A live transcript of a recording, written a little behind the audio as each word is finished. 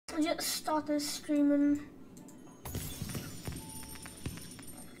I just started streaming.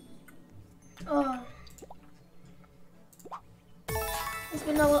 Oh. It's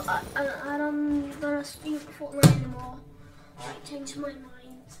been a while. I don't gonna stream Fortnite anymore. I changed my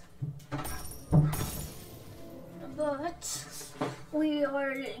mind. But we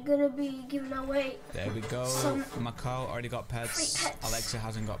are gonna be giving away. There we go. Macau already got pets. Alexa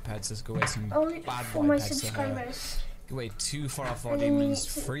hasn't got pets. Let's go away some only bad for boy my pets subscribers. Give away 2 for our 4 demons,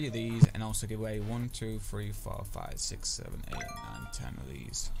 3 of these, and also give away 1, 2, 3, 4, 5, 6, 7, 8, 9, 10 of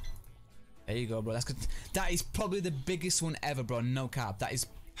these. There you go, bro. That's good. That is probably the biggest one ever, bro. No cap. That is.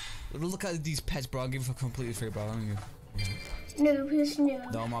 Look at these pets, bro. I'll give it for completely free, bro. No, please no.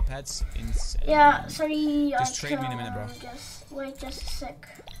 No more pets. Insane. Yeah, sorry. Just trade me in a minute, bro. Wait just a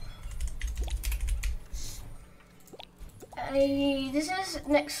sec. This is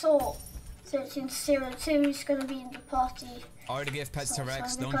next door. 1302 is gonna be in the party. I already gave pets to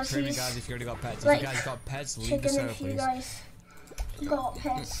Rex. Don't trade me, guys, if you already got pets. Like, if you guys got pets, leave the server, please. You guys got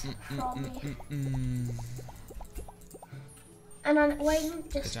pets from me. And then wait,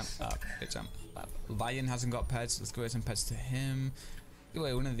 just jump up. Good jump up. Lion hasn't got pets. Let's go get some pets to him. Give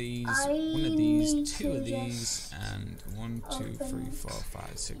away 1 of these, 1 of these, 2 of these, and 1, 2, 3, 4,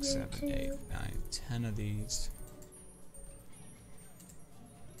 5, 6, 7, 8, 9, 10 of these.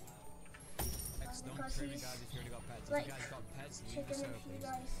 Don't trade me, guys, if you already got pets. If you guys got pets, leave the server, please.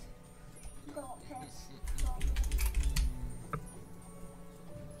 Got pets.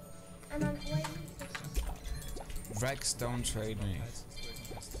 And then wait. Rex, don't trade me.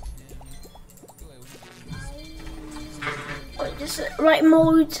 Wait, just right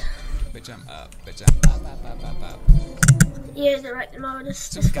mode. Bitch, I'm up. Bitch, I'm up. Yeah, the right mode.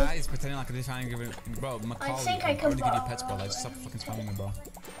 Some guys pretending like they're trying to give it. Bro, Macaulay, I think I can already give you pets, bro. Like, stop fucking spamming me, bro.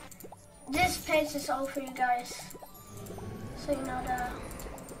 This page is all for you guys. So you know that.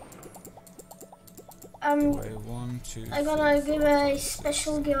 Wait, 1, 2, I'm gonna give a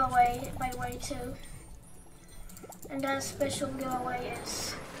special giveaway by way too. And that special giveaway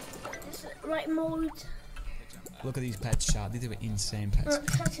is right mode. Look at these pets, chat. These are insane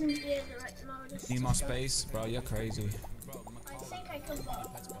pets. Need more space, bro. You're crazy. I think I can buy.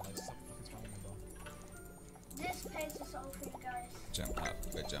 This page is all for you guys. Jump up,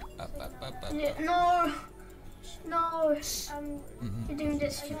 jump up. Yeah, no. You're doing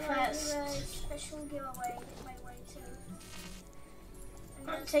this too fast. Special giveaway by way too. I'm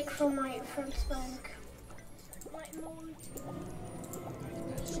gonna take from my friend's bank.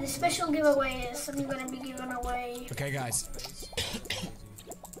 The special giveaway is I'm gonna be giving away. Okay, guys.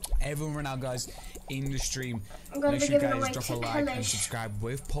 Everyone right now, guys, in the stream, make sure you guys drop a like Hellish. and subscribe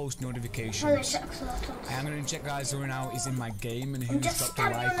with post notifications. Hellish, I am gonna check, guys, who right now is in my game and who's dropped a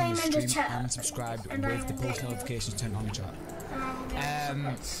like on the stream and subscribed with the post notifications turned on, chat.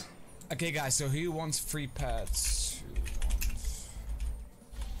 Okay, guys. So who wants free pets?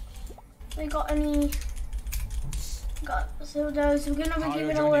 We got any? So those we're gonna be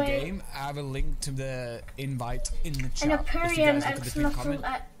giving away. The game. I have a link to the invite in the chat. And a Purian comment,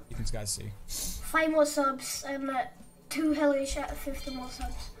 you can guys see. 5 more subs and 2 Hellish at 50 more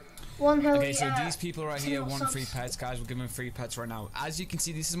subs. 1 Hellish. Okay, so these people right here want free pets, guys. We're giving free pets right now. As you can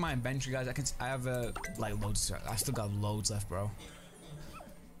see, this is my inventory, guys. I have like loads. I still got loads left, bro.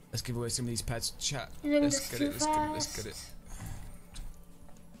 Let's give away some of these pets. Chat. Let's get it. Let's get it.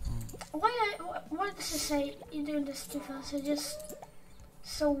 Why does it say you're doing this too fast? It's just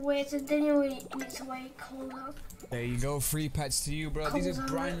so weird. And then you need to wait colder. There you go, free pets to you, bro. These are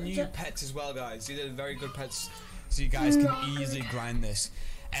brand new pets as well, guys. These are very good pets, so you guys can easily grind this.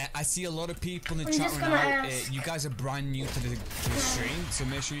 I see a lot of people in the chat right now. You guys are brand new to the stream, so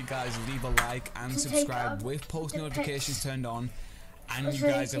make sure you guys leave a like and subscribe with post notifications turned on. And you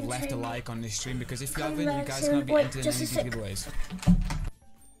guys have left a like on this stream, because if you haven't, you guys are gonna be entered in any giveaways.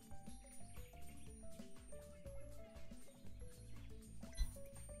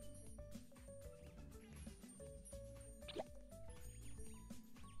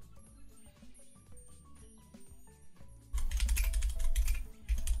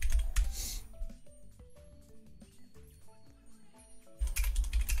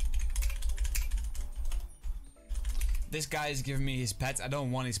 This guy is giving me his pets. I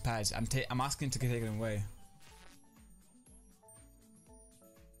don't want his pets. I'm asking to take it away.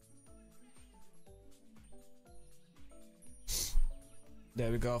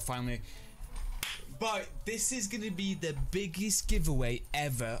 There we go, finally. But this is gonna be the biggest giveaway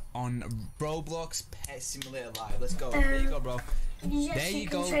ever on Roblox Pet Simulator Live. Let's go. There you go, bro. Yes, there you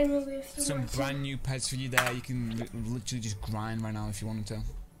go. Some brand new pets for you there. You can literally just grind right now if you wanted to.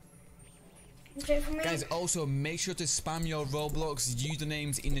 Guys, also make sure to spam your Roblox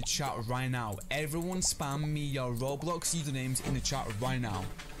usernames in the chat right now. Everyone spam me your Roblox usernames in the chat right now.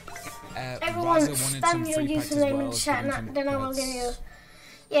 Everyone spam your username in the chat and then I will give you.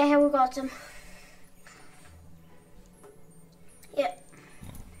 Yeah, here we got them. Yeah.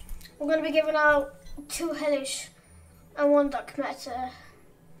 We're going to be giving out 2 Hellish and 1 Duck Meta.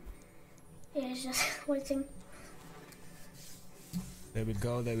 Yeah, it's just waiting. There we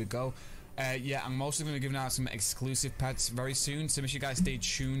go, there we go. Yeah, I'm also going to be giving out some exclusive pets very soon, so make sure you guys stay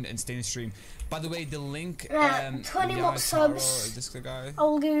tuned and stay in the stream. By the way, the link... 20 more subs, this guy. I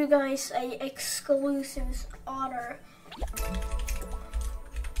will give you guys a exclusive honor.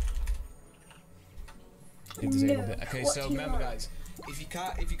 Okay, so remember guys, if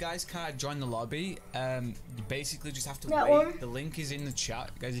you guys can't join the lobby, you basically just have to wait. The link is in the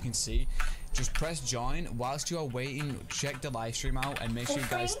chat, as you can see. Just press join. Whilst you are waiting, check the live stream out and make sure you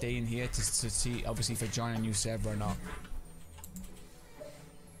guys stay in here to see, obviously, if I join a new server or not.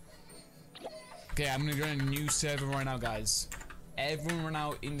 Okay, I'm gonna join a new server right now, guys. Everyone right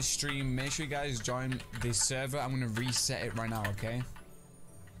now in the stream, make sure you guys join this server. I'm gonna reset it right now, okay?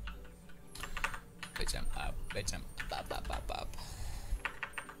 Bitch, I'm up. Bitch, I'm up.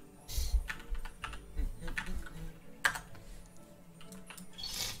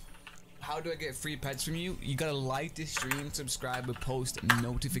 How do I get free pets from you? You gotta like the stream, subscribe with post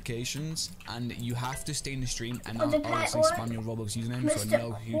notifications, and you have to stay in the stream and not honestly spam your Roblox username so I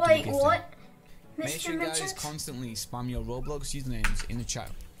know who to be gifted. Make sure you guys constantly spam your Roblox usernames in the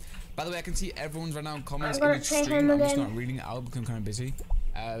chat. By the way, I can see everyone's right now comments in the stream. I'm just not reading it out because I'm kind of busy.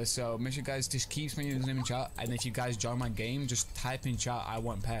 So make sure you guys just keep spamming your username in chat, and if you guys join my game, just type in chat, I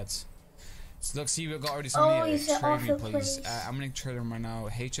want pets. So look, see, we've got already somebody trade me, please. I'm gonna trade him right now.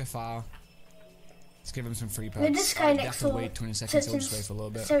 HFR. Let's give him some free pets. This guy have to wait 20 seconds, so we'll just wait for a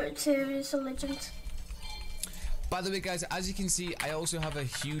little bit. To legend. By the way, guys, as you can see, I also have a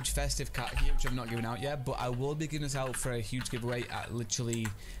huge festive cat here, which I've not given out yet, but I will be giving this out for a huge giveaway at literally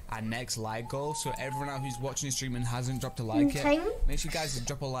our next like goal. So everyone out who's watching the stream and hasn't dropped a like yet, make sure you guys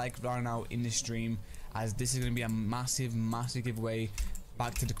drop a like right now in the stream, as this is going to be a massive, massive giveaway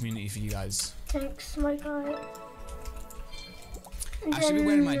back to the community for you guys. Thanks, my guy. I should be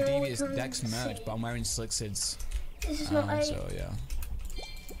wearing my Devious Dex merch, but I'm wearing Slick Sid's. This is not so yeah.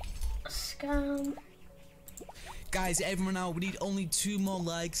 Scam. Guys, everyone out, we need only 2 more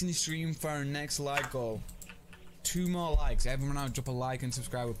likes in the stream for our next like goal. 2 more likes. Everyone out, drop a like and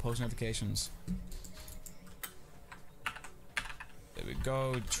subscribe with post notifications. There we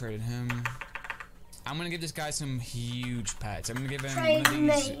go, traded him. I'm gonna give this guy some huge pets. I'm gonna give him one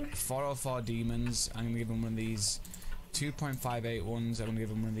of these 404 demons. I'm gonna give him one of these 2.58 ones. I'm gonna give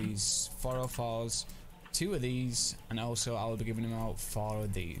him one of these 404s, 2 of these, and also I'll be giving him out 4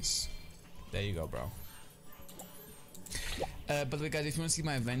 of these. There you go, bro. By the way, guys, if you want to see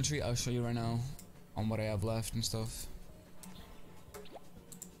my inventory, I'll show you right now on what I have left and stuff.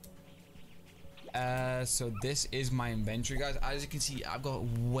 So this is my inventory, guys. As you can see, I've got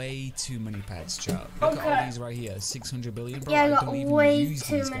way too many pets, chat. Look at all these right here, 600 billion, bro. Yeah, I don't even use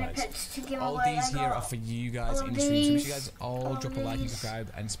these, guys. Pets to give all away. These here are for you guys in the stream. So make sure you guys all drop a like and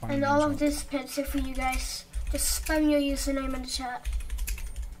subscribe and spam. And all of these pets are for you guys. Just spam your username in the chat.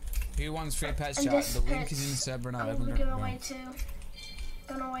 Who wants free pets, chat? The link is in the server now. I'm gonna wait to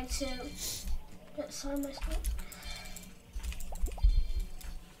get some myself.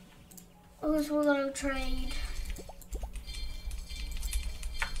 Who's we're gonna trade?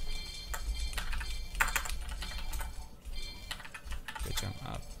 Bitch, I'm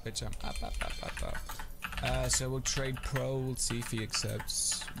up. Bitch, I'm up. So we'll trade Pro. We'll see if he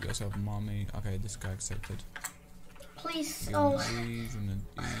accepts. We also have Mommy. Okay, this guy accepted. Please. These.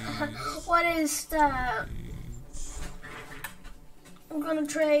 What is that? I'm gonna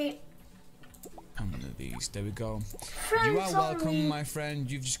trade. One of these. There we go. Friends, you are welcome, my friend.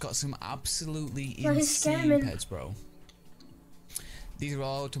 You've just got some absolutely insane pets, bro. These are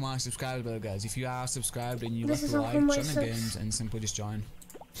all to my subscribers, guys. If you are subscribed and you left a like, join the games and simply just join.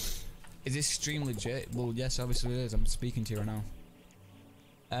 Is this stream legit? Well, yes, obviously it is. I'm speaking to you right now.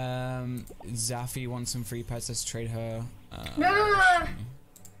 Zaffy wants some free pets. Let's trade her. No.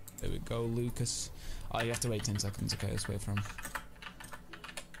 There we go, Lucas. Oh, you have to wait 10 seconds. Okay, let's wait for him.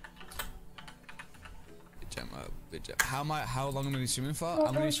 How long am I gonna be streaming for?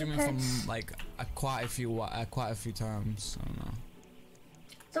 I'm gonna be streaming from like quite a few times. I don't know.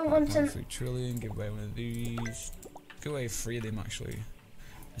 Don't want to. 3 trillion. Give away one of these. Give away 3 of them actually.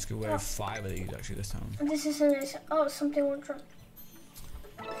 Let's give away 5 of these actually this time. This is a nice. Oh, something won't drop.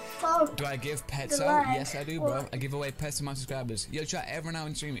 Oh, do I give pets out? Yes, I do, bro. I give away pets to my subscribers. Yo, chat, everyone out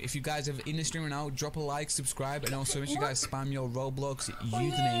in stream. If you guys are in the stream right now, drop a like, subscribe, and also make sure you guys spam your Roblox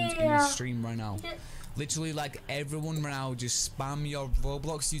usernames in the stream right now. Literally, like, everyone right now, just spam your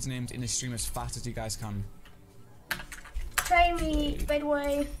Roblox usernames in the stream as fast as you guys can. Try me, by the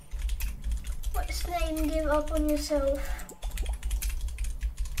way. What's name? Give up on yourself.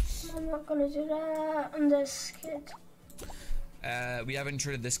 I'm not gonna do that on this kid. We haven't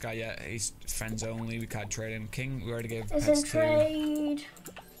traded this guy yet. He's friends only. We can't trade him. King, we already gave It's pets in trade.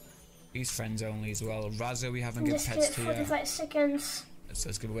 to. He's friends only as well. Raza, we haven't given Just pets get to 45 yet. seconds.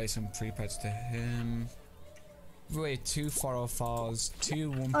 Let's give away some free pets to him. Give away 2 404s,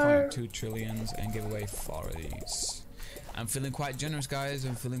 2 1.2 trillions, and give away 4 of these. I'm feeling quite generous, guys.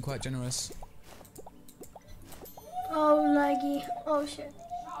 I'm feeling quite generous. Oh, laggy. Oh, shit.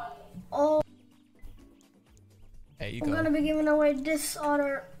 Oh. There you I'm go. gonna be giving away this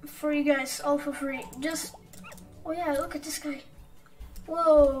order for you guys, all for free. Just, oh yeah, look at this guy.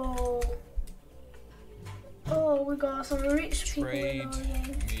 Whoa. Oh, we got some rich people in our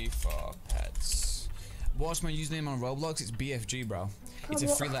game. Me for pets. What's my username on Roblox? It's BFG, bro. It's a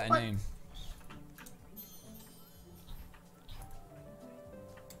 3-letter name.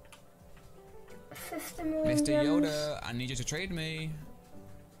 50 million Mr. gems. Yoda, I need you to trade me.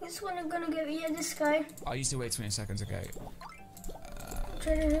 This one I'm gonna give you, this guy. I used to wait 20 seconds, okay.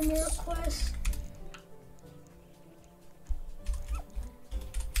 Traded him a request.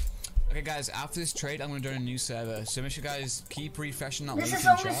 Okay, guys, after this trade, I'm gonna join a new server. So make sure you guys keep refreshing that This link is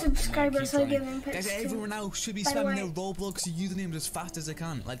in only chat, subscribers and are giving pets guys, to. everyone now should be By the spamming way. their Roblox usernames as fast as they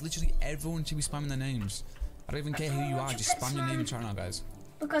can. Like, literally everyone should be spamming their names. I don't even care who you are, just spam your name in chat now, guys.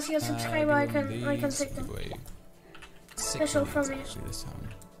 Because you're a subscriber, I can take them. Giveaway. Special from me. Actually, this time.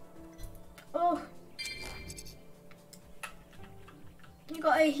 Oh. You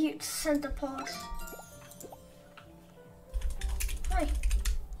got a huge center pass. Hi.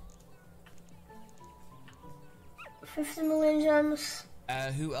 50 million gems.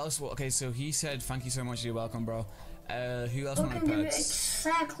 Who else? Okay, so he said, "Thank you so much. You're welcome, bro." Who else I wanted can give you pets?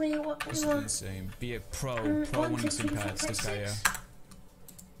 exactly what This you is want. insane. Be a pro. Pro 1, 2, wanted some 3, 4, pets. 5, This guy, yeah. 6.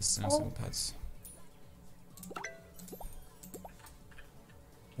 This is some pets.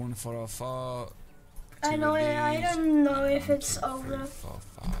 1 404. I know it. I don't know if it's 1, 2, over. 3, 4,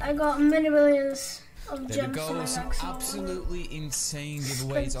 5. I got many millions of There we gems. go. on Some my absolutely insane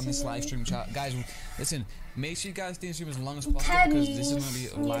giveaways on this live stream chat, guys. Listen, make sure you guys stay in stream as long as possible because this is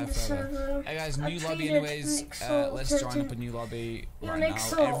gonna be live forever. Hey guys, new lobby anyways. Let's join up a new lobby right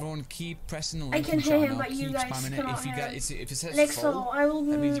now. Everyone keep pressing the link in chat now. Keep spamming it. If you get if it says full,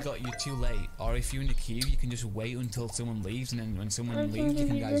 that means you're too late. Or if you're in the queue, you can just wait until someone leaves, and then when someone leaves, you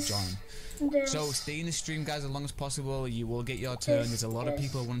can guys join. So stay in the stream, guys, as long as possible. You will get your turn. There's a lot of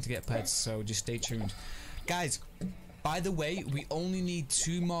people wanting to get pets, so just stay tuned, guys. By the way, we only need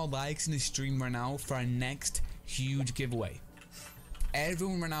 2 more likes in the stream right now for our next huge giveaway.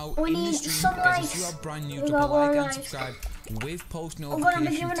 Everyone right now in the stream, guys, if you are brand new, drop a like and subscribe with post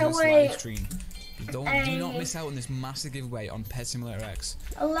notification to this live stream. Do not miss out on this massive giveaway on Pet Simulator X.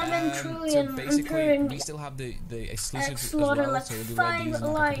 11 trillion. So basically, we still have the exclusive as well, so we'll do like these in a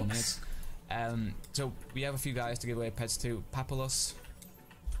couple of minutes. So we have a few guys to give away pets to. Papillus.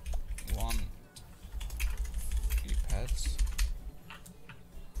 1 few pets.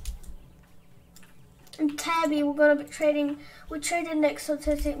 And Tabby, we're gonna be trading. We traded next to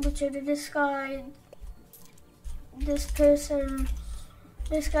we traded this guy, this person.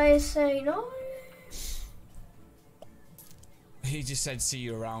 This guy is saying, "Oh." He just said, "See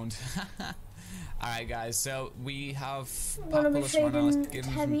you around." Alright, guys. So we have Papillus right now. Let's give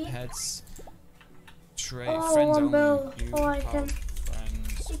him some pets. Trade friends 1 only. bill. You Oh, I can.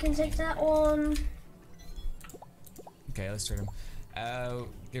 friends. You can take that one. Okay, let's trade him.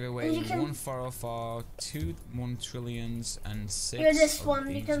 Give away 1 404, 2 1 trillions, and 6. You're this one.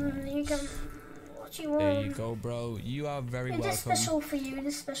 You can. What you want? There you go, bro. You are very welcome. This special for you.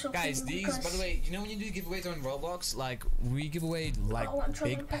 This special guys, for you. These, by the way, you know when you do giveaways on Roblox, like we give away like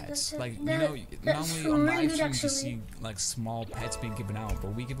big pets. Like you know, normally on live streams you see like small pets being given out,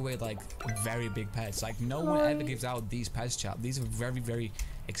 but we give away like very big pets. Like no one ever gives out these pets, chat. These are very, very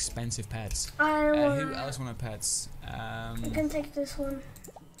expensive pets. Who else wanted pets? You can take this one.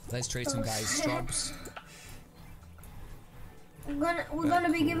 Let's trade some guys. Jobs. We're gonna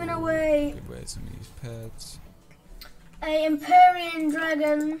be giving away. Give away some of these pets. A Empyrean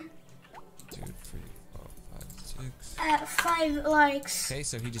dragon. 2 3 4 5 6. At 5 likes. Okay,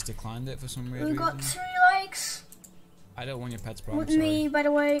 so he just declined it for some weird reason. We got 3 likes. I don't want your pets, bro. With me, by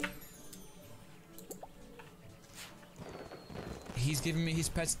the way. He's giving me his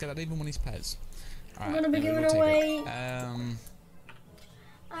pets. I don't even want his pets. I'm gonna be giving away.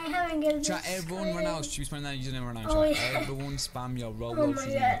 I haven't given. Chat, everyone run out. Should we spend that username run out? Everyone spam your Roblox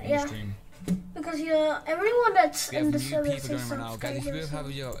username in the stream. Because everyone that's we in the have server new people doing right now. Guys, if you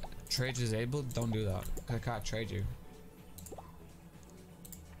have your trade disabled, don't do that. Because I can't trade you.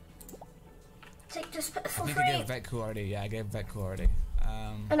 Take this pet for free. I think I gave Vetku already. Yeah, I gave Vetku already.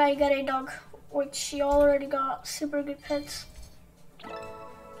 And I got a dog, which you already got. Super good pets.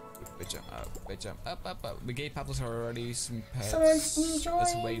 Bitch up. We gave Pablos already some pets. Someone's new joined.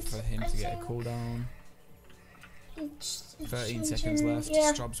 Let's wait for him to get a cooldown. 13 seconds left.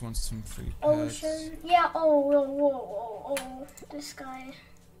 Yeah. Strobs wants some free pets. Ocean. Yeah, whoa. This guy.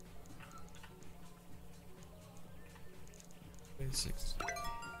 36.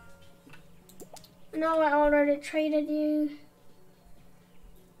 No, I already traded you.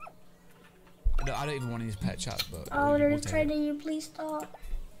 No, I don't even want his pet chat, but I already traded you, please stop.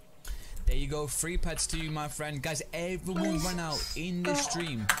 There you go, free pets to you, my friend. Guys, everyone run out in the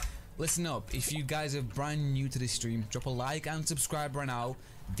stream. Listen up, if you guys are brand new to this stream, drop a like and subscribe right now.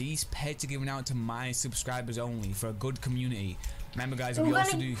 These pets are given out to my subscribers only for a good community. Remember guys, we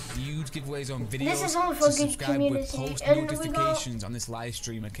also do huge giveaways on videos. This is all for so good subscribe community. with post notifications on this live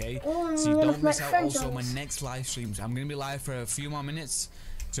stream, okay? So you don't miss out also my next live streams. I'm going to be live for a few more minutes.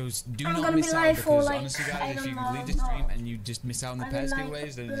 So do not miss out because honestly guys, if you leave the stream and you just miss out on the pets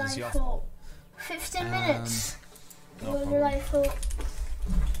giveaways, then it's your fault. 15 minutes. No we'll be live for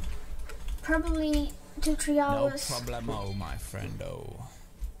probably 2-3 hours. No problemo, my friendo.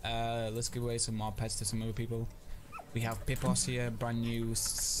 Let's give away some more pets to some other people. We have Pipos here, brand new,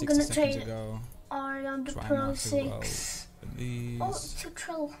 60 seconds ago. Arion the Pro 6. These. Oh, it's a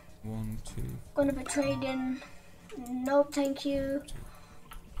troll. 1, 2. Gonna be trading. No, thank you.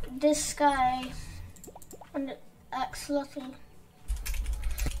 This guy and the Axolotl.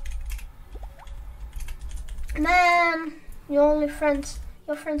 Man, you're only friends.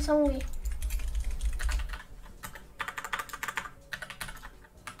 You're friends only.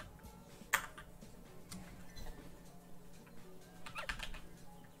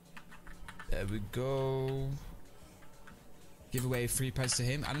 There we go. Give away free pets to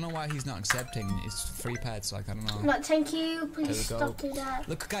him. I don't know why he's not accepting. It's free pets, like I don't know. No, thank you. Please stop doing that.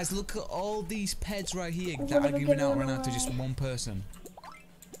 Look, guys, look at all these pets right here that are giving out right now to just one person.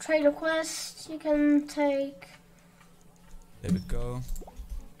 Trade request. You can take. There we go.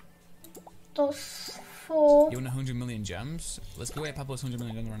 Those 4. You want 100 million gems? Let's give away Pablo's 100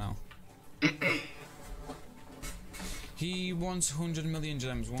 million gems right now. He wants 100 million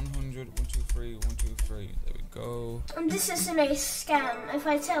gems. 100, 1, 2, 3, 1, 2, 3. There we go. And this isn't a scam. If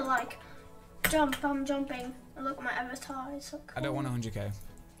I tell like jump, I'm jumping. And look at my avatar. It's so cool. I don't want 100k.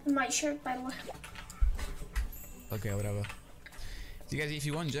 My shirt, by the way. Okay, whatever. So you guys, if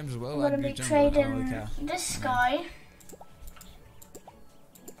you want gems as well, I'm gonna be trading this guy.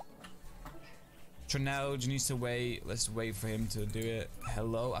 Trinelge needs to wait. Let's wait for him to do it.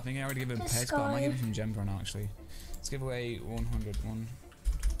 Hello. I think I already gave him pets, but I might give him some gems right now actually. Let's give away 100. 1,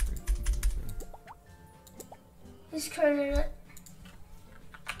 2, 3, 1, 2, 3. He's trading it.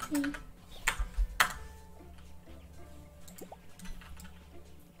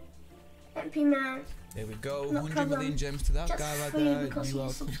 MP man. There we go. 100 million gems to that just guy right there. You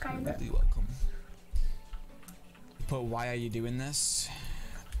are completely welcome. But why are you doing this?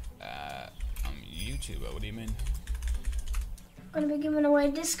 I'm a YouTuber. What do you mean? I'm gonna be giving away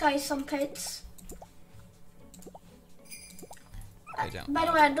this guy some pets. By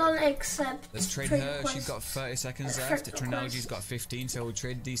the way, I don't accept. Let's trade her. She's got 30 seconds left. Trinelge's got 15, so we'll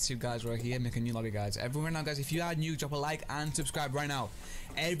trade these two guys right here. Make a new lobby, guys. Everyone right now, guys, if you are new, drop a like and subscribe right now.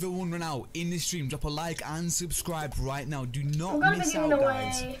 Everyone right now in the stream, drop a like and subscribe right now. Do not miss out,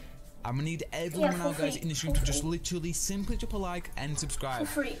 guys. I'm gonna need everyone now, guys, in the stream to just literally simply drop a like and subscribe.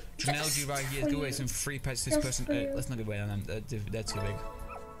 For free. Trinelge right here. Give away some free pets to this person. Let's not give away on them. They're too big.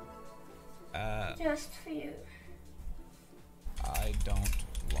 Just for you. I don't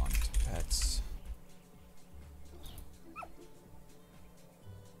want pets.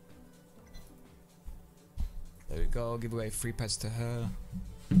 There we go. Give away free pets to her.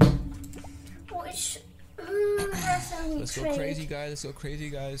 Let's go crazy, guys. Let's go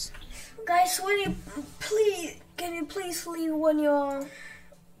crazy, guys. Guys, can you please leave when you're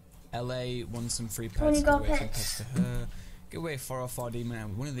LA wants some free pets. Give away some pets to her. Give away 404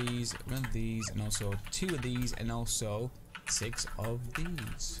 demon. One of these, and also 2 of these, and also 6 of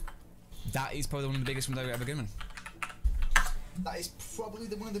these. That is probably one of the biggest ones I've ever given. That is probably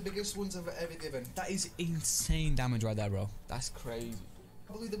one of the biggest ones I've ever given. That is insane damage right there, bro. That's crazy.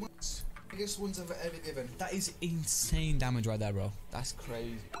 Probably the ones. Biggest ones I've ever given. That is insane damage right there, bro. That's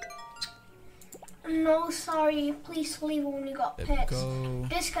crazy. No, sorry. Please leave when you got pets. Go.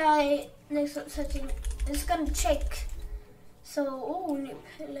 This guy next up setting is gonna check. So, oh, new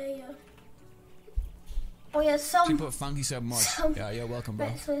player. Oh yeah, You put thank you so much. Yeah, you're welcome, bro.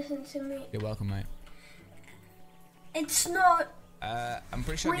 Let's listen to me. You're welcome, mate. It's not. I'm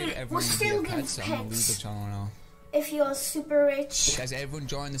pretty sure I gave everyone pets, so I'm gonna leave the channel now. If you're super rich. Guys, everyone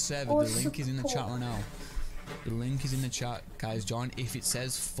join the server. The link is in the chat right now. The link is in the chat, guys. Join. If it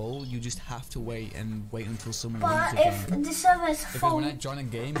says full, you just have to wait until someone But leaves the game. if the server is full, when I join a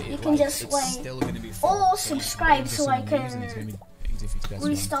game, you can just it's wait. Still gonna be full. Or subscribe so I can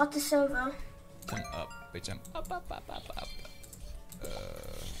restart the server. I'm up, bitch. I'm up.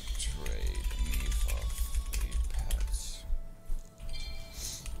 Trade me for free pets.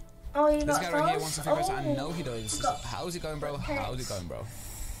 Oh, you this got guy those? right here wants a free pet. I Oh, know he does. How's it going, bro? How's it going, bro?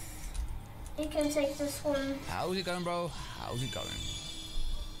 You can take this one. How's it going, bro? How's it going?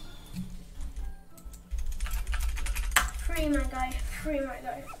 Free my guy. Free my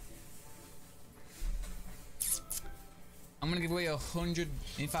guy. I'm gonna give away 100.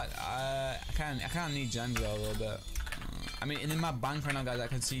 In fact, I kind of need gems though, a little bit. I mean, in my bank right now, guys, I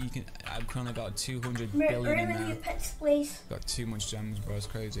can see I've currently got 200 billion in there. Pets, please. Got too much gems, bro. It's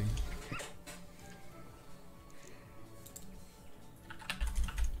crazy.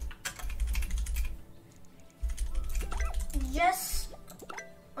 Yes.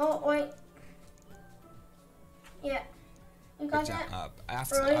 Oh wait. Yeah. You got that? I have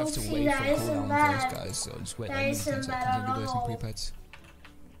to wait for cooldown first, guys. So just wait like 10 seconds and give away some free pets.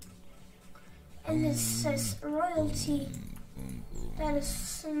 And this says royalty. That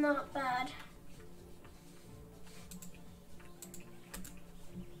is not bad.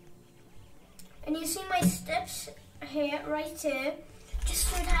 And you see my steps here, right here.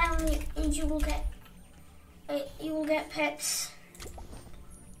 Just go down and you will get pets.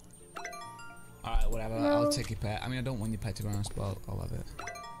 Alright, whatever. No. I'll take your pet. I mean, I don't want your pet to be honest, but I'll have it.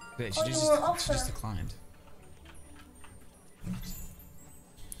 Wait, she just declined.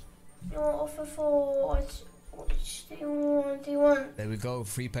 You want offer for what? Which do you want? There we go.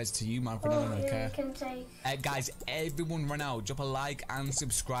 Free pets to you, man. I don't care. Can take. Guys, everyone run out. Drop a like and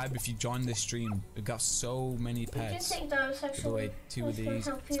subscribe if you join this stream. We've got so many pets. You can take those, actually. Give away 2 of these.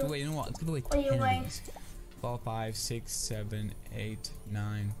 Let's give away, you know what? Let's give away 10 of these. 4, 5, 6, 7, 8,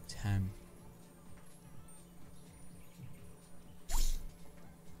 9, 10.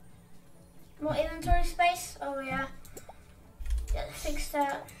 More inventory space? Oh yeah. Fix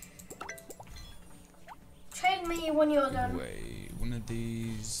that. Trade me when you're done. Give away one of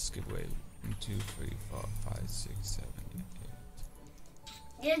these. Give away 1, 2, 3, 4, 5, 6, 7,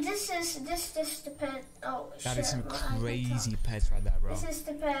 8. Yeah, this is the pet. Oh shit. That is some crazy pets right there, bro. This is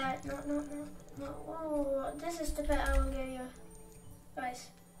the pet. No. Whoa. This is the pet I will give you, guys.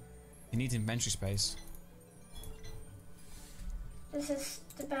 You need inventory space. This is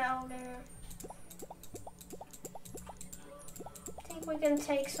the pet I will give you. I think we can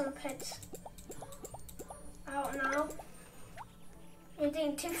take some pets out now. You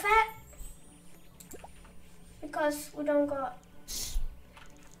think too fat? Because we don't got.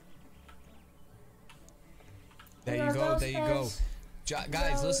 There you go, there you go.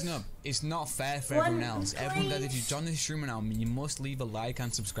 Guys, listen up. It's not fair for everyone else. Everyone that if you join this stream now, you must leave a like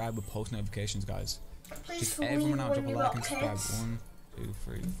and subscribe with post notifications, guys. Just everyone now drop a like and subscribe. 1, 2,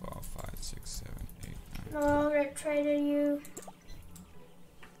 3, 4, 5, 6, 7, 8, 9. No, I traded you.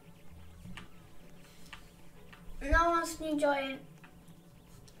 No one's new giant.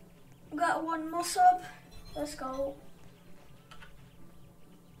 Got one more sub. Let's go.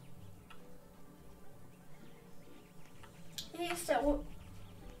 Yes, that will.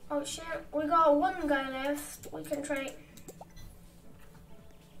 Oh shit, we got one guy left. We can trade.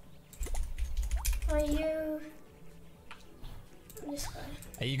 Are you? This guy.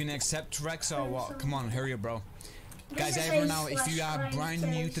 Are you gonna accept Rex or what? Come on, hurry up, bro. Guys, everyone now, if you are brand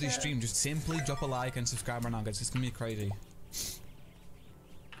new to the stream, just simply drop a like and subscribe right now, guys. It's gonna be crazy.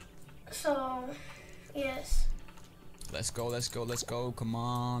 So, yes. Let's go. Come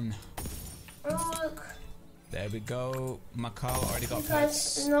on. Oh, look. There we go. Macau already got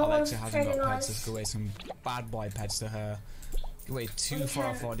pets. Alexa hasn't got pets. Let's give away some bad boy pets to her. Give away 2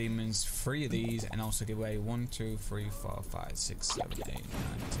 4 demons, 3 of these, and also give away 1, 2, 3, 4, 5, 6, 7, 8, 9,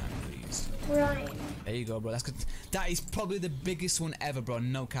 10 of these. Right. There you go, bro. That's good. That is probably the biggest one ever, bro.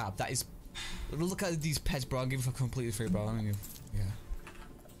 No cap. That is. Look at these pets, bro. I'll give you for completely free, bro. Yeah.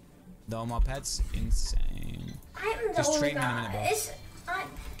 No more pets. Insane. Just trade me in a minute, bro.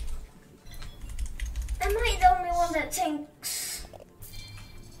 Am I the only one that thinks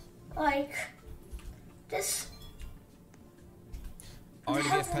like this. Already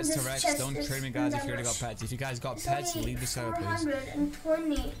give pets to Rex. Don't trade me, guys, if you already got pets. If you guys got pets, leave the server, please.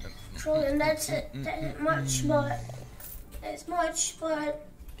 420 trillion. That's it. That ain't much, but it's much, but.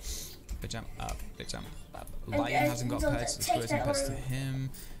 Bitch, I'm up. Bitch, I'm up. Lion hasn't got pets. Let's go some pets to him.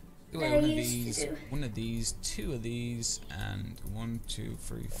 One of these, two of these, and 1, 2,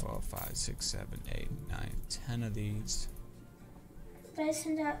 3, 4, 5, 6, 7, 8, 9, 10 of these.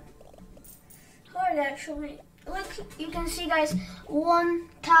 Isn't that hard actually? Look, you can see, guys,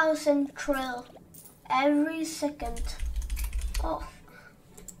 1,000 trill every second. Oh,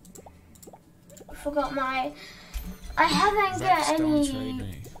 I forgot my. I haven't got any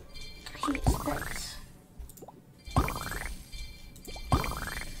heat pets.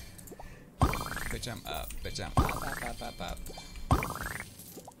 Bitch, I'm up. Bitch, I'm up.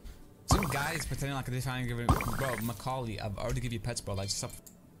 Some guys pretending like they're trying to give it. Bro, Macaulay, I've already give you pets, bro. Like, stop.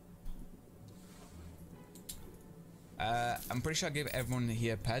 I'm pretty sure I gave everyone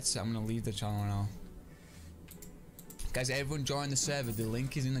here pets. I'm gonna leave the channel now. Guys, everyone join the server. The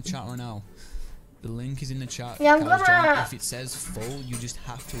link is in the chat right now. The link is in the chat. Yeah, I'm gonna. If it says full, you just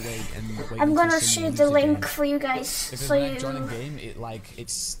have to wait and wait. I'm gonna share the link for you guys. If so you join a game,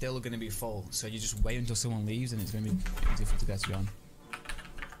 it's still gonna be full. So you just wait until someone leaves, and it's gonna be easy for to get you on.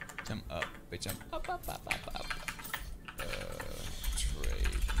 Jump up, bitch! Jump up. Trade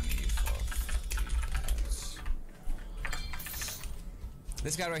me for free pets.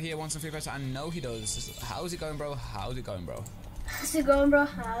 This guy right here wants some free pets. I know he does. How's it going, bro? How's it going, bro? How's it going, bro?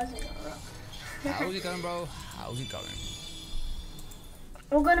 How's it going, bro? How's it going, bro? How's it going?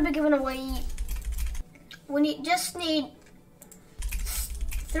 We're gonna be giving away. We just need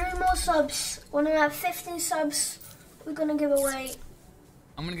 3 more subs. When we have 15 subs, we're gonna give away.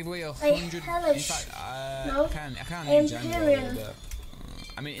 I'm gonna give away 100. Hellish. In fact, no. I can't need January.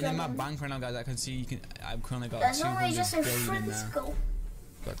 I mean, in my bank right now, guys, I can see I've currently got 200 just a billion in there. Go.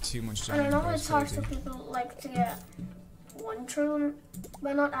 Got too much I January. don't know. It's hard for people like to get 1 trillion,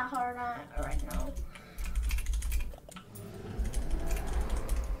 but not that hard right now.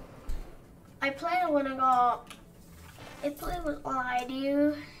 I played it when I played with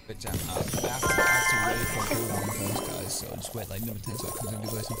IDU. But I have to wait for cooldown first, guys. So just wait like another 10 seconds and do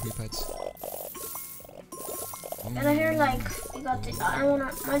some free pets. And I hear like you got the. I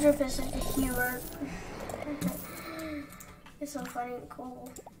wanna. My drip is like a hero. It's so funny and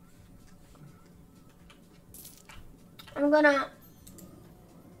cool.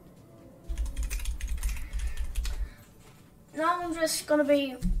 Now I'm just gonna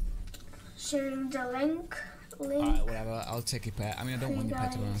be sharing the link. Alright, whatever. I'll take your pet. I mean, I don't want your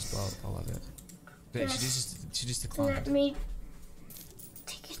pet to be honest, but I'll have it. But she just declined. Let me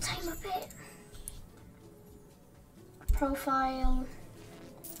take your time a bit. Profile.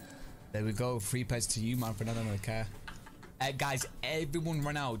 There we go. Free pets to you, man. For I don't really care. Guys, everyone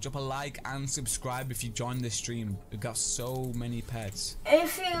right now, drop a like and subscribe if you join the stream. We've got so many pets.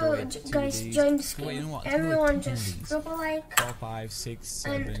 If you guys join the stream, you know everyone just drop a like. 4, 5, 6,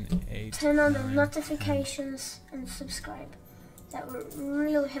 7, 8. Turn on the notifications and subscribe. That would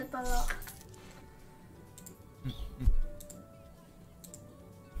really help a lot.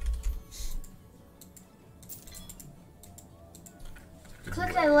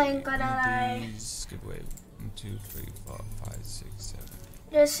 Click that link on that. Skip away. 1, 2, 3, 4, 5, 6, 7.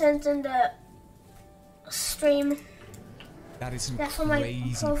 Just sent in the stream. That is some That's for my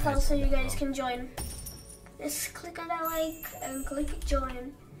profile, so you guys can join. Just click on that link and click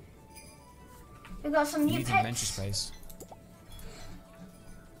join. We got some new pets. Mention space.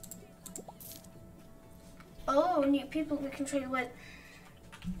 Oh, new people we can trade with.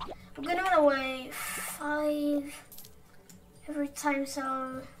 We're gonna run away 5 every time,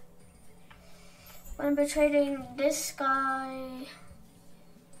 so I'm gonna be trading this guy,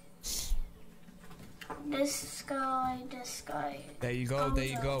 this guy. There you go, there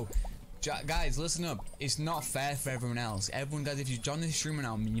you go. Guys, listen up. It's not fair for everyone else. Everyone, guys, if you join this stream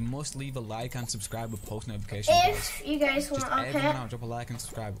now, you must leave a like and subscribe with post notifications. If you guys want, okay. Everyone now, drop a like and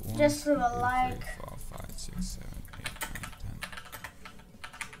subscribe. 1, just do a 2, like. 3, 4, 5, 6, 7, 8, 9, 10.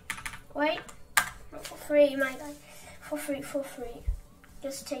 Wait, for free, my guy. For free.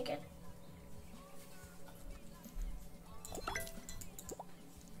 Just take it.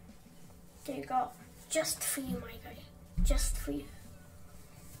 There you go. Just for you, my guy. Just for you.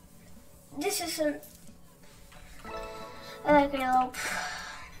 This isn't. I like yellow.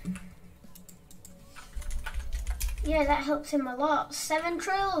 Yeah, that helps him a lot. 7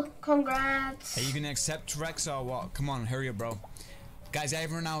 trill. Congrats. Are you gonna accept Rex or what? Come on, hurry up, bro. Guys,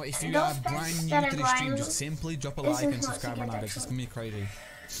 everyone now, if you are brand new to the stream, just simply drop a like and subscribe right now, guys. It's gonna be crazy.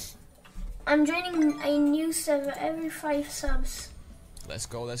 I'm joining a new server every 5 subs. Let's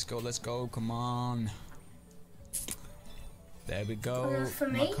go, let's go, let's go. Come on. There we go. For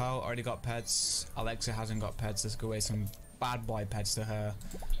me? Macau already got pets. Alexa hasn't got pets. Let's go away some bad boy pets to her.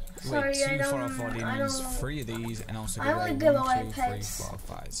 Sorry, wait, 2 for our 40 means 3 of these, and also give away 1, 2, 3, 4,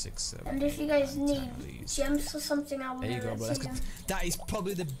 5, 6, 7. And if you guys need gems or something, I will. There you go, bro. That is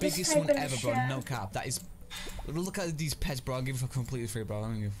probably the biggest one ever, bro. No cap. That is. Look at these pets, bro. I'll give you for completely free, bro.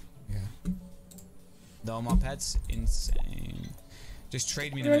 Let me give. Yeah. No more pets. Insane. Just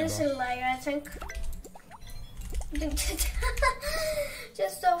trade me the minute, bro. I think.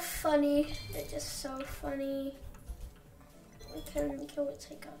 Just so funny. They're just so funny. Can we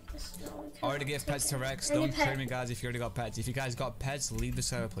take out this? No, we can't. Already give pets to Rex. Don't trade me, guys, if you already got pets. If you guys got pets, leave the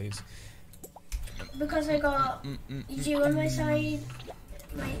server, please. Because I got you on my side.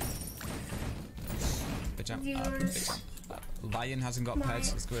 My viewers. Lion hasn't got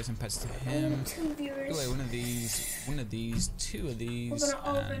pets. Let's go with some pets to him. 2 viewers. Wait, one of these, 2 of these, We're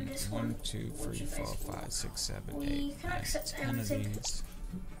gonna open this 1, 2, 3, 4, 5, 6, 7, 8, 9, 10 of these.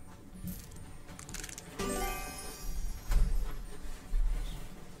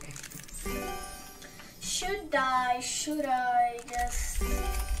 Should I just...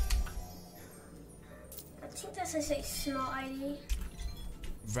 I think that's a small ID.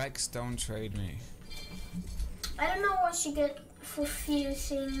 Rex, don't trade me. I don't know what you get for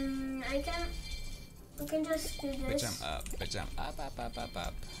fusing. I can just do this. Bitch, I'm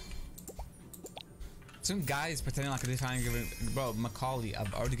up. Some guys pretending like they're trying to give it... Bro, Macaulay,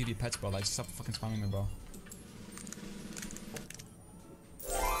 I've already given you pets, bro. Like, stop fucking spamming me, bro.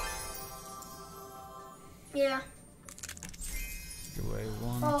 Yeah. Give away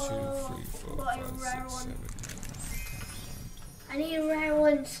 1, 2, 3, 4, 5, 6, 7, 8, 9, 10. I need rare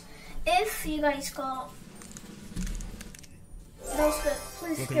ones. If you guys got those,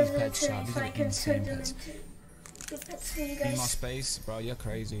 please give them to me so I can turn them into good pets for you guys. Need more space, bro. You're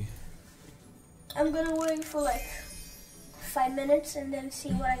crazy. I'm gonna wait for like 5 minutes and then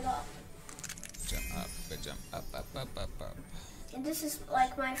see what I got. Jump up. And this is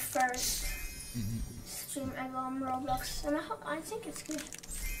like my first stream ever on Roblox, and I think it's good.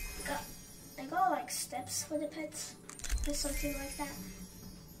 I got like steps for the pets, or something like that.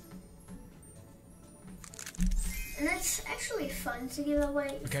 And it's actually fun to give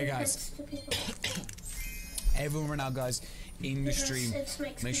away pets to people. Everyone right now, guys, in the stream,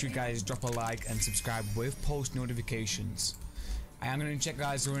 make sure you guys drop a like and subscribe with post notifications. I am going to check,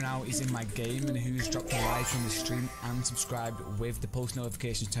 guys, who now is in my game and who's dropped a like on the stream and subscribed with the post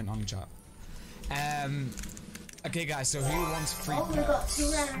notifications turned on in chat. Okay, guys, so who wants free pets? We got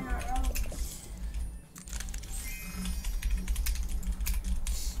 2 rare in a row.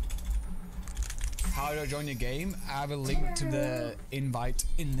 How do I join your game? I have a link to the invite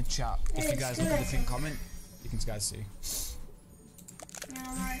in the chat. If you guys look at the thing comment, you can guys see. Yeah,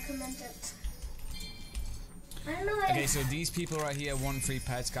 I recommend it. I don't know. Okay, so these people right here want free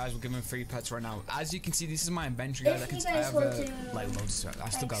pets, guys. We're giving them free pets right now. As you can see, this is my inventory, guys. I have like loads. I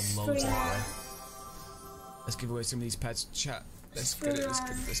still got loads. Let's give away some of these pets. Chat. Let's get it.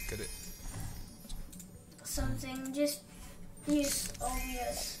 Let's get it. Something. Just use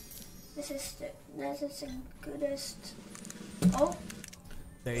obvious. This is the goodest. Oh.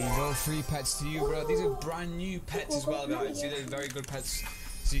 There you go. Free pets to you, bro. These are brand new pets as well, guys. These are very good pets,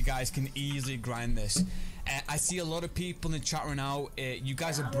 so you guys can easily grind this. I see a lot of people in the chat right now. You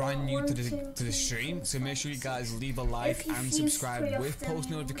guys are brand new to the stream, so make sure you guys leave a like and subscribe with post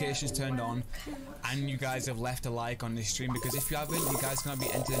notifications turned on. And you guys have left a like on this stream, because if you haven't, you guys can't be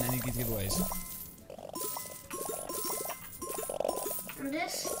entered in any giveaways. And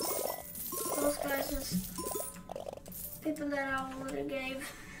those guys is people that I already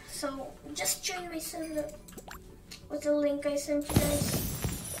gave. So just join my server with the link I sent you guys.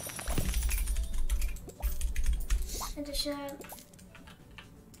 And the chat.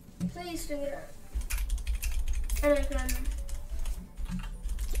 Please do that. And I can.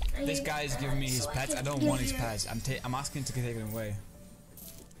 This guy is giving me his pets. I don't want his pets. I'm asking to take them away.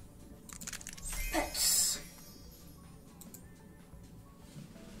 Pets.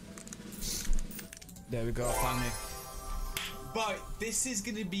 There we go, finally. But this is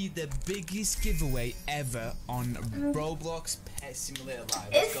gonna be the biggest giveaway ever on Roblox Pet Simulator Live.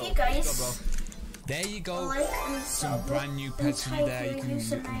 If you guys. Let's go, bro. There you go. Some brand new pets for you there. You can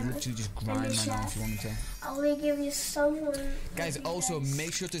literally just grind right now if you want to. I'll give you someone. Guys, also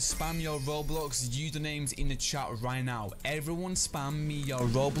make sure to spam your Roblox usernames in the chat right now. Everyone spam me your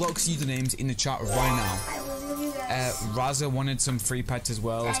Roblox usernames in the chat right now. I will give you guys. Raza wanted some free pets as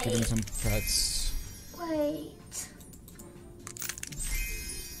well. Let's give him some pets. Wait.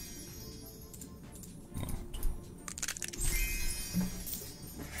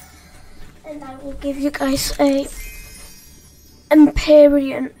 And I will give you guys a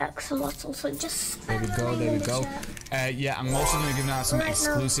Empyrean axolotl. So just there we go. There we go. Yeah, I'm also going to give out some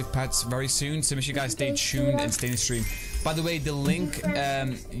exclusive pets very soon. So make sure you guys stay tuned and stay in the stream. By the way, the link,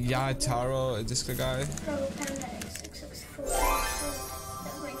 Taro, is this the guy?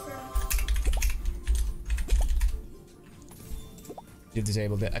 You've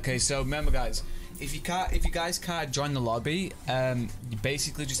disabled it. Okay, so remember, guys, if you guys can't join the lobby, you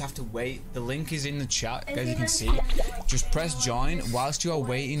basically just have to wait. The link is in the chat, as you can see. Just press join. Whilst you are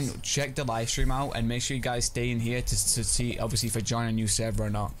waiting, check the live stream out and make sure you guys stay in here to see, obviously, if I join a new server or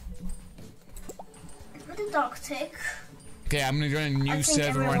not. What a dog tick. Okay, I'm gonna join a new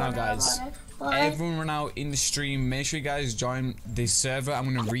server right now, guys. Everyone right now in the stream, make sure you guys join this server. I'm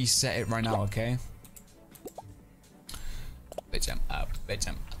gonna reset it right now, okay? Bitch, I'm up. Bitch,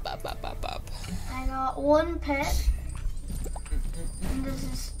 I'm up. I got one pet. And this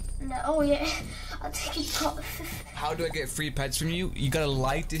is no. Oh yeah, I'll take it. How do I get free pets from you? You gotta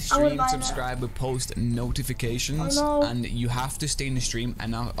like this stream, subscribe, and post notifications, and you have to stay in the stream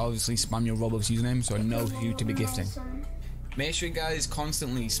and now obviously spam your Roblox username so I know who to be gifting. Make sure you guys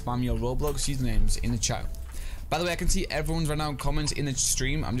constantly spam your Roblox usernames in the chat. By the way, I can see everyone's right now comments in the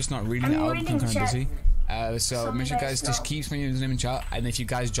stream. I'm just not reading it out because I'm kind of busy. So make sure you guys just keep spamming your username in chat, and if you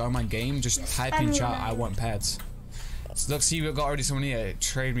guys join my game, just type in chat, I want pets. So let's see, we've got already someone here.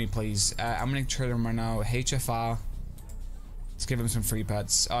 Trade me, please. I'm gonna trade them right now. HFR. Let's give them some free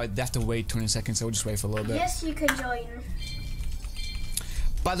pets. Oh, they have to wait 20 seconds, so we'll just wait for a little bit. Yes, you can join.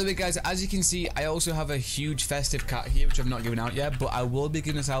 By the way, guys, as you can see, I also have a huge festive cat here, which I've not given out yet, but I will be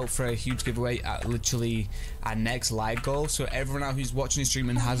giving this out for a huge giveaway at literally our next like goal. So everyone out who's watching the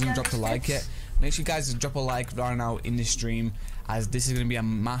stream and hasn't dropped a like yet, make sure you guys drop a like right now in the stream, as this is going to be a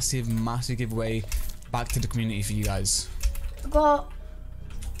massive, massive giveaway back to the community for you guys. So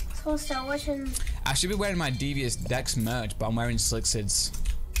watching. I should be wearing my Devious Dex merch, but I'm wearing Slick Sids.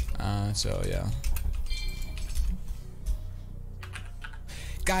 So yeah.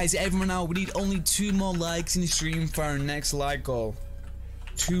 Guys, everyone out, we need only 2 more likes in the stream for our next like goal.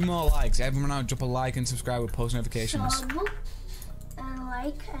 2 more likes. Everyone out, drop a like and subscribe with post notifications. And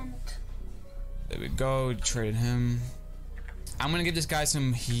like and. There we go, traded him. I'm gonna give this guy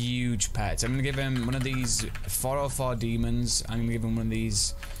some huge pets. I'm gonna give him one of these 404 demons. I'm gonna give him one of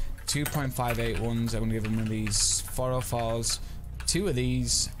these 2.58 ones. I'm gonna give him one of these 404s, 2 of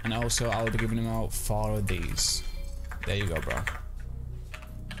these, and also I'll be giving him out 4 of these. There you go, bro.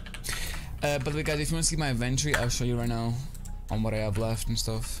 By the way, guys, if you want to see my inventory, I'll show you right now on what I have left and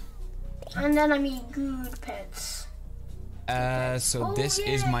stuff. And then I mean good pets. So this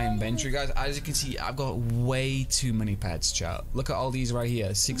is my inventory, guys. As you can see, I've got way too many pets, chat. Look at all these right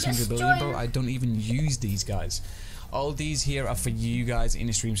here. 600 billion, bro. I don't even use these, guys. All these here are for you guys in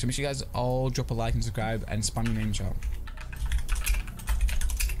the stream. So make sure you guys all drop a like and subscribe and spam your name, chat.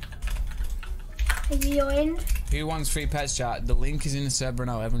 Have you joined? Who wants free pets, chat? The link is in the server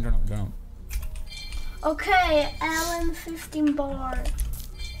now. Everyone go. Okay, Alan 15 bar.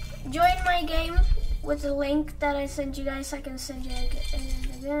 Join my game with the link that I sent you guys. I can send you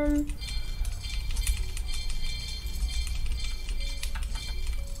again.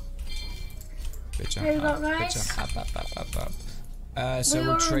 There you go, guys. So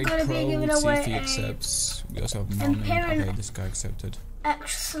we'll trade pro, see if he accepts. We also have money. Okay, this guy accepted.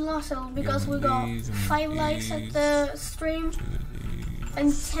 Axolotl, because we got 5 likes at the stream.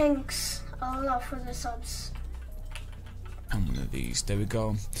 And thanks a lot for the subs. And one of these. There we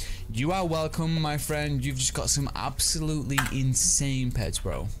go. You are welcome, my friend. You've just got some absolutely insane pets,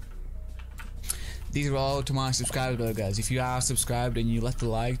 bro. These are all to my subscribers, though, guys. If you are subscribed and you left the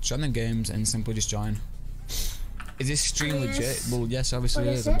like, join the games and simply just join. Is this stream legit? Well, yes, obviously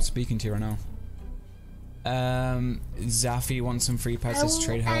it is. I'm speaking to you right now. Zaffy wants some free pets. Let's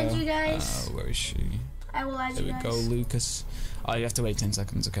trade her. You guys. Where is she? I will add you guys. There we go, Lucas. Oh, you have to wait 10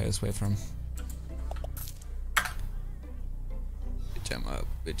 seconds. Okay, let's wait for him.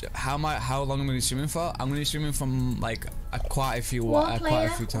 How long am I gonna be streaming for? I'm gonna be streaming from like quite a few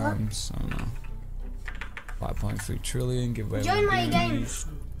times. I don't know. 5.3 trillion. Give away. Join my game.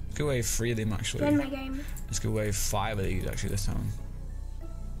 Give away 3 of them actually. Join my game. Let's give away 5 of these actually this time.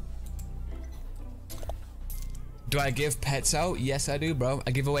 Do I give pets out? Yes, I do, bro.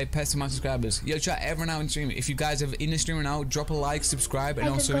 I give away pets to my subscribers. Yo, chat, everyone out in stream. If you guys are in the stream right now, drop a like, subscribe, and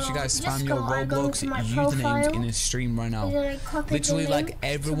also make sure you guys spam your Roblox usernames in the stream right now. Literally, like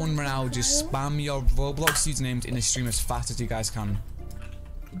everyone right now, just spam your Roblox usernames in the stream as fast as you guys can.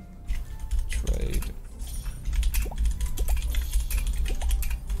 Trade.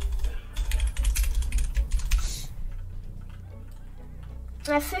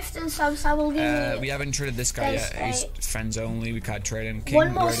 I have 15 subs. I will give you. We haven't traded this guy yet. He's friends only. We can't trade him. King,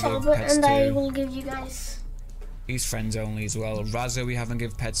 one more sub, and I will give you guys. He's friends only as well. Razzo, we haven't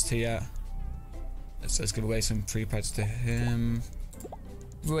given pets to yet. Let's give away some free pets to him.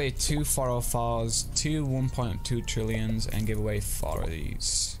 Give away 2 404s, 2 1.2 trillions, and give away 4 of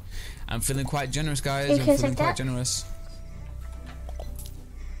these. I'm feeling quite generous, guys. I'm feeling quite generous.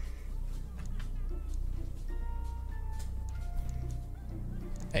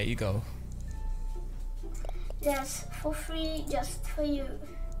 There you go. Yes, for free, just for you.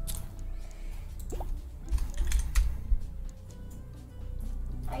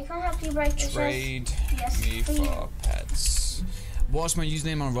 I can help you break this. Trade me for pets. What's my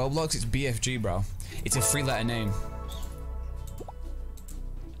username on Roblox? It's BFG, bro. It's a 3-letter name.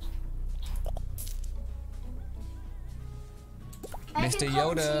 Mr.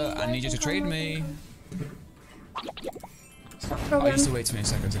 Yoda, I need you to trade me. Oh, you still wait 20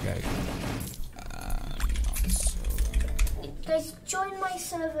 seconds, okay. Guys, join my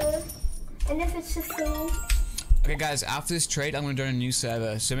server, and if it's a free. Okay, guys, after this trade, I'm going to join a new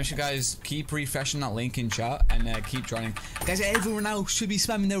server. So make sure you guys keep refreshing that link in chat and keep joining. Guys, everyone now should be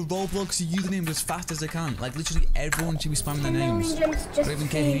spamming their Roblox username as fast as they can. Like, literally, everyone should be spamming their names. I don't even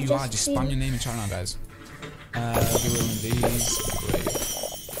care who you are, just spam your name in chat now, guys. Give away one of these. Give away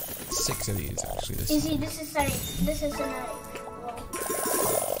 6 of these, actually. This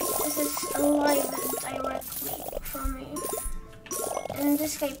is a live directly from me. And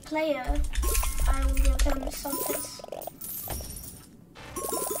this guy player, I will give him something.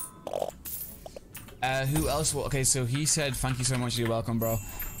 Who else? Okay, so he said, "Thank you so much. You're welcome, bro."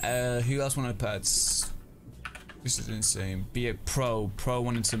 Who else wanted pets? This is insane. Be it Pro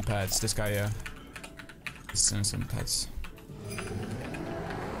wanted some pets. This guy, yeah. Send some pets.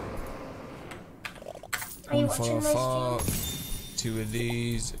 1 404, 2 of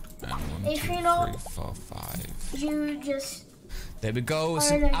these, and 1 2 3 4 5. You just. There we go.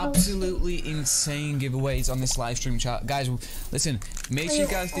 Some absolutely insane giveaways on this live stream chat. Guys, listen, make sure you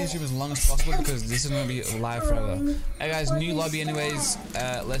guys stay stream as long as possible because this is going to be live forever. Hey guys, new lobby anyways.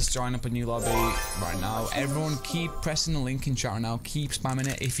 Let's join up a new lobby right now. Everyone keep pressing the link in chat right now. Keep spamming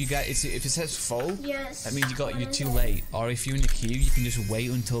it. If you get if it says full, that means you're too late. Or if you're in a queue, you can just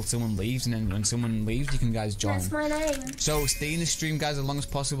wait until someone leaves, and then when someone leaves, you can guys join. That's my name. So stay in the stream, guys, as long as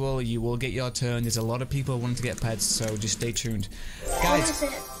possible. You will get your turn. There's a lot of people wanting to get pets, so just stay tuned. Guys,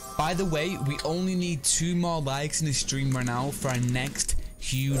 by the way, we only need 2 more likes in the stream right now for our next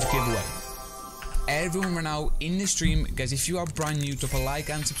huge giveaway. Everyone right now in the stream, guys, if you are brand new, drop a like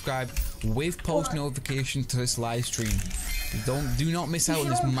and subscribe with post notification to this live stream. Do not miss out on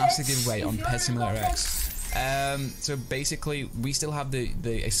this massive giveaway on Pet Simulator X. So basically, we still have the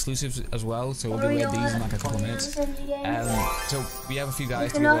exclusives as well, so we'll give away these in like a couple of minutes. So we have a few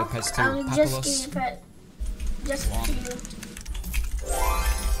guys to give away pets to. Papillus. Just for you.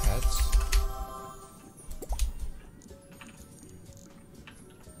 Pets.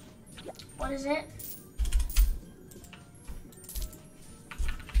 What is it?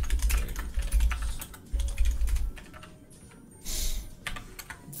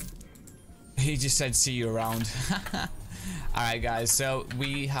 He just said see you around. Alright guys, so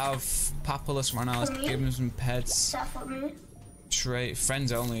we have Papillus right now. Let's give him some pets. Trade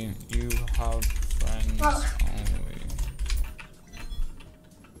friends only. You have friends only.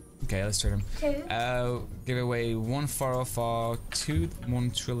 Okay, let's trade him. Give away 1 404, 2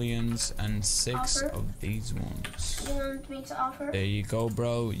 1 trillions, and 6 of these ones. You want me to offer? There you go,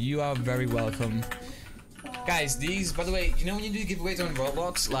 bro. You are very welcome. Guys, these, by the way, you know when you do giveaways on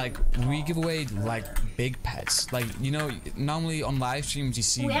Roblox, like, we give away, like, big pets. Like, you know, normally on live streams you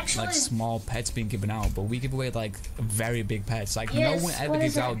see, like, small pets being given out, but we give away, like, very big pets. Like, no one ever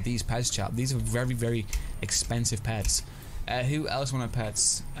gives out these pets, chat. These are very, very expensive pets. Who else wanted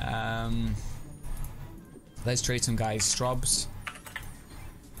pets? Let's trade some guys. Strobs.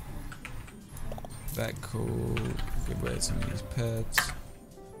 That cool. Give away some of these pets.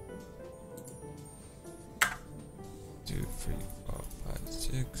 2 3 4 5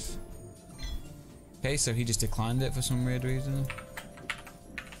 6. Okay, so he just declined it for some weird reason.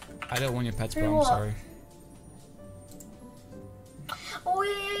 I don't want your pets, bro. I'm sorry. Oh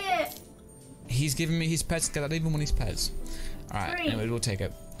yeah. He's giving me his pets because I don't even want his pets. Alright, anyway, we'll take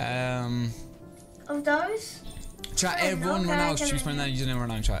it. Of those? Chat, everyone right now, choose my username right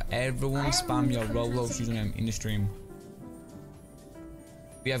now, chat. Everyone spam your Roblox username in the stream.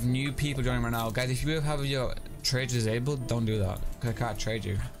 We have new people joining right now. Guys, if you have your trade disabled, don't do that. Because I can't trade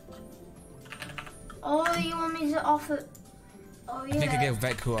you. Oh, you want me to offer... Oh, yeah. I think I gave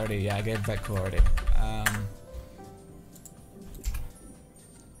Vetco already. Yeah, I gave Vetco already.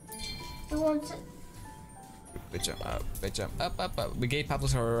 You want it? Big jump up, big jump up, up, up. We gave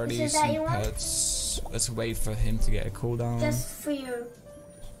Pablos already Is it that some you want? pets. Let's wait for him to get a cooldown. Just for you.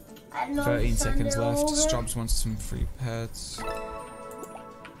 13 seconds left. Over. Strobs wants some free pets.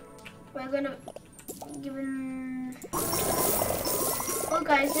 We're gonna give him. Oh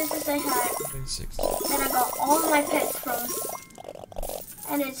guys, this is a hat that I got all my pets from,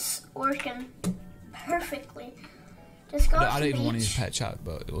 and it's working perfectly. Just go to I don't even beach. want his pet chat,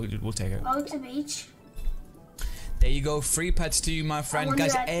 but we'll take it. Go to beach. There you go, free pets to you, my friend.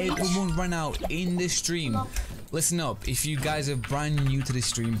 Guys, beach. everyone run out in this stream. Look. Listen up, if you guys are brand new to this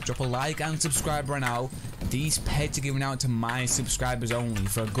stream, drop a like and subscribe right now. These pets are given out to my subscribers only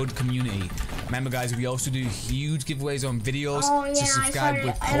for a good community. Remember guys, we also do huge giveaways on videos, so subscribe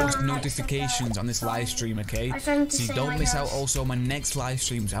with post notifications on this live stream, okay? So you don't miss out also on my next live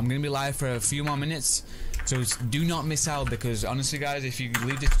streams. I'm going to be live for a few more minutes, so do not miss out, because honestly guys, if you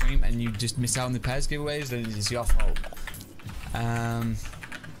leave the stream and you just miss out on the pets giveaways, then it's your fault.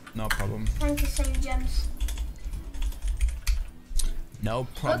 No problem. Thank you, Save Gems. No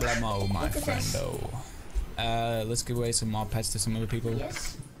problemo, my friendo. Let's give away some more pets to some other people.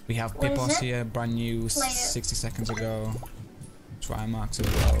 Yes. We have Pipos here, brand new, 60 seconds ago. Trimax as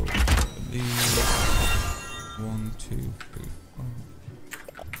well. These. 1, 2, 3, 4. 1,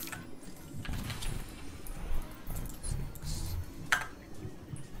 2, 5, 6.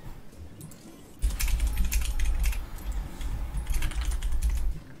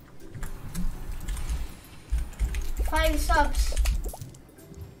 5 subs.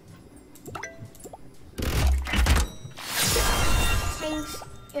 Thanks.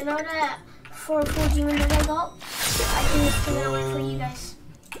 You know that for 4 demon that I got? I can just give it away for you guys.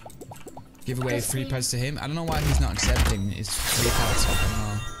 Give away free pets to him. I don't know why he's not accepting his free pets. I don't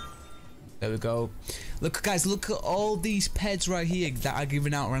know. There we go. Look guys, look at all these pets right here that are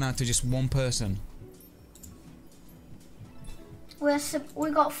given out right now to just one person. We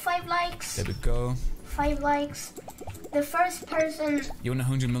got 5 likes. There we go. 5 likes. The first person. You want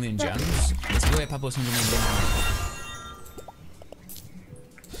 100 million gems? Let's give away Pablo's 100 million gems.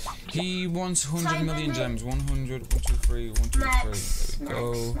 He wants 100 million gems. 100, 1, 2, 3, 1, 2, 3. There we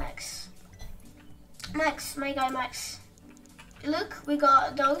go. Max, my guy Max. Look, we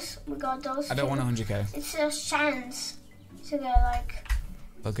got those. I don't want 100k. It's just chance to get like.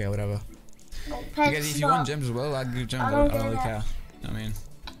 Okay, whatever. Pets, if you want gems as well, I'll give you gems. I don't really care. You know what I mean?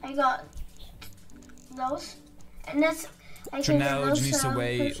 I got those, and that's. Trinell needs to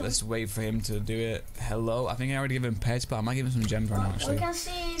wait. Let's wait for him to do it. Hello, I think I already gave him pets, but I might give him some gems right now. Actually, we can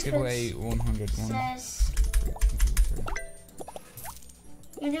see. Let's give away 100. Says.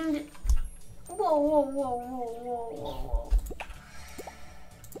 You're doing the. Whoa.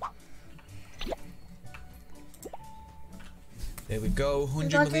 There we go.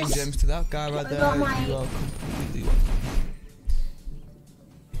 100 million gems to that guy right there. You are completely welcome.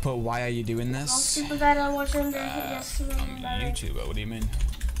 But why are you doing this? Most people that are watching I'm a YouTuber, what do you mean?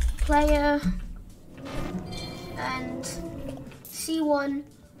 Player and C1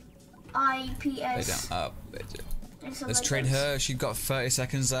 IPS. Let's trade her. She's got 30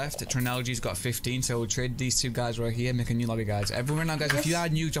 seconds left. Trinalgy's got 15, so we'll trade these two guys right here, make a new lobby, guys. Everyone right now, guys, if you are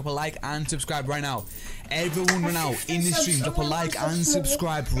new, drop a like and subscribe right now. Everyone right now in the stream, drop a like and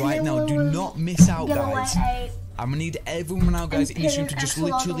subscribe right now. Do not miss out, guys. I'm gonna need everyone right now, guys, in the stream to just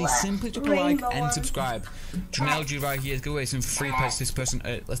literally simply drop a like and subscribe. Trinalgy right here, give away some free pets to this person.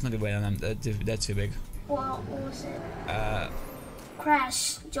 Let's not give away them, they're too big. What was it?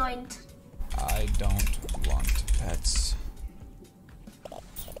 Crash joined. I don't want pets.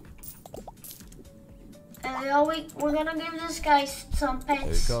 We're gonna give this guy some pets.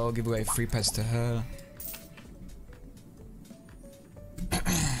 There we go, give away free pets to her.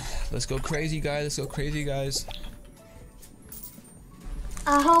 Let's go crazy, guys. Let's go crazy, guys.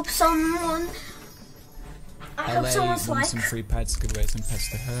 I hope someone's wants like. some free pets. Give away some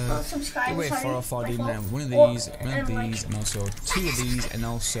pets to her. Subscribe. Give away 4 or 4 demon. One of these, and also 2 of these, and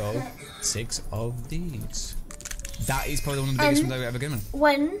also 6 of these. That is probably one of the biggest ones I've ever given.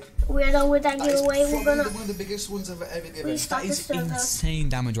 When we're done with that giveaway, we're gonna. One of the biggest ones I've ever given. That is insane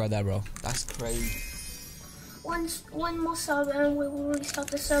damage right there, bro. That's crazy. One more sub and we will restart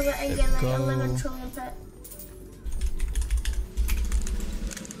the server and get like 11 trillion pet.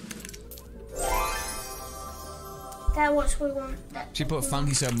 That what we want. She put thank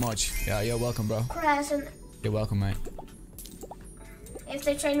you so much. Yeah, you're welcome, bro. Present. You're welcome, mate. If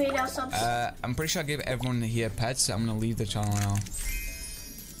they train me, they'll subs. I'm pretty sure I gave everyone here pets. So I'm gonna leave the channel now.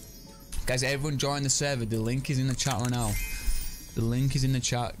 Guys, everyone join the server. The link is in the chat right now. The link is in the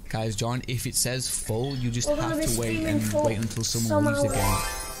chat, guys. Join. If it says full, you just have to wait until someone leaves the game.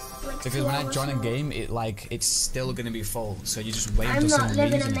 like because when I join a game, it's still gonna be full. So you just wait I'm until not someone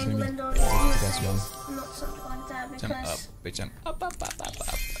living leaves. in England or not something like that because. Jump up, bitch, jump up.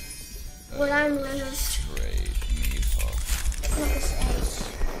 What I'm living is. Trade me for. Not this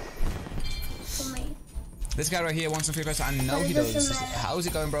age. For me. This guy right here wants some free pets. I know he does. How's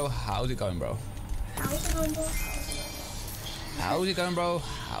it going, bro? How's it going, bro? How's it going, bro? How's it going, bro?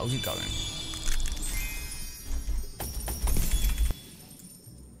 How's it going?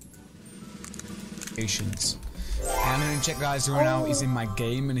 Patience. I'm gonna check guys who now is in my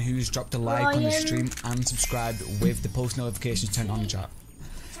game and who's dropped a like on the stream and subscribed with the post notifications turned on, chat.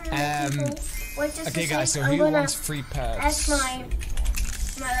 Okay guys, so who wants free pets? Ask my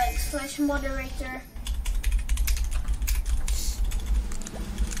slash moderator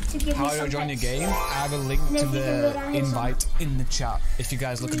to give how me do I some join the pets. game? I have a link to the invite in the chat. If you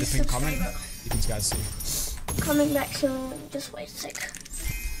guys look at the pinned comment, you can guys see. Coming back soon, just wait a sec.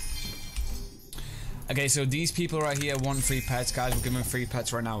 Okay, so these people right here want free pets, guys. We're giving them free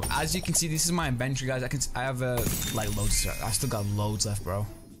pets right now. As you can see, this is my inventory, guys. I have like loads. I still got loads left, bro.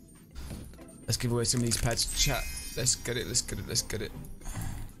 Let's give away some of these pets. Chat. Let's get it. Let's get it. Let's get it.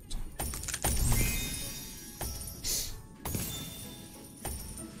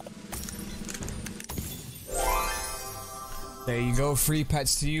 There you go, free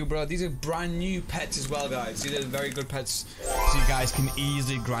pets to you, bro. These are brand new pets as well, guys. These are very good pets, so you guys can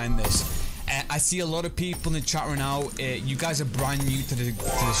easily grind this. I see a lot of people in the chat right now. You guys are brand new to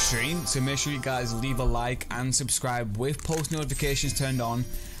the stream, so make sure you guys leave a like and subscribe with post notifications turned on.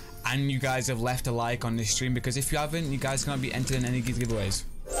 And you guys have left a like on this stream, because if you haven't, you guys can't be entered in any giveaways.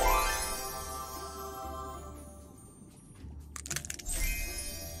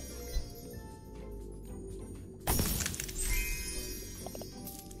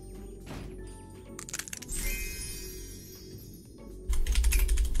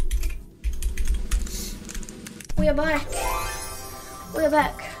 We are back. We are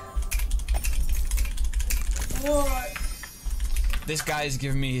back. What? This guy is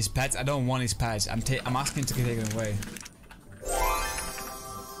giving me his pets. I don't want his pets. I'm asking to take them away.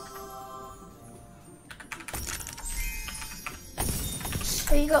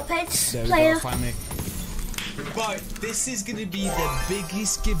 So you got pets, there player. We go, finally. But this is gonna be the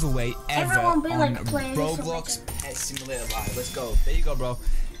biggest giveaway ever on Roblox Pet Simulator Live. Let's go. There you go, bro.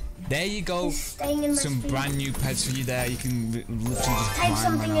 There you go. Some brand new pets for you there. You can literally just type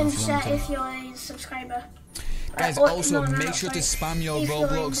something in chat if you're a subscriber. Guys, also make sure to spam your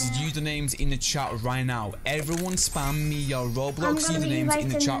Roblox usernames in the chat right now. Everyone spam me your Roblox usernames in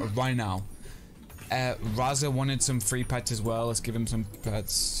the chat right now. Raza wanted some free pets as well. Let's give him some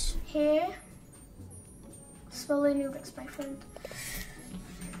pets. Here. Slowly Nubix, my friend.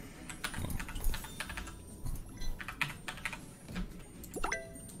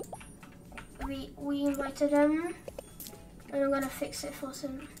 We invited him, and I'm gonna fix it for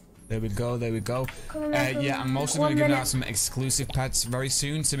him. There we go, there we go. Yeah, I'm also going to give out some exclusive pets very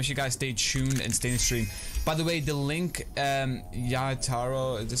soon, so make sure you guys stay tuned and stay in the stream. By the way, the link,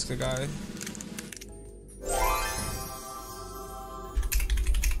 Taro, is this the guy?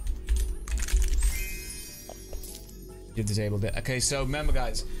 You disabled it. Okay, so remember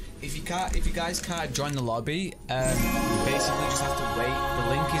guys, if you guys can't join the lobby, you basically just have to wait. The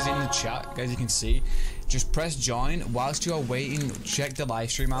link is in the chat, as you can see. Just press join. Whilst you are waiting, check the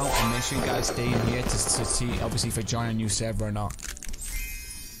live stream out and make sure you guys stay in here to see, obviously, if I join a new server or not.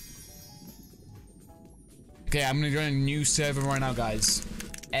 Okay, I'm gonna join a new server right now, guys.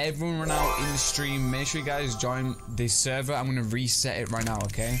 Everyone right now in the stream, make sure you guys join this server. I'm gonna reset it right now,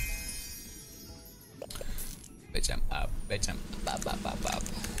 okay? Bitch, I'm up. Bitch, I'm up.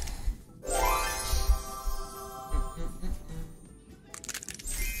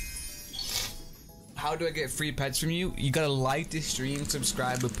 How do I get free pets from you? You gotta like the stream,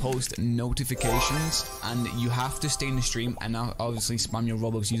 subscribe with post notifications, and you have to stay in the stream and now obviously spam your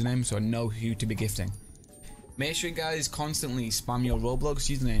Roblox username so I know who to be gifting. Make sure you guys constantly spam your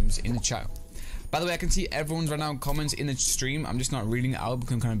Roblox usernames in the chat. By the way, I can see everyone's right now comments in the stream. I'm just not reading it out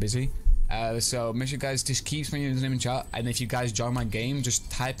because I'm kind of busy. So make sure you guys just keep spamming your username in chat, and if you guys join my game,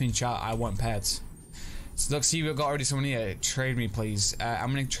 just type in chat, I want pets. So look, see, we've got already someone here. Trade me, please. I'm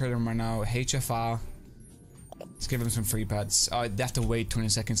gonna trade them right now. HFR. Let's give them some free pets. Oh, they have to wait 20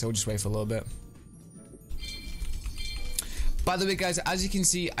 seconds, so we'll just wait for a little bit. By the way, guys, as you can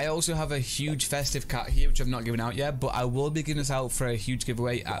see, I also have a huge festive cat here, which I've not given out yet, but I will be giving this out for a huge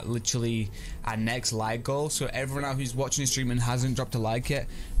giveaway at literally our next like goal. So everyone out who's watching the stream and hasn't dropped a like yet,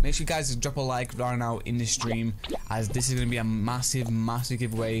 make sure you guys drop a like right now in the stream, as this is going to be a massive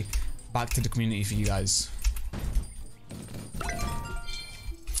giveaway back to the community for you guys.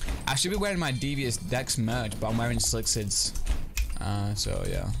 I should be wearing my Devious Dex merch, but I'm wearing Slick Sid's. So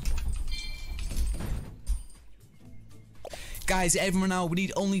yeah. Guys, everyone out, we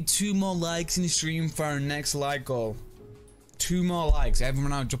need only 2 more likes in the stream for our next like goal. 2 more likes.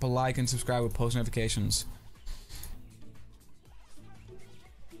 Everyone out, drop a like and subscribe with post notifications.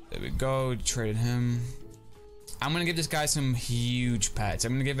 There we go, traded him. I'm gonna give this guy some huge pets.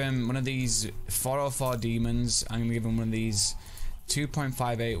 I'm gonna give him one of these 404 demons. I'm gonna give him one of these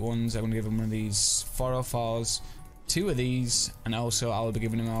 2.58 ones. I'm gonna give him one of these 404s, 2 of these, and also I'll be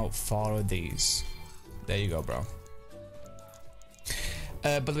giving him out 4 of these. There you go, bro.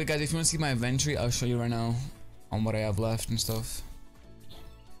 By the way, guys, if you want to see my inventory, I'll show you right now on what I have left and stuff.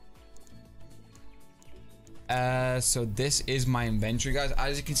 So this is my inventory, guys.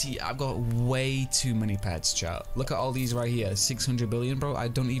 As you can see, I've got way too many pets, chat. Look at all these right here, 600 billion, bro. I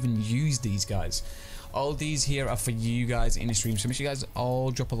don't even use these guys. All these here are for you guys in the stream, so make sure you guys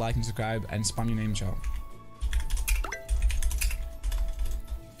all drop a like and subscribe and spam your name, chat.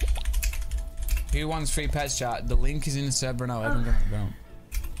 Who wants free pets, chat? The link is in the server now. Everyone got it down.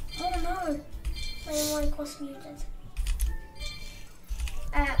 Oh no, my mic was muted.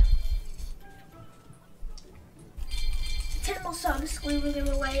 10 more subs, we will give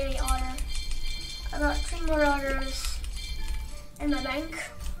away a order. I got 3 more orders in my bank.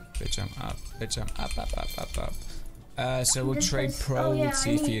 Bitch, I'm up. Bitch, I'm up. So we'll trade pro with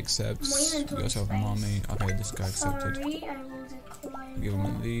see if he accepts. We also have mommy. Okay, this guy accepted. Sorry, I will decline. Give him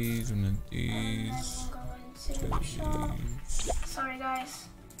one of these, one of these. 2 of these. Sorry, guys.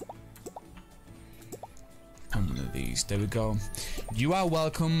 And one of these. There we go. You are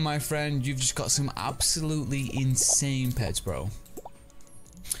welcome, my friend. You've just got some absolutely insane pets, bro.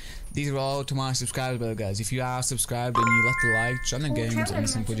 These are all to my subscribers, by the way, guys. If you are subscribed and you left a like, join the games and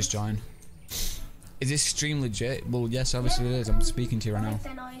simply just join. Is this stream legit? Well, yes, obviously it is. I'm speaking to you right now.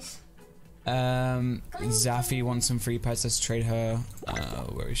 Zaffy wants some free pets. Let's trade her.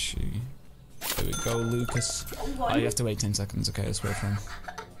 Where is she? There we go, Lucas. Oh, you have to wait 10 seconds. Okay, let's wait for him.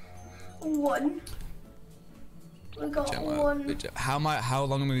 1. We got 1. How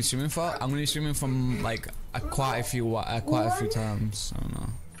long am I gonna be streaming for? I'm gonna be streaming from like quite a few times. I don't know.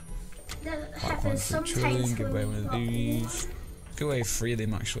 That happens sometimes. Give away one of these. Give away 3 of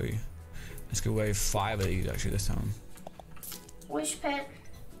them actually. Let's give away 5 of these actually this time. Which pet?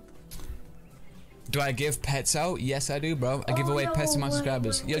 Do I give pets out? Yes, I do, bro. I give away pets to my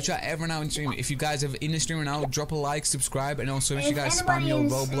subscribers. Yo, chat, everyone out in stream. If you guys are in the stream right now, drop a like, subscribe, and also make sure you guys spam your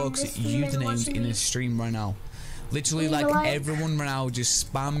Roblox usernames in the stream right now. Literally, like everyone right now,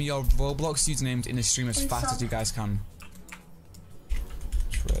 just spam your Roblox usernames in the stream as fast as you guys can.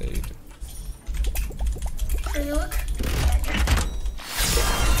 Trade. Look.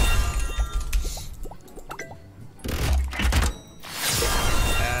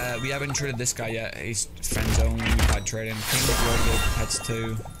 We haven't traded this guy yet. He's friends only. We've had trading. King we already gave pets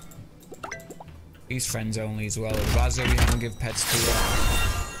to. He's friends only as well. Razzo we haven't give pets to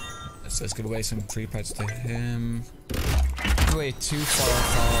yet. So let's give away some free pets to him. Give away 2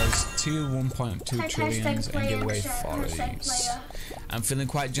 404s, 2 1.2 trillions, and give away 4 of these. I'm feeling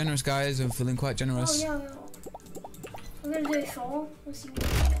quite generous, guys. I'm feeling quite generous. Oh, yeah. We're gonna do 4. We'll see what we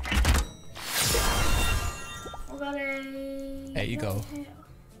get. We got a... There you go.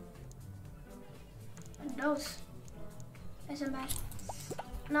 Those. Isn't bad.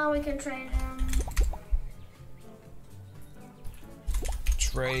 Now we can trade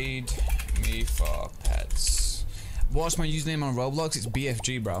Trade me for pets. What's my username on Roblox? It's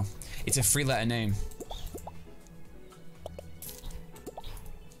BFG, bro. It's a 3-letter name.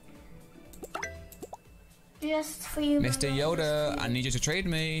 Just for you, Mr. Yoda, I need you to trade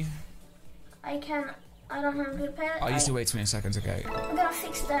me. I can't. I don't have a good pet. Oh, you still wait 20 seconds, okay. I'm gonna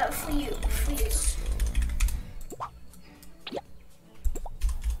fix that for you.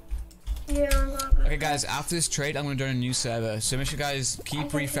 Okay, guys, after this trade, I'm going to join a new server. So make sure you guys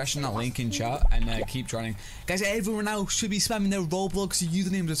keep refreshing that link in chat and keep joining. Guys, everyone now should be spamming their Roblox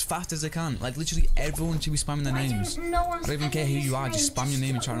usernames as fast as they can. Like, literally, everyone should be spamming their names. I don't even care who you are, just spam your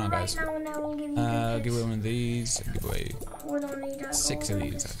name in chat now, guys. Give away one of these. Give away 6 of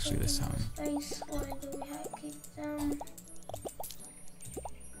these, actually, this time.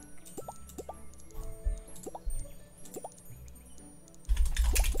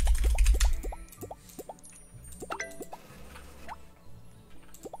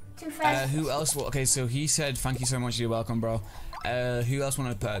 Who else? Okay, so he said, "Thank you so much. You're welcome, bro." Who else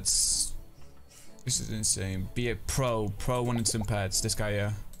wanted pets? This is insane. Be it pro. Pro wanted some pets. This guy,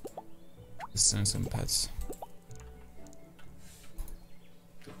 yeah. Let's send some pets.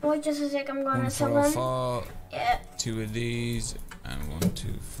 Wait just a sec. I'm gonna sell them. Yeah. 2 of these And 1, 2,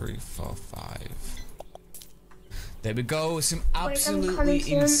 3, 4, 5. There we go. Some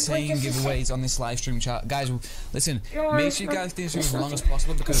absolutely insane giveaways on this live stream, chat. Guys, listen, make sure you guys stay as long as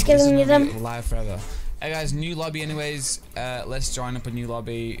possible because this is going to be live forever. Hey guys, new lobby anyways. Let's join up a new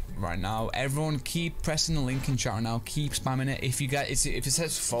lobby right now. Everyone keep pressing the link in chat right now. Keep spamming it. If it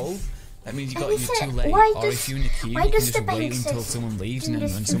says full, that means you're too late. Or if you're in the queue, you can just wait until someone leaves, and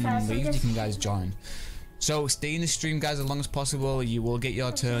then when someone leaves, you can guys join. So stay in the stream, guys, as long as possible. You will get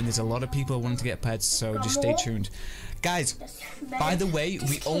your turn. There's a lot of people wanting to get pets, so just stay tuned. Guys, by the way,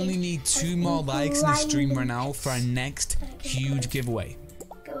 we only need 2 more likes in the stream right now for our next huge giveaway.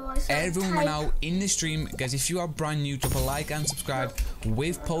 Everyone right now in the stream, guys, if you are brand new, drop a like and subscribe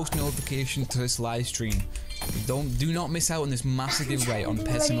with post notification to this live stream. Do not miss out on this massive giveaway on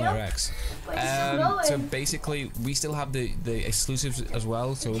Pet Simulator X. So basically, we still have the exclusives as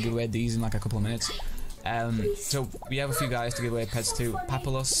well, so we'll give away these in like a couple of minutes. So we have a few guys to give away pets to.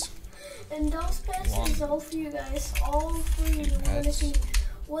 Papillus. And those pets is all for you guys. All for you. We're gonna see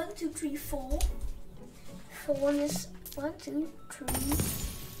 1, 2, 3, 4. For one is 1, 2, 3.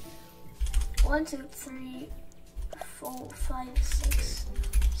 1, 2, 3, 4, 5, 6,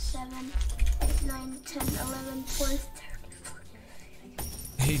 7, 8, 9, 10, 11, 12, 13.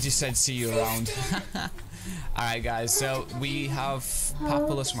 He just said see you around. Alright guys, so we have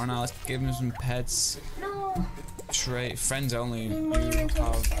Papillus right now. Let's give him some pets. No. Friends only. You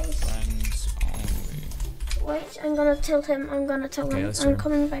have friends only. Wait, I'm gonna tell him. I'm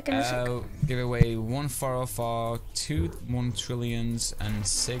coming back in a sec. Give away 1 404, 2 1 trillions, and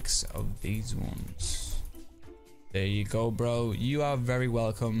 6 of these ones. There you go, bro. You are very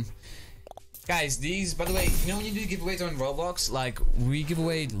welcome. Guys, these, by the way, you know when you do giveaways on Roblox, like, we give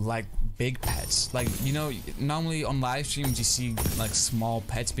away, like, big pets. Like, you know, normally on live streams you see, like, small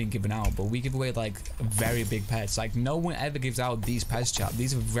pets being given out, but we give away, like, very big pets. Like, no one ever gives out these pets, chat.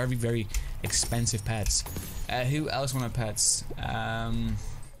 These are very, very expensive pets. Who else wanted pets?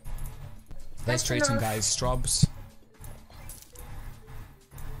 Let's trade some guys. Strobs.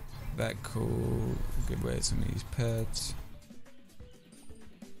 That cool. Give away some of these pets.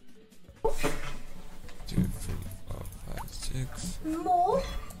 2, 3, 4, 5, 6. More?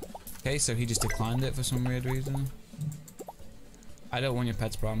 Okay, so he just declined it for some weird reason. I don't want your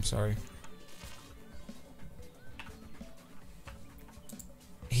pets, bro. I'm sorry.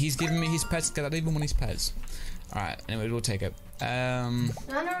 He's giving me his pets because I don't even want his pets. Alright, anyway, we'll take it. No,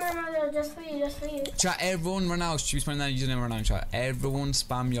 just for you. Chat, everyone right now, should we spam that username right now, chat? Everyone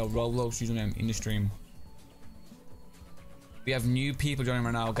spam your Roblox username in the stream. We have new people joining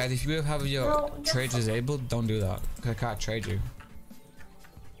right now. Guys, if you have your trade disabled, don't do that. Because I can't trade you.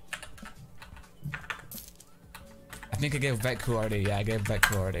 I think I gave Vetco already. Yeah, I gave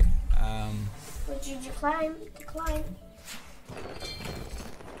Vetco already. Would you decline?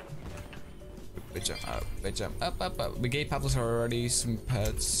 Bitch jump up. We gave Pablos already some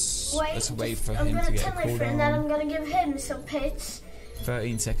pets. Let's wait for I'm him to get a gonna tell my friend that I'm gonna give him some pets.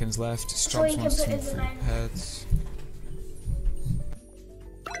 13 seconds left. Strobs wants some free pets.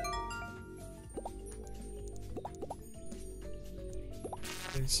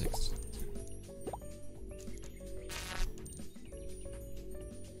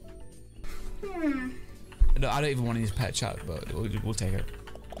 No, I don't even want to use pet chat, but we'll take it.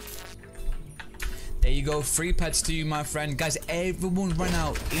 There you go, free pets to you, my friend. Guys, everyone right now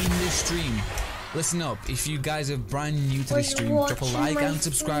in this stream, listen up. If you guys are brand new to the stream, drop a like and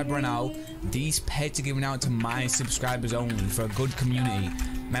subscribe right now. These pets are given out to my subscribers only for a good community.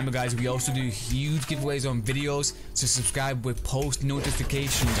 Remember guys, we also do huge giveaways on videos, so subscribe with post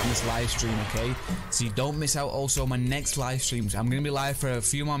notifications on this live stream, okay? So you don't miss out also on my next live streams. I'm going to be live for a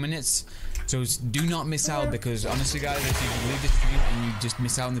few more minutes, so do not miss out, because honestly guys, if you leave the stream and you just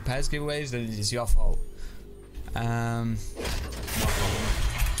miss out on the pets giveaways, then it's your fault. No problem.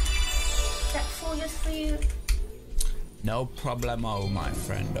 That's all just for you. No problemo, my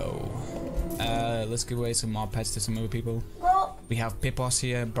friendo. Let's give away some more pets to some other people. Well, we have Pipos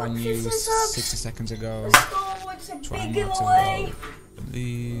here, brand new, 60 seconds ago. Let's go, it's a big giveaway.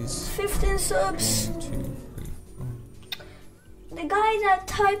 These 15 subs. 1, 2, 3, 4. The guy that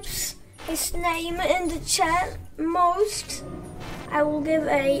types his name in the chat most, I will give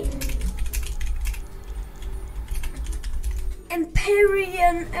a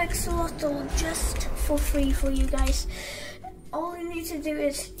Empyrean Axolotl just for free for you guys. All you need to do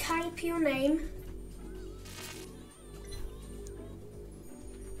is type your name,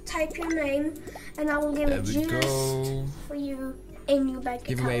 and I will give it just for you in your bank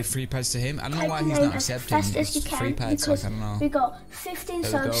account. Give away free pets to him. I don't know why he's not accepting as fast as you can, free pets. Like, I don't know. We got 15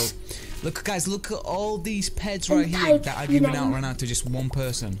 subs. Look, guys, look at all these pets right here that are giving out right now to just one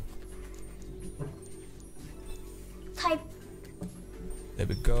person. Type. There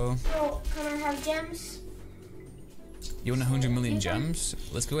we go. Oh, can I have gems? You want 100 million gems?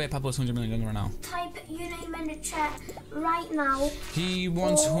 Let's go get Pablo's 100 million gems right now. Type your name in the chat right now. He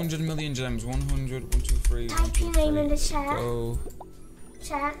wants 100 million gems. 100, 1, 2, 3. Type your name in the chat. Go.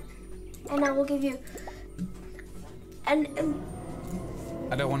 Chat, and I will give you. And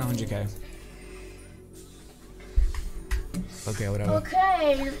I don't want 100k. Okay, whatever.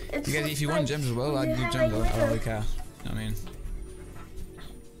 Okay. You guys, if you want gems as well, I'd give gems. I don't really care. You know what I mean?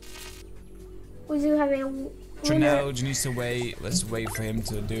 We do have a. Trinell needs to wait. Let's wait for him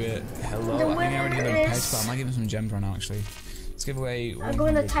to do it. Hello. I think I already gave him pets, but I might give him some gems right now, actually. Let's give away. I'm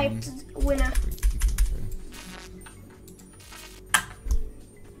going to type winner.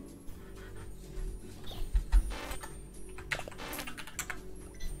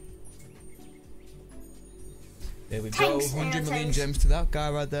 There we go. 100 million gems to that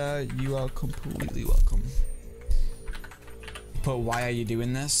guy right there. You are completely welcome. But why are you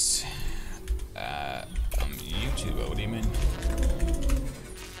doing this? I'm a YouTuber. What do you mean?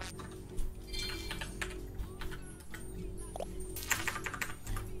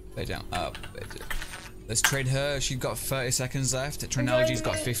 Lay down. Up. Let's trade her. She's got 30 seconds left. Trinology's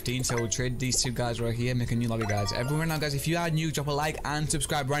got 15, so we'll trade these two guys right here. Make a new lobby, guys. Everyone right now, guys, if you are new, drop a like and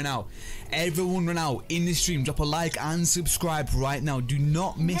subscribe right now. Everyone right now in the stream, drop a like and subscribe right now. Do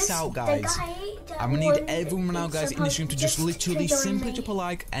not miss out, guys. I'm gonna need everyone right now, guys, in the stream to just literally simply drop a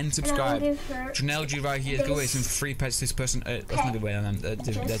like and subscribe. Trinology right here. Let's go away some free pets. This person. Let's not give away them. They're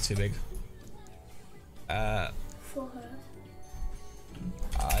too big. For her.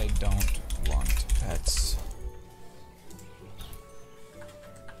 I don't want pets.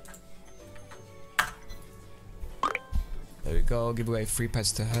 There we go. Give away free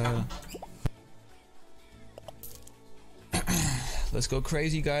pets to her. Let's go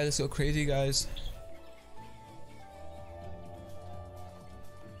crazy, guys. Let's go crazy, guys.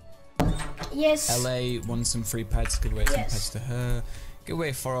 Yes. LA wants some free pets. Give away some pets to her. Give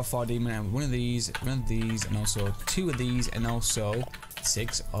away 404 demon and one of these, and also 2 of these, and also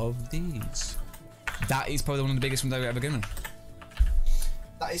 6 of these. That is probably one of the biggest ones I've ever given.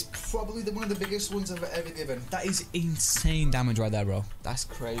 That is probably one of the biggest ones I've ever given. That is insane damage right there, bro. That's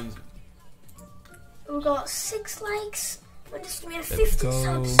crazy. We got 6 likes. We have 50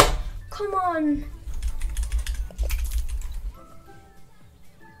 subs. Come on.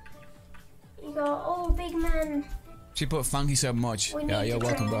 You got, oh, big man. She put thank you so much. Yeah, you're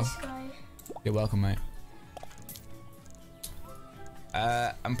welcome, bro. You're welcome, mate.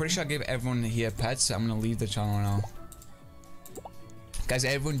 I'm pretty sure I gave everyone here pets, so I'm gonna leave the channel right now. Guys,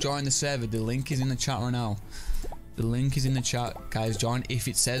 everyone join the server. The link is in the chat right now. The link is in the chat, guys. Join. If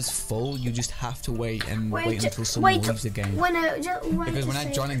it says full, you just have to wait until someone leaves the game. Because when I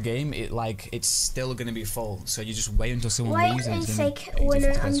join a game, it's still gonna be full. So you just wait until someone leaves. Wait a sec,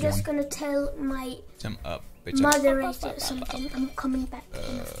 winner. I'm just gonna tell my moderator something. I'm coming back.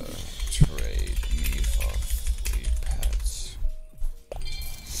 Trade me for free pets.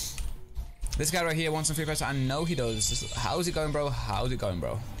 This guy right here wants some free pets. I know he does. How's it going, bro? How's it going,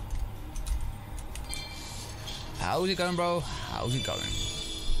 bro? How's it going, bro? How's it going?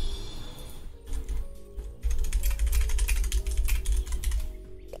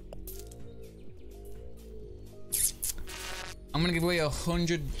 I'm gonna give away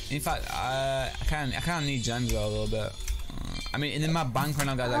 100. In fact, I kind of need gems though a little bit. I mean, in my bank right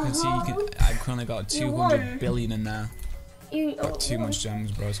now, guys, I can see I currently got 200 billion in there. Got too much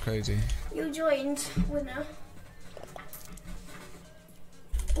gems, bro. It's crazy. You joined, winner.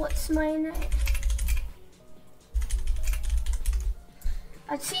 What's my name?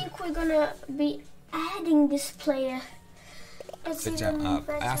 I think we're gonna be adding this player. It's even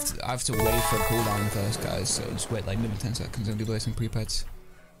better. I have to wait for a cooldown first, guys. So just wait like maybe 10 seconds and give away some pre-pets.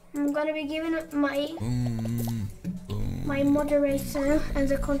 I'm gonna be giving my my moderator and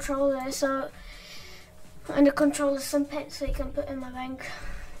the controller, and the controller some pets so you can put in my bank.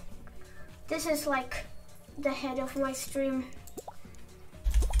 This is like the head of my stream.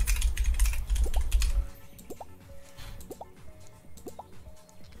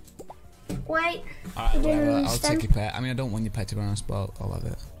 Wait. Alright, I'll take your pet. I mean, I don't want your pet to be honest, but I'll have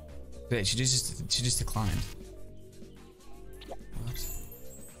it. But she just declined. What?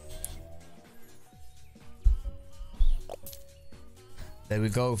 There we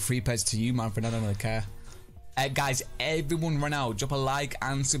go. Free pets to you, man. For I don't really care. Guys, everyone run out. Drop a like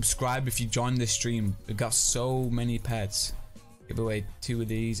and subscribe if you join the stream. We've got so many pets. Give away 2 of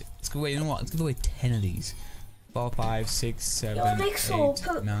these. Let's give away. You know what? Let's give away 10 of these. 4, 5, 6, 7, Yo,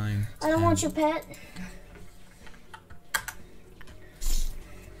 8, 9, I don't want your pet.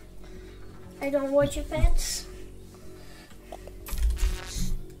 I don't want your pets.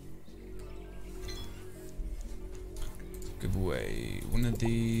 Give away one of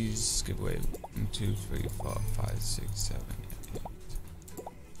these. Give away 1, 2, 3, 4, 5, 6, 7,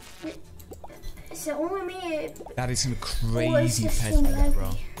 8. Is it only me? That is some crazy pets like that,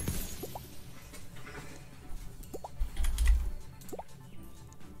 bro.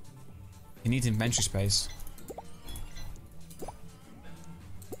 He needs inventory space.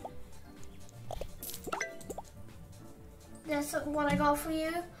 That's what I got for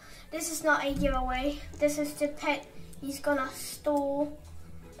you. This is not a giveaway. This is the pet he's gonna store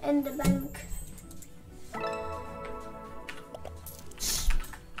in the bank.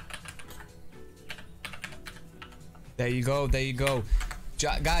 There you go, there you go.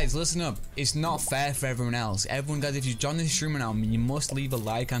 Guys, listen up. It's not fair for everyone else. Everyone, guys, if you join this stream now, you must leave a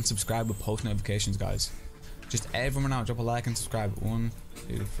like and subscribe with post notifications, guys. Just everyone out, drop a like and subscribe. 1,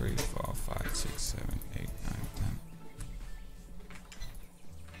 2, 3, 4, 5, 6, 7, 8, 9,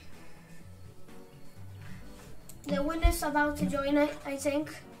 10. The winner's about to join it, I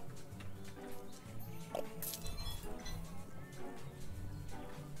think.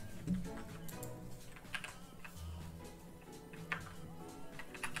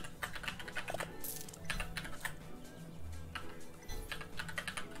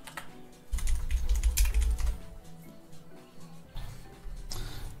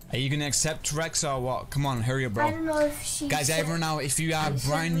 Are you gonna accept Rex or what? Come on, hurry up, bro. I don't know if she. Guys, everyone now, if you are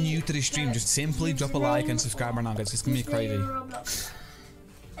brand new to the stream, just simply drop a like and subscribe right now, guys. It's gonna be crazy.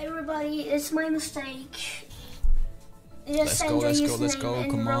 Everybody, it's my mistake. Let's go,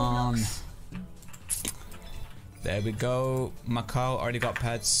 come on. There we go. Macau already got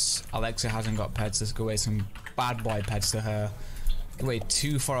pets. Alexa hasn't got pets. Let's go away some bad boy pets to her. Give away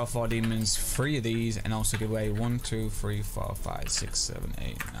 2 404 demons, 3 of these, and also give away 1, 2, 3, 4, 5, 6, 7,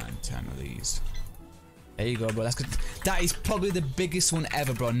 8, 9, 10 of these. There you go, bro. That's good. That is probably the biggest one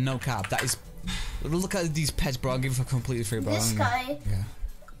ever, bro. No cap. That is. Look at these pets, bro. I'll give it for completely free, bro. This guy. Yeah.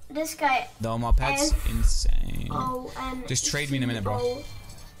 This guy. No more pets. Insane. O-N Just trade me in a minute, bro.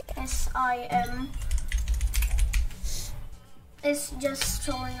 S-I-M. It's just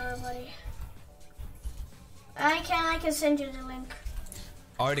trolling everybody. I can send you the link.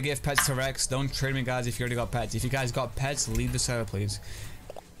 Already give pets to Rex. Don't trade me, guys, if you already got pets. If you guys got pets, leave the server, please.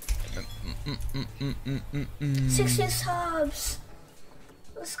 60 subs.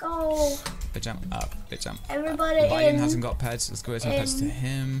 Let's go. Bitch, I'm up. Bitch, I'm Everybody Ryan hasn't got pets. Let's go with some pets to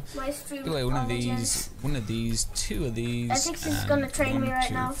him. My stream. Give away one of these, 2 of these. I think he's gonna train me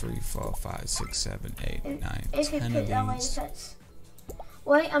right now. 1, 2, 3, 4, 5, 6, 7, 8, 9, if 10 of these. Pets.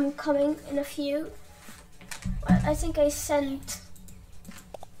 Wait, I'm coming in a few. I think I sent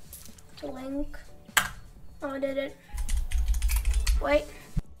the link. Oh, I did it. Wait.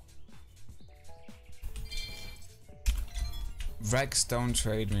 Rex, don't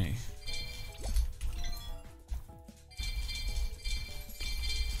trade me.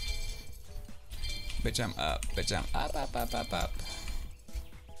 Bitch, I'm up. Bitch, I'm up.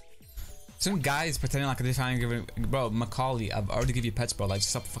 Some guys pretending like they're trying to give it. Bro, Macaulay, I've already give you pets, bro. Like,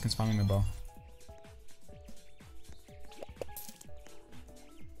 stop fucking spamming me, bro.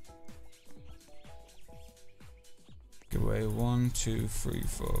 Give away 1, 2, 3,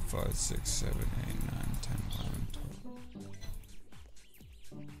 4, 5, 6, 7, 8, 9, 10, 11, 12.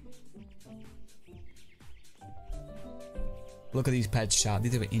 Look at these pets, chat.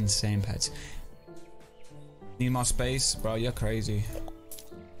 These are insane pets. Need more space? Bro, you're crazy.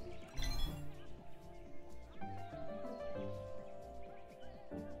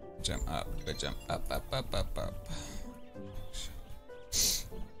 Jump up, jump up.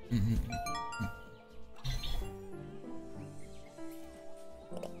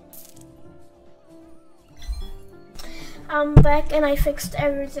 I'm back and I fixed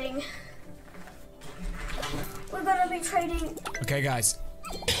everything. We're gonna be trading. Okay, guys.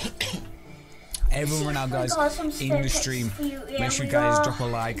 Everyone now, guys, in the stream, make sure you guys drop a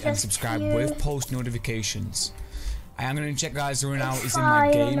like and subscribe with post notifications. I am going to check, guys, who now is in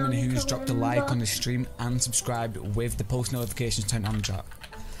my game and who's dropped a like on the stream and subscribed with the post notifications turned on, chat.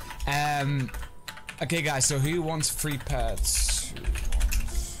 Okay, guys, so who wants free pets?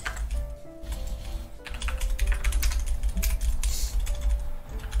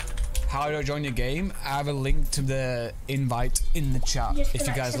 How do I join your game? I have a link to the invite in the chat. If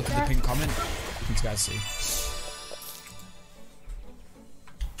you guys look at the pinned comment, you can guys see.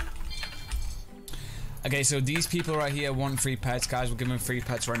 Okay, so these people right here want free pets, guys. We're giving free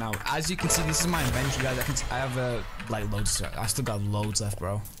pets right now. As you can see, this is my inventory, guys. I have like loads. I still got loads left,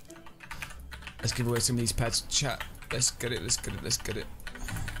 bro. Let's give away some of these pets. Chat. Let's get it. Let's get it. Let's get it.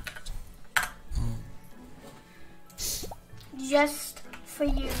 Just for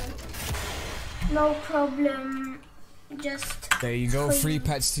you. No problem. Just there you go. Free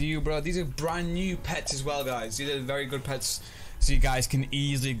pets to you, bro. These are brand new pets as well, guys. These are very good pets, so you guys can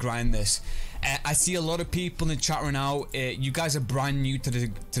easily grind this. I see a lot of people in the chat right now. You guys are brand new to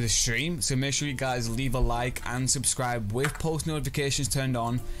the stream, so make sure you guys leave a like and subscribe with post notifications turned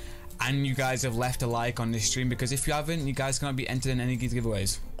on. And you guys have left a like on this stream, because if you haven't, you guys cannot be entered in any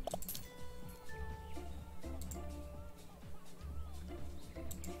giveaways.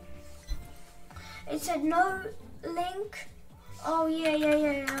 It said no link. Oh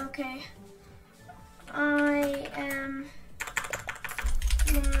yeah, okay. I am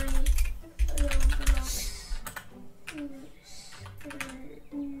my roblox.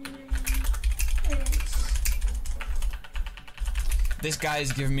 This guy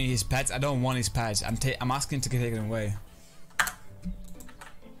is giving me his pets. I don't want his pets. I'm asking to take them away.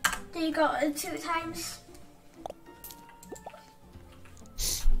 There you go, 2 times.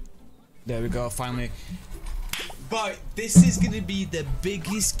 There we go, finally. But this is going to be the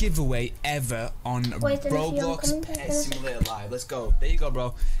biggest giveaway ever on Roblox Pet Simulator Live. Let's go. There you go,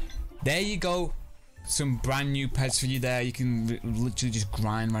 bro. There you go. Some brand new pets for you there. You can literally just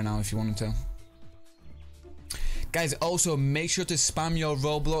grind right now if you wanted to. Guys, also make sure to spam your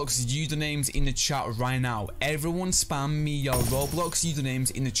Roblox usernames in the chat right now. Everyone spam me your Roblox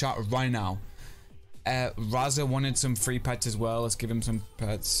usernames in the chat right now. Raza wanted some free pets as well. Let's give him some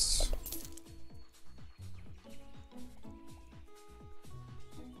pets.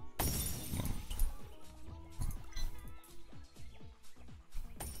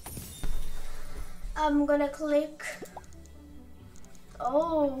 I'm gonna click.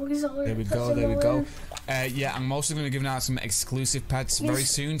 Oh, he's already. There we go. There we go. Yeah, I'm also going to be giving out some exclusive pets very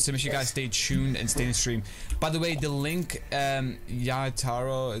soon, so make sure you guys stay tuned and stay in the stream. By the way, the link,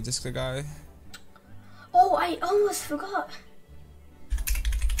 Yataro, is this the guy? Oh, I almost forgot.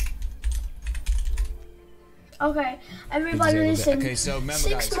 Okay, everybody listen. Okay, so remember,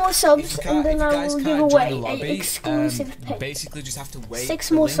 6 guys, more subs and then I will give away an exclusive pet. Basically, just have to wait. 6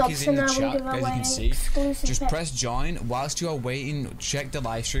 more subs and I will give away an exclusive just pet. press join. Whilst you are waiting, check the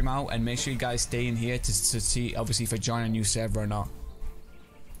live stream out and make sure you guys stay in here to see, obviously, if I join a new server or not.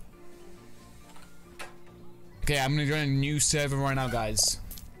 Okay, I'm going to join a new server right now, guys.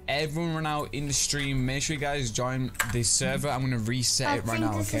 Everyone right now in the stream, make sure you guys join this server. I'm going to reset it right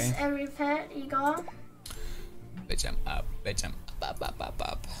now, okay? This is every pet you got. Bitch, I'm up. Bitch, I'm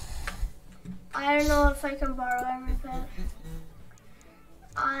up. I don't know if I can borrow every pet.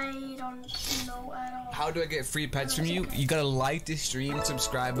 I don't know at all. How do I get free pets from you? You gotta like this stream,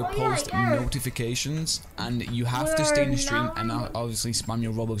 subscribe, and post notifications, and you have to stay in the stream and obviously spam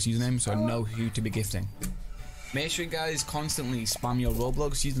your Roblox username so I know who to be gifting. Make sure you guys constantly spam your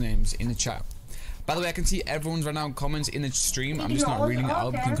Roblox usernames in the chat. By the way, I can see everyone's right now comments in the stream. I'm just not reading it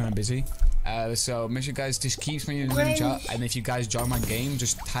out because I'm kind of busy. So make sure you guys just keep spamming in the chat, and if you guys join my game,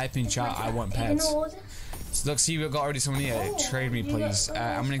 just type in chat I want pets. So look, see, we've got already someone here. Trade me, please.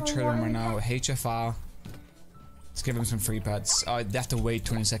 I'm gonna trade him right now. HFR. Let's give him some free pets. They have to wait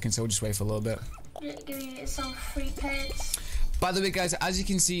 20 seconds, so we'll just wait for a little bit. Give you some free pets. By the way, guys, as you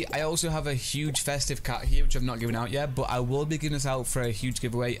can see, I also have a huge festive cat here, which I've not given out yet, but I will be giving this out for a huge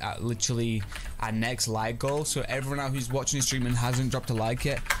giveaway at literally our next like goal. So everyone out who's watching the stream and hasn't dropped a like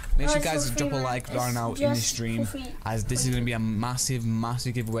yet, make sure you guys drop a like right now in the stream, as this is going to be a massive,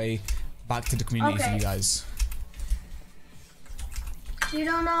 massive giveaway back to the community for you guys. You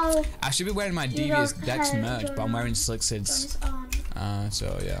don't know. I should be wearing my Devious Dex merch, but I'm wearing Slick Sid's.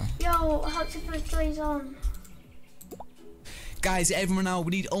 So yeah. Yo, how to put these on? Guys, everyone out, we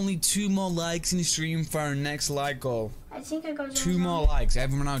need only 2 more likes in the stream for our next like goal. I think I got 2 more likes.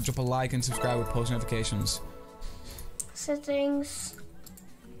 Everyone out, drop a like and subscribe with post notifications. Settings.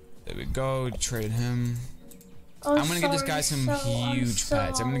 There we go, trade him. I'm gonna give this guy some huge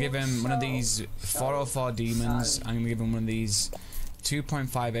pets. I'm gonna give him one of these 404 demons. I'm gonna give him one of these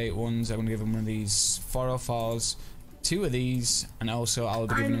 2.58 ones. I'm gonna give him one of these 404s, 2 of these, and also I'll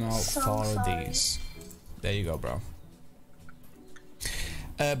be giving him out 4 of these. There you go, bro.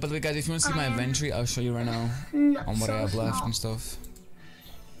 By the way, guys, if you want to see my inventory, I'll show you right now on what I have left and stuff.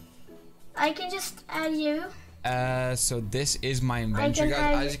 I can just add you. So this is my inventory,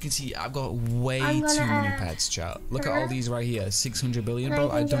 guys. As you can see, I've got way too many pets, chat. Look at all these right here. 600 billion, bro.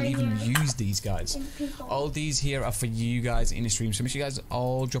 I don't even use these, guys. All these here are for you guys in the stream. So make sure you guys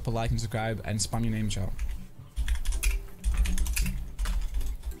all drop a like and subscribe and spam your name, chat.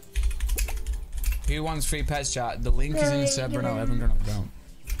 Who wants free pets, chat? The link is in the server now. Everyone don't.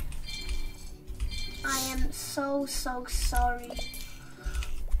 I am so sorry.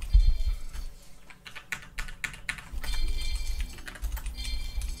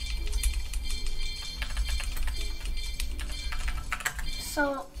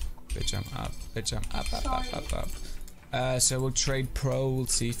 So bitch, I'm up. So we'll trade pro. We'll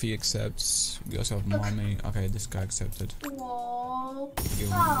see if he accepts. We also have mommy. Okay, this guy accepted. Whoa. Give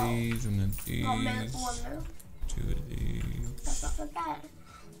him these, and then these. Two of these. That's not so bad.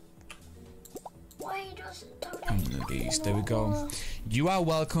 Why doesn't and then these. There we go. You are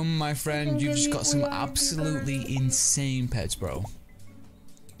welcome, my friend. You've just got some absolutely insane pets, bro.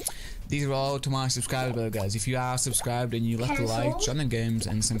 These are all to my subscribers, guys. If you are subscribed and you left a like, join the games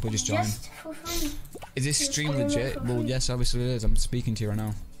and simply just join. Is this stream legit? Well, yes, obviously it is. I'm speaking to you right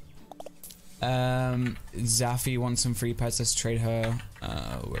now. Zaffy wants some free pets. Let's trade her.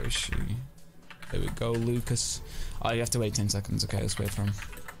 Where is she? There we go, Lucas. Oh, you have to wait 10 seconds. Okay, let's wait for him.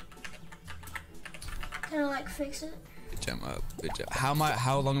 Can I like fix it? Jump up. How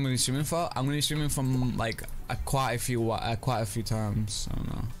long am I gonna be streaming for? I'm gonna be streaming from like quite a few times. I don't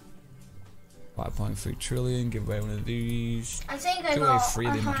know. 5.3 trillion. Give away one of these. I think I give got away 3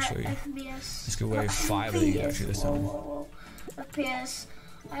 of them actually. FPS. Let's give away 5 of these actually this time. FPS.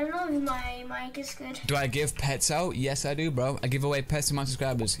 I don't know if my mic is good. Do I give pets out? Yes, I do, bro. I give away pets to my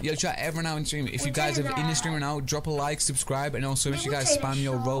subscribers. Yo, chat everyone out in stream. If you guys are in the stream right now, drop a like, subscribe, and also make sure you guys spam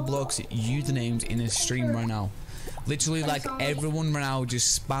your Roblox usernames in the stream right now. Literally, like everyone right now,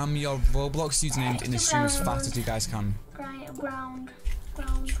 just spam your Roblox usernames in the stream as fast as you guys can. Ground.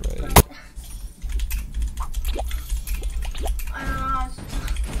 Trade.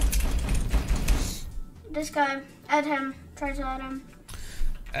 This guy, add him. Try to add him.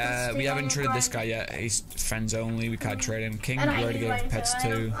 We haven't traded this guy yet. He's friends only. We can't trade him. King, we already gave pets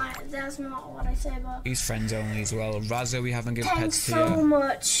to. That's not what I say, but he's friends only as well. Raza, we haven't given pets to yet. Thanks so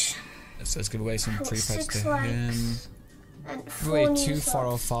much. So let's give away some free pets to him. Give away 2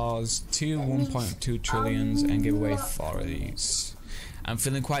 404s, 2 1.2 trillions, and give away 4 of these. I'm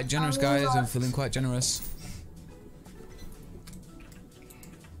feeling quite generous, guys. I'm feeling quite generous.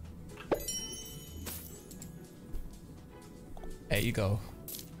 There you go.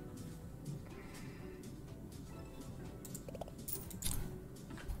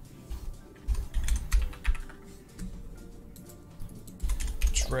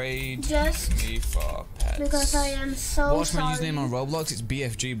 Trade me for pets. Because I am so What's my username on Roblox? It's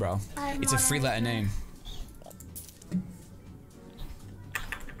BFG, bro. It's a 3-letter name.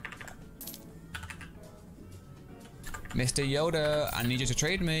 Mr. Yoda, I need you to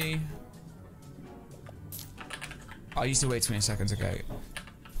trade me. I used to wait 20 seconds, okay.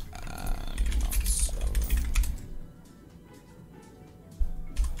 Not so.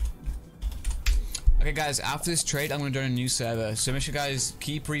 Okay, guys, after this trade, I'm going to join a new server. So make sure you guys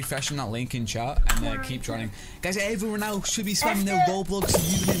keep refreshing that link in chat and keep joining. Guys, everyone now should be spamming their Roblox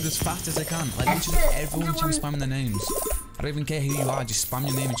usernames as fast as they can. Like, literally everyone should be spamming their names. I don't even care who you are, just spam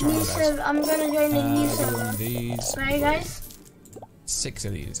your name in chat, guys. I'm going to join a new server. One of these. Ready, guys? 6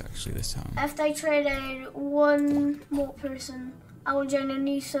 of these actually this time. After I traded one more person, I will join a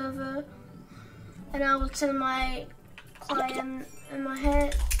new server and I will tell my client in my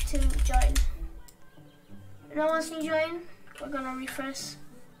head to join. No one wants to join? We're gonna refresh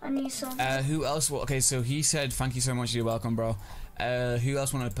a new server. Who else? Okay, so he said thank you so much. You're welcome, bro. Who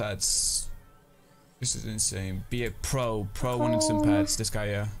else wanted pets? This is insane. Be it pro wanted some pets. This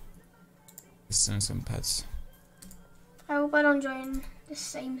guy, yeah. This is some pets. I hope I don't join the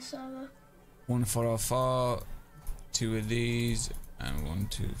same server. 1 404, 2 of these, and 1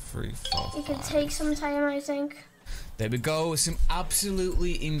 2 3 4. It could take some time, I think. There we go. Some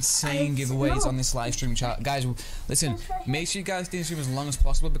absolutely insane giveaways on this live stream, chat. Guys, listen, make sure you guys stay in stream as long as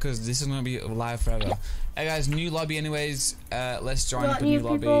possible because this is going to be live forever. Hey guys, new lobby anyways. Let's join up a new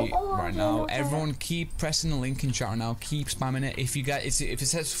lobby right now. Everyone keep pressing the link in chat right now. Keep spamming it. If you guys, if it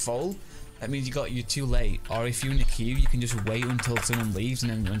says full, that means you're too late. Or if you're in a queue, you can just wait until someone leaves,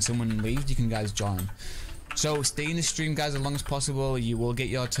 and then when someone leaves, you can guys join. So stay in the stream, guys, as long as possible. You will get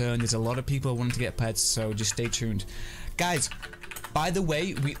your turn. There's a lot of people wanting to get pets, so just stay tuned. Guys, by the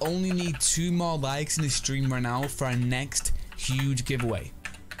way, we only need 2 more likes in the stream right now for our next huge giveaway.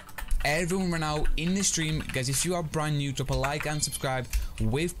 Everyone right now in the stream, guys, if you are brand new, drop a like and subscribe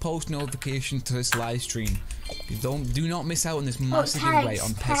with post notification to this live stream. Do not miss out on this massive giveaway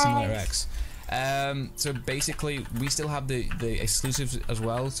on Pet Simulator X. So basically, we still have the exclusives as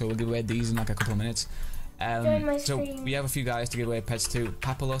well. So we'll give away these in like a couple of minutes. So we have a few guys to give away pets to.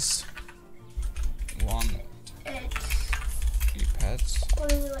 Papillus. One. Few pets. What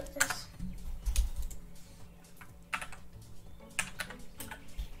do we like this?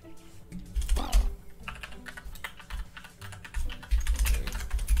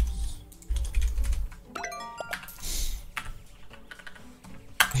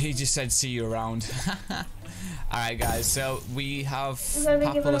 He just said see you around. Alright guys, so we have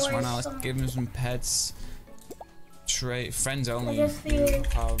Papillus right now. Let's give him some pets. Friends only. You have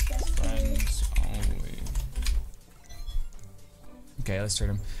friends only. Okay, let's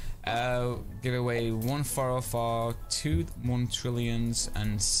trade him. Give away 1 404, 2 1 trillions,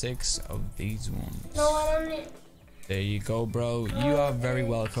 and 6 of these ones. No, I don't need. There you go, bro. You are very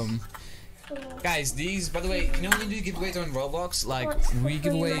welcome. Guys, these, by the way, you know when you do giveaways on Roblox, like, we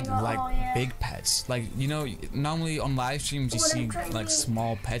give away, like, big pets. Like, you know, normally on live streams you see, like,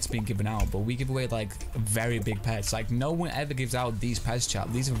 small pets being given out, but we give away, like, very big pets. Like, no one ever gives out these pets,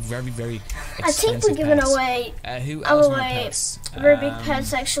 chat. These are very, very expensive I think we're giving away, who else want pets? Very big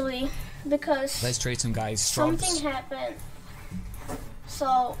pets, actually, because let's trade some guys. Something happened,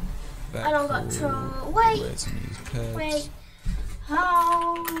 so I don't got to wait.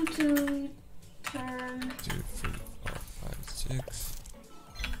 How to turn 2, 3, 4, 5, 6.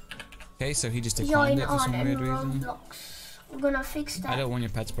 Okay, so he just declined it for some weird reason. We're gonna fix that. I don't want your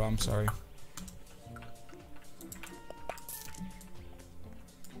pets, bro. I'm sorry.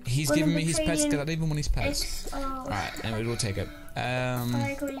 He's giving me his pets because I don't even want his pets. Alright, anyway, we'll take it.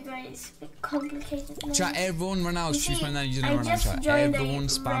 I agree, guys. A bit complicated. Chat, everyone run out. She's running out username right now, chat. Everyone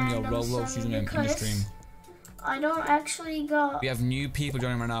spam your Roblox username in the stream. I don't actually got. We have new people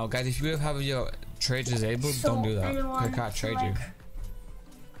joining right now, guys. If you have your trade disabled, don't do that. I can't trade you.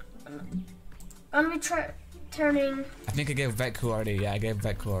 I'm gonna be turning. I think I gave Vetku already. Yeah, I gave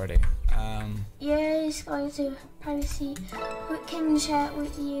Vetku already. Yeah, he's going to privacy. Who can chat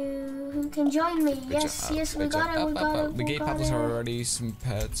with you? Who can join me? Yes, we got it. We gave Papillus already some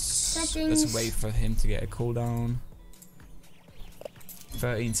pets. Settings. Let's wait for him to get a cooldown.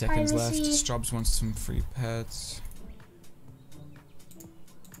 13 seconds left. Strobs wants some free pets.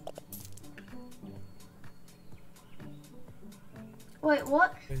 Wait,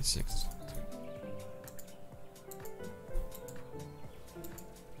 what? 36.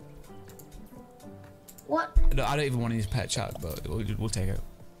 What? No, I don't even want his pet, chat, but we'll take it.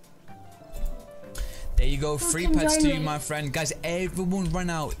 There you go, free pets to you, my friend. Guys, everyone run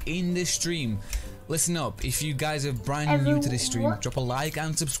out in this stream. Listen up, if you guys are brand new to this stream, drop a like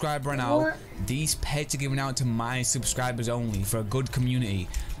and subscribe right now. These pets are given out to my subscribers only for a good community.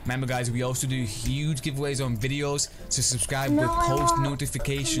 Remember guys, we also do huge giveaways on videos, so subscribe with post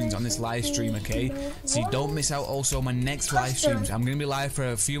notifications on this live stream, okay? So you don't miss out also on my next live streams. I'm going to be live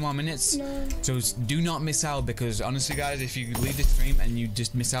for a few more minutes, so do not miss out, because honestly guys, if you leave the stream and you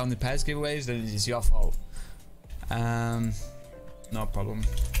just miss out on the pets giveaways, then it's your fault. No problem.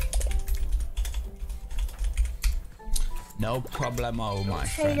 No problemo, my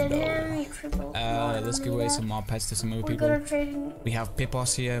friend. Let's give away some more pets to some other people. We have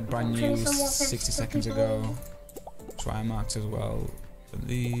Pipos here, brand new, 60 seconds ago. Trimax as well.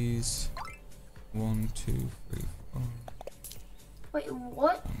 These. 1, 2, 3, 4. Wait,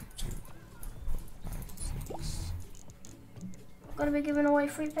 what? 1, 2, 4, 5, 6. I'm gonna be giving away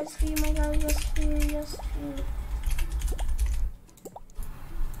free pets for you, my guy. Yes, for you, yes,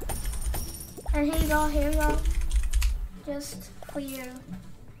 for you. And here you go. Just for you.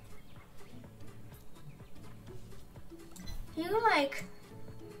 You like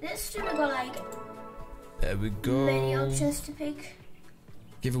this streamer got like there we go. Many options to pick.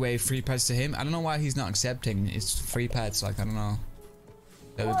 Give away free pets to him. I don't know why he's not accepting. It's free pets, like I don't know.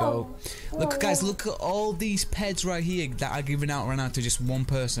 There we go. Look guys, look at all these pets right here that are given out right now to just one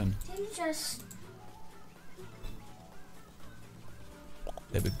person. You just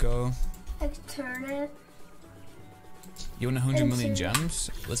there we go. I can turn it. You want 100 million gems?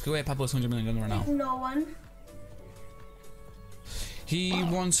 Let's go away Papillus 100 million gems right now. No one. He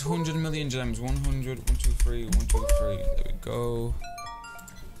wants 100 million gems. 100, 1, 2, 3, 1, 2, 3. There we go.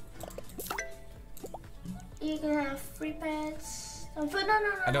 You can have free pets. No.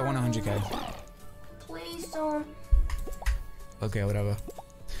 I don't want 100k. Please don't. Okay, whatever.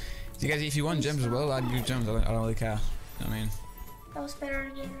 So you guys, if you want gems as well, I'd give gems. I don't really care. You know what I mean? That was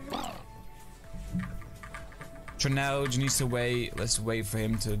better again. Trinelge needs to wait. Let's wait for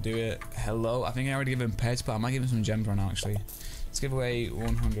him to do it. Hello. I think I already gave him pets, but I might give him some gems right now, actually. Let's give away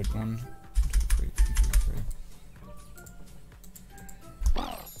 100. 1, 2, 3, 1, 2, 3.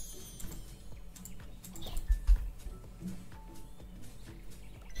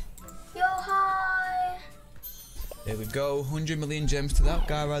 There we go. 100 million gems to that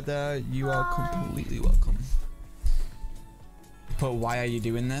guy right there. You are completely welcome. But why are you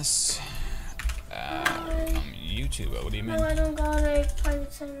doing this? I'm a YouTuber. What do you mean? No, I don't got a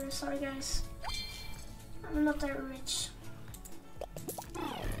private server. Sorry, guys. I'm not that rich.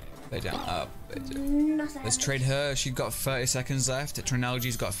 Lay down. Let's trade her. She's got 30 seconds left.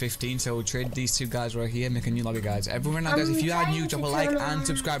 Trinalgy's got 15, so we'll trade these two guys right here. Make a new lobby, guys. Everyone right now, guys, if you are new, drop a like and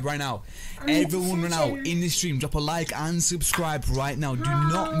subscribe right now. Everyone right now in the stream, drop a like and subscribe right now. Do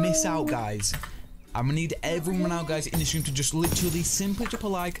not miss out, guys. I'm gonna need everyone right now, guys, in the stream to just literally simply drop a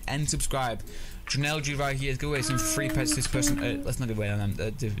like and subscribe. Trinalgy right here is give away some free pets to this person. Let's not give away on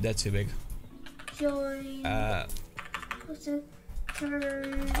them. They're too big.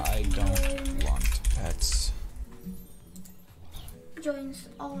 I don't want pets. Joins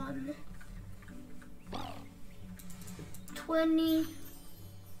on 20,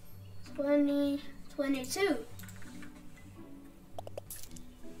 22.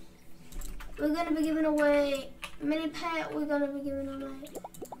 We're gonna be giving away mini pet. We're gonna be giving away.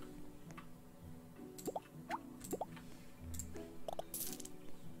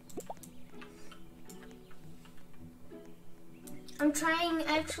 I'm trying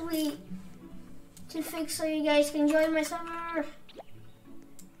actually to fix so you guys can join my server.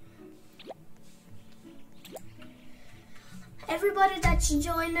 Everybody that's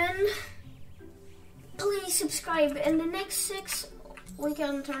joining, please subscribe. In the next 6, we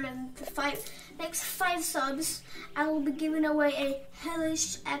can turn into 5. Next 5 subs, I will be giving away a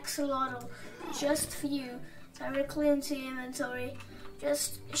Hellish axolotl just for you, directly into your inventory.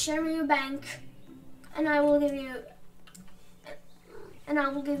 Just share me your bank, and I will give you.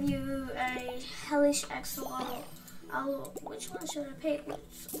 A Hellish axolotl. Which one should I pick?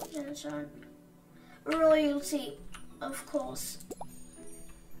 Which one should I? Royalty, of course.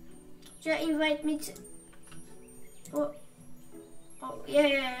 Just invite me to.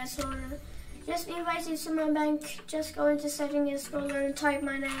 Yeah. So just invite you to my bank. Just go into settings, scroll and type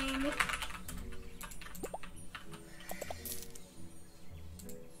my name.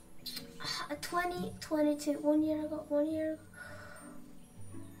 Uh, 2022. 1 year ago. 1 year ago.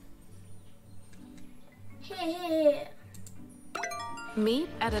 Hey. Meet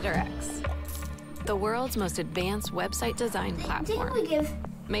Editor X, the world's most advanced website design platform,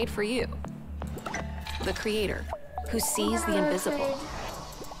 made for you, the creator who sees the invisible.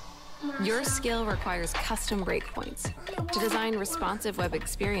 Your skill requires custom breakpoints to design responsive web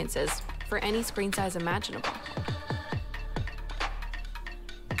experiences for any screen size imaginable.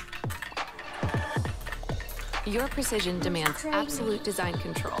 Your precision demands absolute design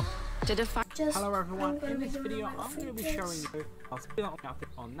control to define. Hello everyone, in this video I'm going to be showing you I'll spin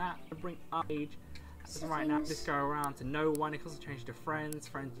on that to bring up age. So right now this go around to no one. It can also change to friends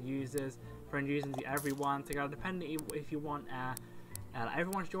to users to everyone. So depending if you want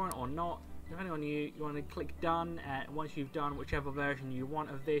everyone to join or not, depending on you want to click done. Once you've done whichever version you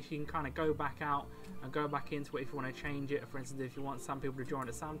want of this, you can kind of go back out and go back into it if you want to change it. For instance, if you want some people to join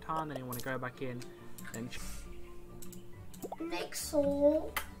at some time, then you want to go back in and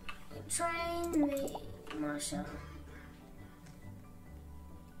Nixel. Train me, Marsha.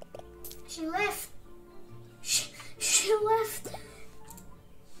 She left. She left.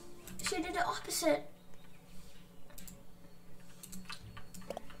 She did the opposite.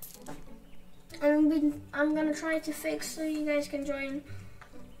 I'm gonna try to fix so you guys can join.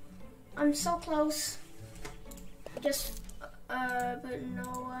 I'm so close. Just but no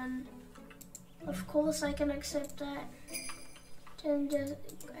one. Of course I can accept that. And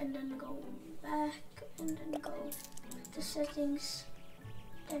then go back, and then go to settings,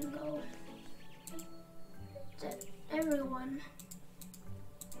 then go to everyone.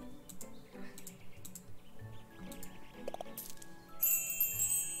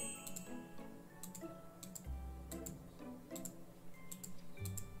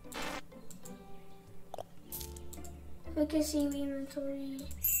 Who can see the inventory?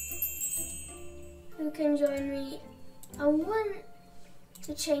 Who can join me? I want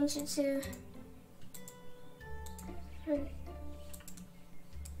to change it to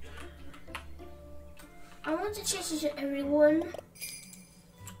everyone,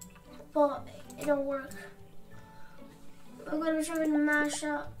 but it don't work. We're gonna try to mash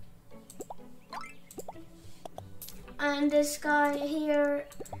up, and this guy here,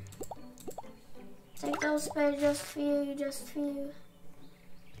 take those spares just for you, just for you.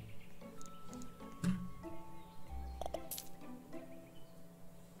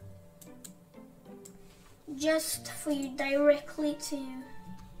 Just for you, directly to you.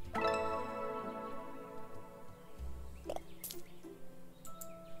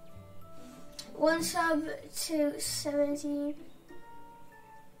 1 sub to 17.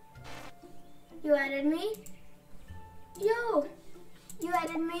 You added me? Yo! You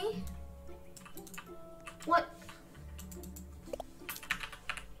added me? What?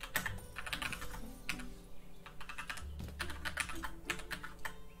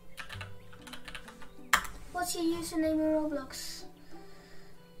 What's your username in Roblox?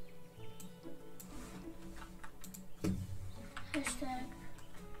 Hashtag.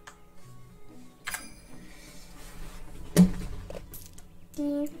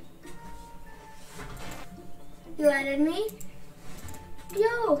 You added me?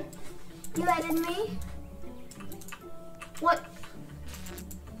 Yo! You added me? What?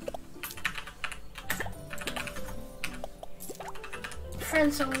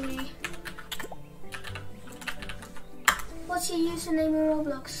 Friends only. What's your username in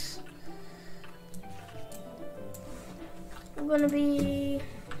Roblox? I'm gonna be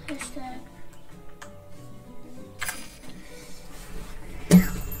hashtag.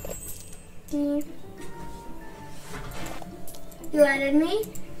 You added me?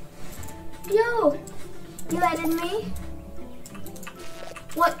 Yo! You added me?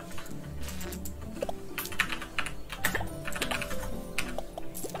 What?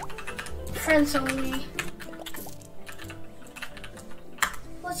 Friends only.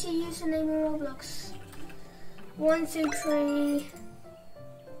 What's your username in Roblox? 1, 2, 3.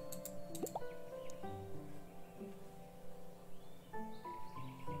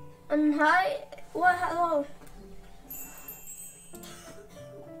 Hi. What? Hello.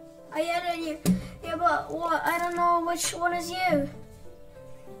 I added you. Yeah, but what? I don't know which one is you.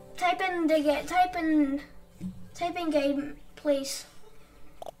 Type in game, please.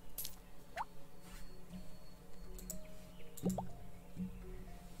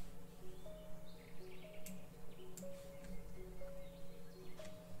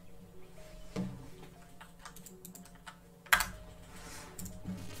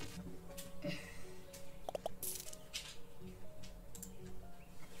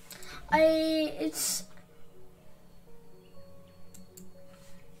 It's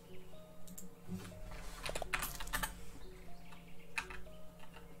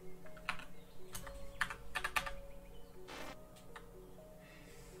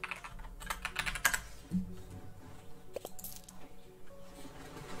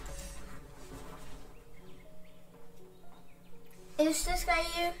Is this guy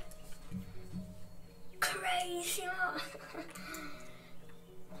you? Crazy.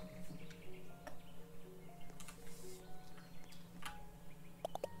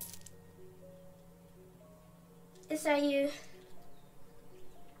 Is that you?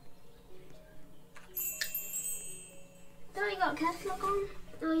 Don't you got caps lock on?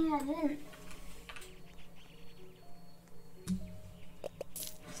 Oh yeah, I didn't.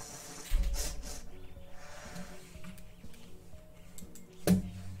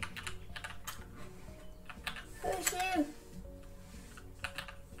 Who's you?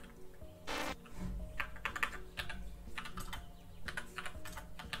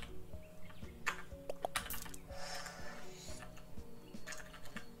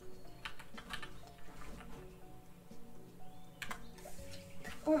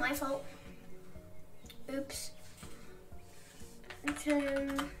 Oh, my fault. Oops.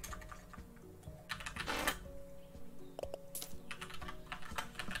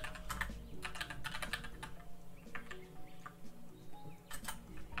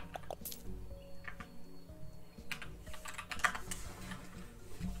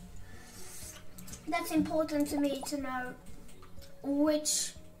 That's important to me to know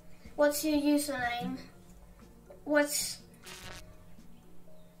what's your username,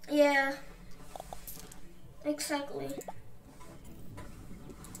 yeah, exactly.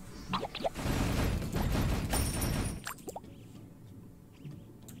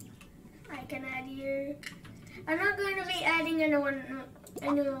 I can add you. I'm not going to be adding anyone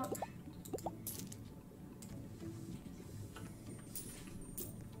anymore.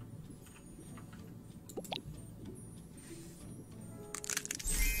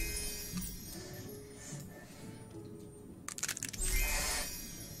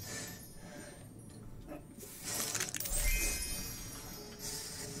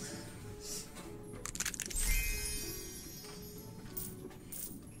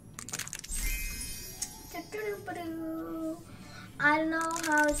 I don't know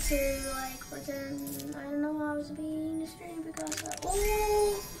how to pretend. I don't know how to be in the stream because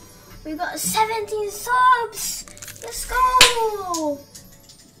oh, we got 17 subs. Let's go.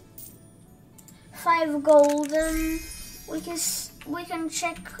 5 golden. We can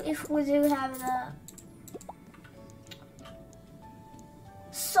check if we do have that.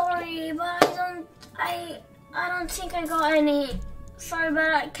 Sorry, but I don't think I got any. Sorry,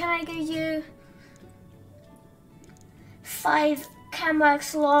 but can I give you 5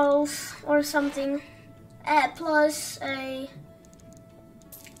 Camax lols or something? Plus a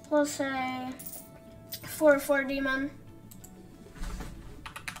 4 demon.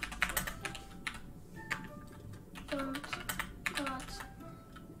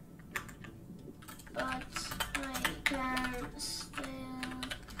 But I can still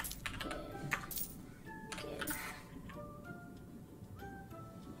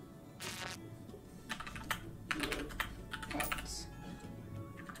give you pets.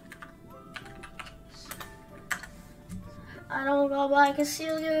 I don't know, but I can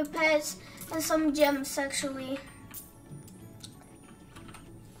still give you pets and some gems actually.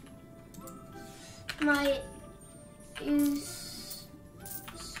 My use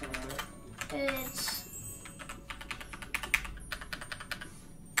so it's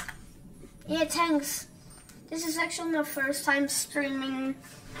yeah, thanks. This is actually my first time streaming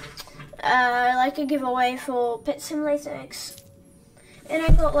like a giveaway for Pet Simulator X, and I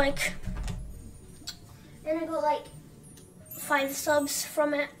got like 5 subs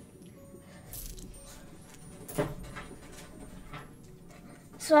from it.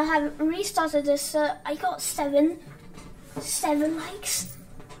 So I have restarted this. I got 7 likes.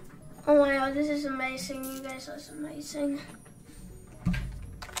 Oh my god, this is amazing. You guys are amazing.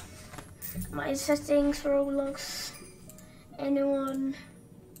 My settings for Roblox. Anyone?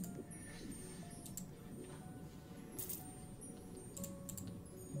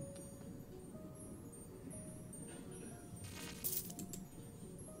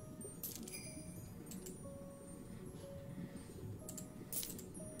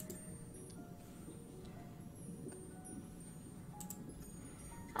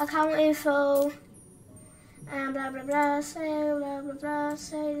 Account info and blah blah blah, say blah blah blah,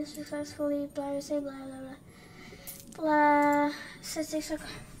 say this successfully, blah say blah blah blah blah, settings.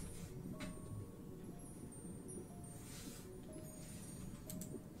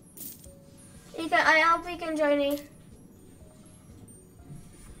 You can, I hope you can join me.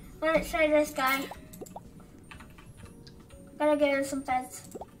 Let's try this guy. Gotta get in some pets.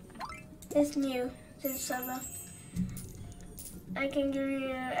 It's new to the server. I can give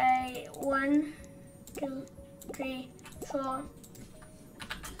you a 1, 2, 3, 4.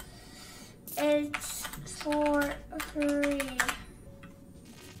 It's for free.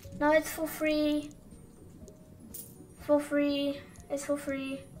 No, it's for free. For free. It's for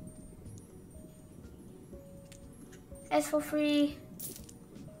free. It's for free.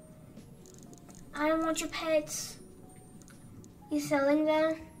 I don't want your pets. You selling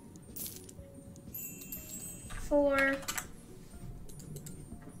them? For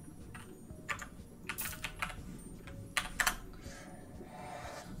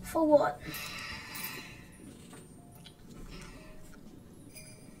what?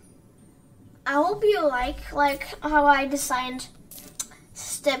 I hope you like how I designed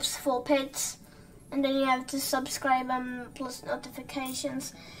steps for pets, and then you have to subscribe and plus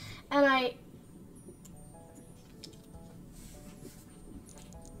notifications, and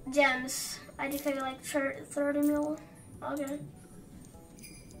gems. I think I like 30 mil. Okay.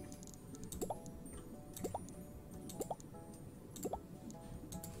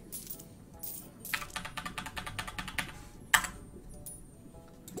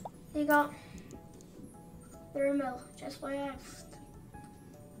 You got 30 mil, just what I asked.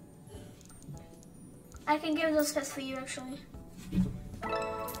 I can give those pets for you actually.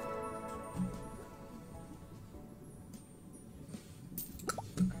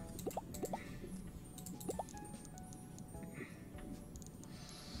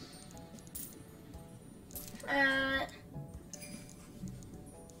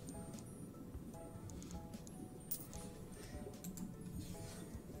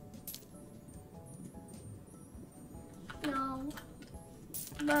 No,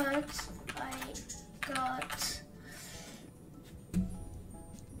 but I got.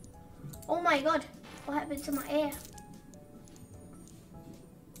 Oh my god, what happened to my ear?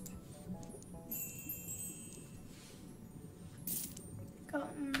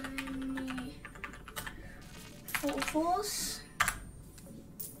 Got many 4-4s.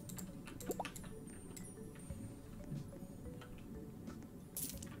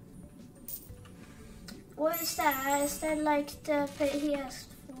 What is that? Is that like the pet he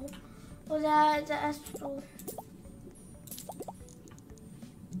asked for? Or the astral?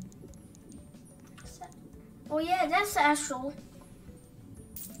 Oh yeah, that's the astral.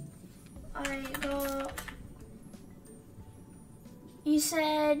 I got. You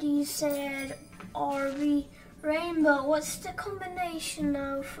said RV Rainbow, what's the combination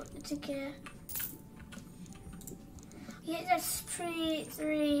now to get? Yeah, that's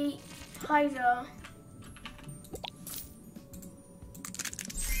 3 Hydra.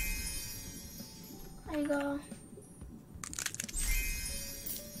 There you go.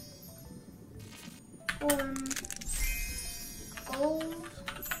 Gold.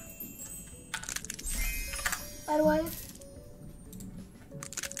 By the way.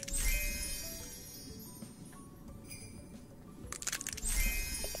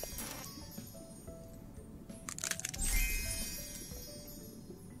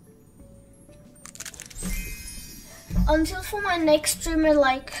 Until for my next stream,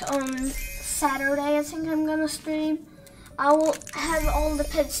 like on Saturday, I think I'm gonna stream. I will have all the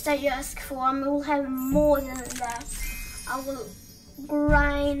pets that you ask for. I will have more than that. I will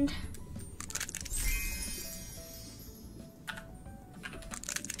grind.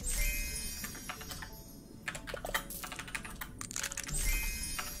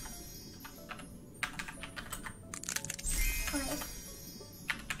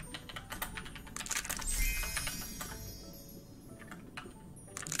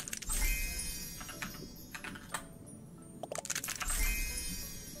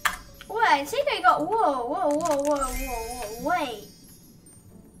 I think I got, whoa, wait.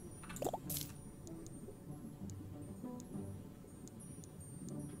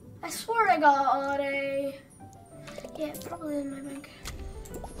 I swear I got a, yeah, probably in my bank.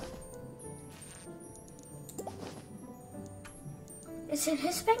 It's in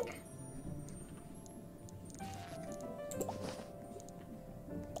his bank?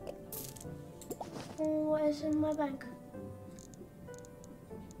 What is in my bank?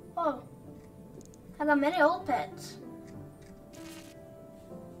 Oh. I got many old pets.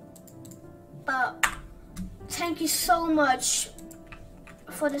 But thank you so much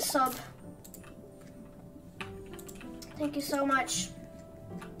for the sub. Thank you so much.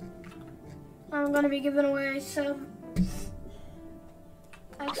 I'm gonna be giving away some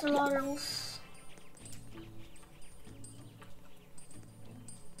axolotls.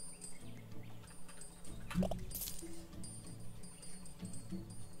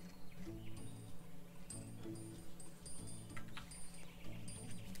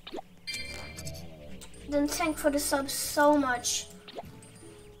 Then thank for the subs so much.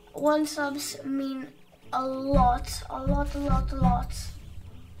 1 subs mean a lot, a lot.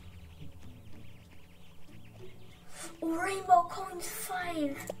 Rainbow coins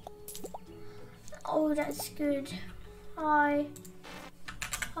 5. Oh, that's good. Hi.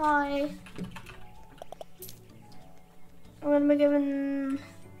 I'm gonna be giving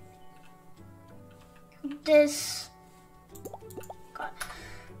this. God.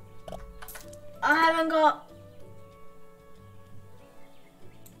 I haven't got.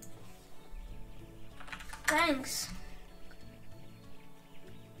 Thanks.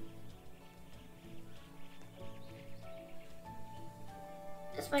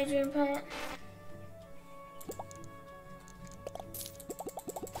 That's my dream pet.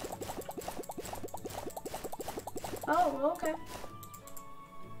 Oh, okay.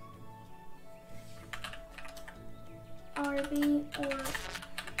 RB or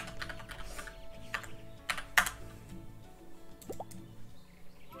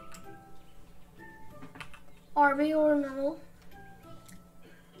RB or no.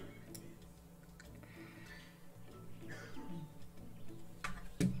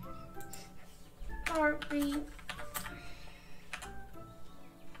 RB.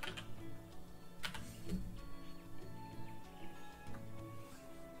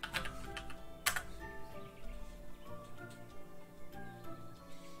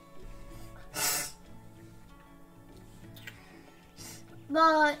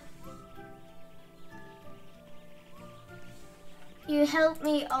 But you helped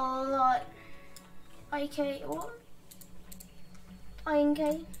me a lot. IK what?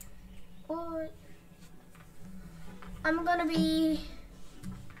 INK what? I'm gonna be.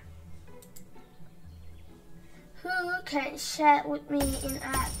 Who can chat with me in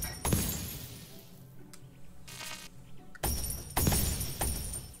app?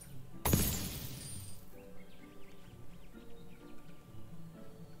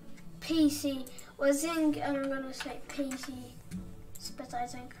 PC. Well, Zing, I'm gonna say PC. But I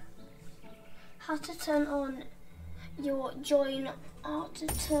think how to turn on your join. How to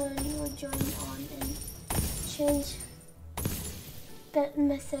turn your join on and change that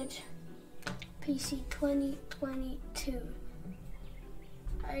method. PC 2022.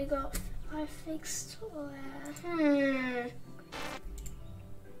 I fixed.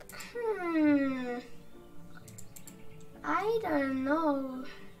 I don't know.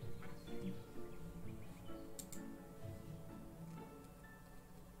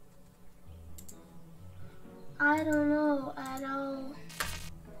 I don't know at all.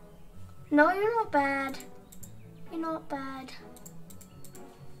 No, you're not bad. You're not bad.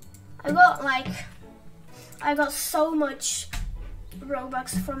 I got so much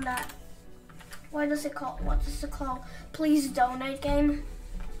Robux from that. What does it call? What does it call? Please donate game.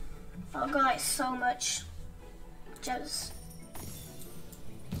 I got like so much. Just.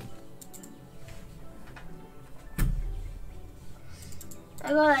 I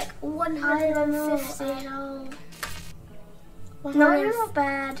got like 150. No, you're not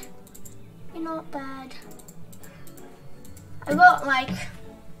bad. You're not bad.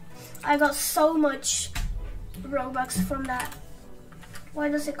 I got so much Robux from that.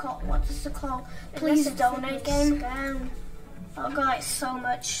 What does it call? What does it call? Please donate game. I got like so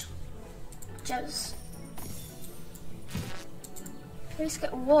much. Just. Please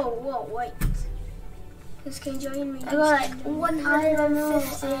get. Whoa, wait. Please can you join me? I got like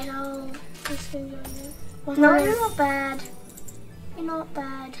 150. No. Please can you join me? No, you're not bad. You're not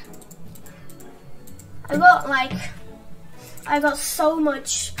bad. I got so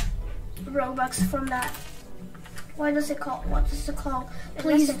much Robux from that. What does it call? What does it call?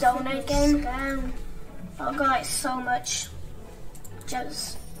 Please donate game. I got like so much.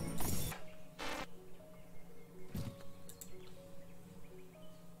 Just.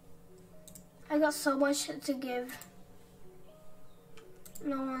 I got so much to give.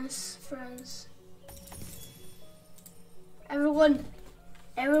 No one's friends. Everyone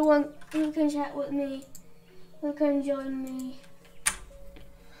who can chat with me, who can join me.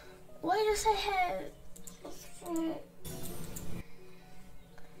 Why does I have?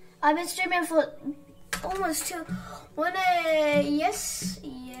 I've been streaming for almost 2. Yes,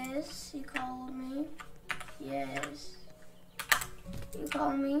 you called me. Yes. You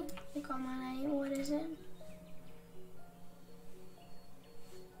call me. You call my name. What is it?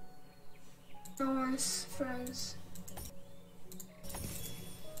 No one's friends.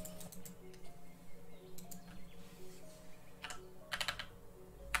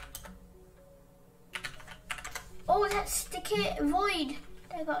 Oh, that's the kid Void.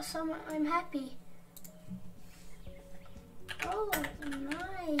 I got some. I'm happy. Oh,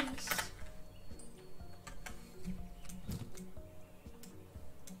 nice.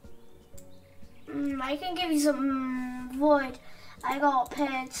 I can give you some Void. I got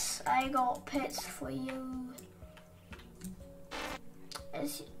pets. I got pets for you.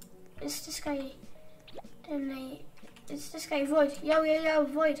 It's this guy. It's this guy Void. Yo,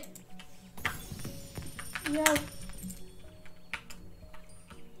 Void. Yo.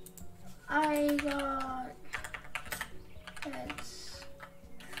 I got pets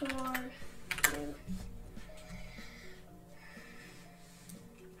for you.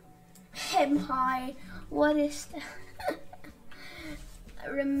 Hi, what is that?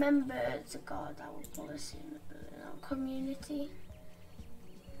 Remember to guard our policy in our community.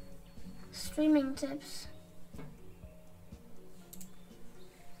 Streaming tips.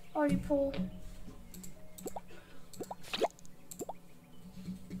 Already pull.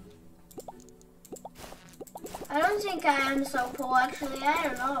 I don't think I am so poor actually, I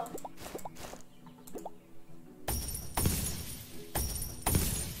don't know.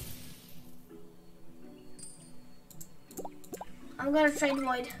 I'm gonna trade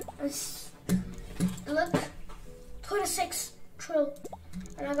Void. Look, 26 trill,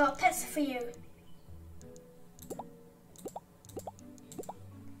 and I got pets for you.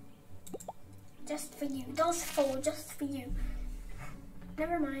 Just for you. Those 4, just for you.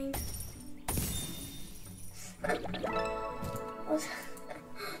 Never mind.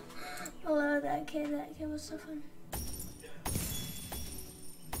 Hello, that kid was so fun.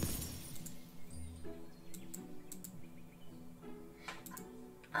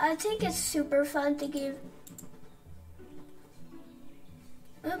 I think it's super fun to give.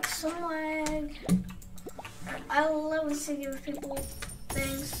 Look, some lag. I love to give people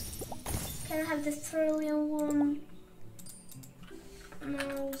things. Can I have the trillion one?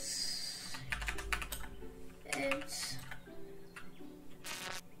 Mouse. It's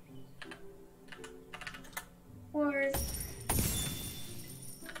worth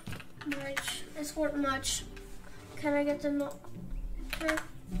much. It's worth much. Can I get the no?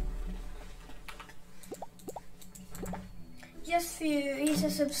 Just for you, he's a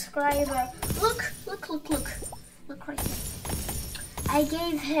subscriber. Look right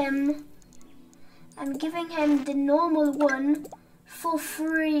here. I'm giving him the normal one for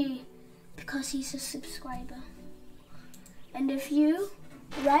free because he's a subscriber. And if you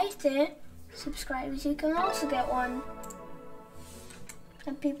right there subscribers, you can also get one.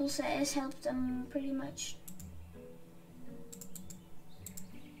 Some people say it's helped them pretty much.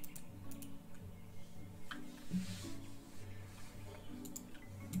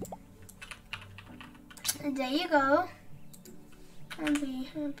 There you go. Happy.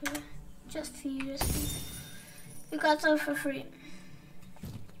 Just for you, just for you. You got some for free.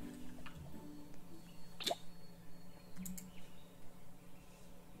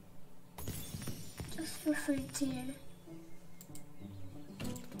 Just for free too.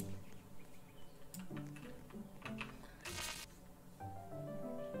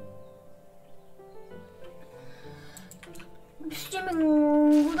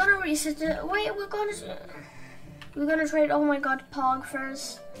 Streaming. We're gonna reset it. Wait, we're gonna trade. Oh my god, Pog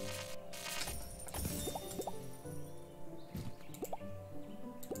first.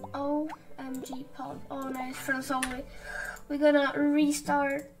 OMG Pog. Oh nice, friends only. We're gonna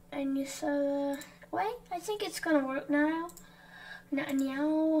restart a new server. Wait, I think it's gonna work now.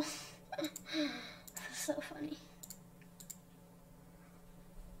 Now. So funny.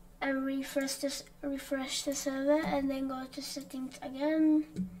 And refresh the server and then go to settings again.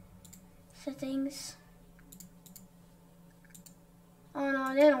 Settings. Oh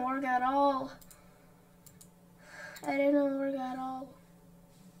no, it didn't work at all. It didn't work at all.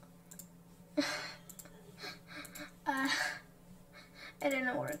 It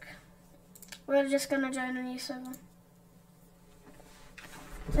didn't work. We're just gonna join a new server.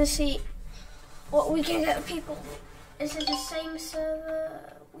 Let's see what we can get people. Is it the same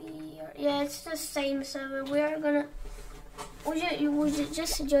server? Yeah, it's the same server. We are gonna. We're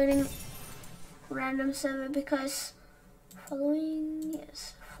just joining random server because following.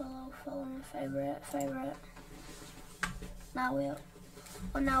 Yes, follow my favorite. Now we're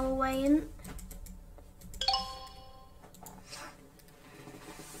on our way in.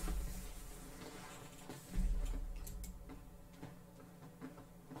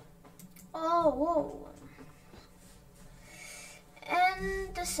 Oh, whoa.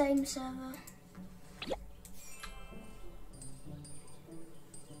 And the same server.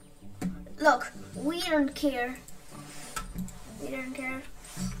 Look, we don't care. We don't care.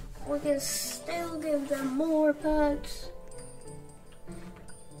 We can still give them more pets.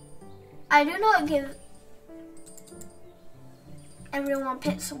 I do not give everyone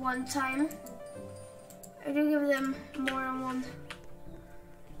pets one time. I do give them more than one.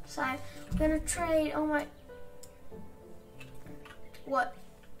 So I'm gonna trade. Oh my. What?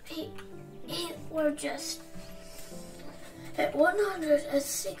 We're just at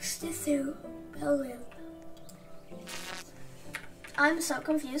 162 billion. I'm so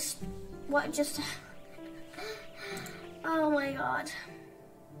confused. What just? Oh my god.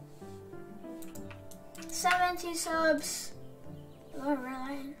 70 subs. Oh,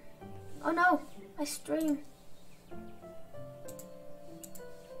 really? Oh no, I stream.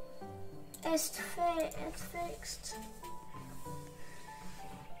 It's fixed.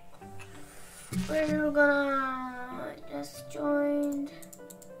 We're gonna just join.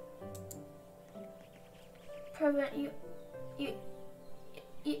 Prevent you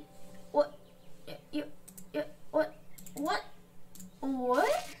what?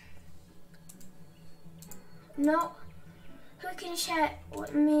 What? No. Who can chat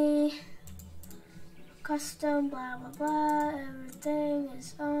with me? Custom, blah blah blah. Everything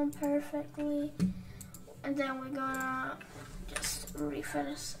is on perfectly. And then we're gonna just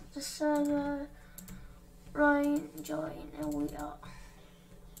refresh the server. Join, and we are.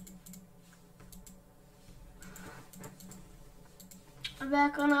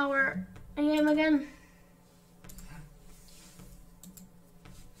 Back on our game again.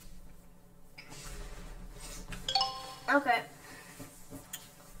 Okay.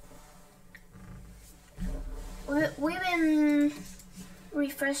 We've been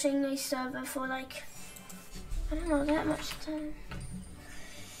refreshing the server for like, I don't know, that much time.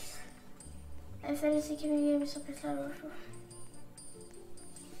 If anything, can you give me something clever for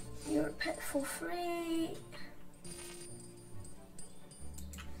your pet for free?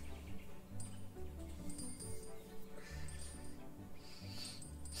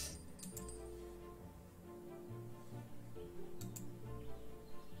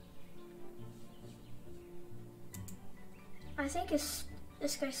 I think it's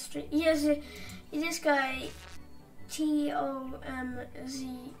this guy's street. Yes, this guy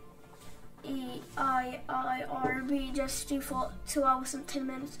TOMZEIIRB just streamed for 2 hours and 10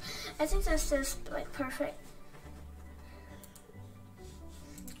 minutes. I think that's just like perfect.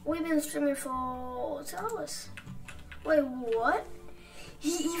 We've been streaming for 2 hours. Wait, what? He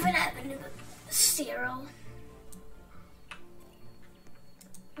even had a zero.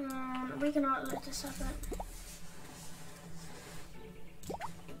 We cannot let this happen.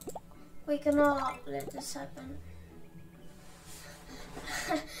 We cannot let this happen.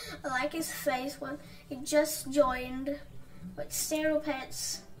 I like his face when he just joined with zero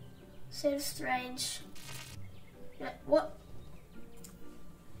pets. So strange. What?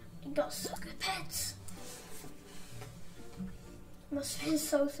 You got so good pets. Must have been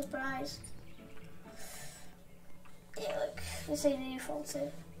so surprised. Yeah, look, this ain't the default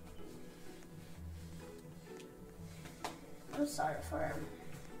too. I'm sorry for him.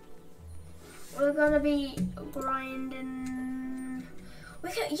 We're gonna be grinding. We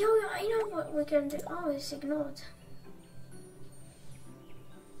can, yo, I know what we can do. Oh, it's ignored.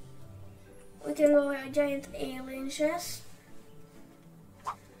 We can go a giant alien chest.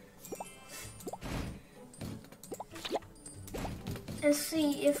 And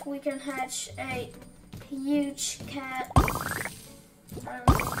see if we can hatch a huge cat.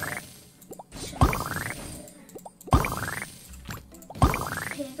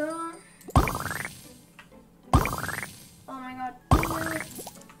 Here you go. Oh my god.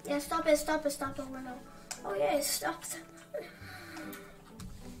 Yeah, stop it, window. Oh yeah, it stopped.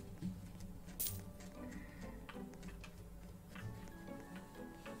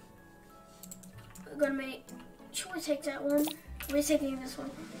 We're gonna make, should we take that one? We're taking this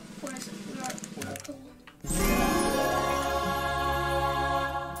one. Where's it? We're cool.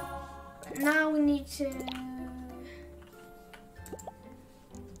 Now we need to.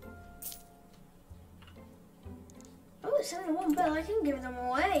 Oh, it's only one bill. I can give them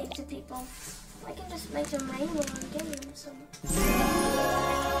away to people. I can just make them rainbow and give them some.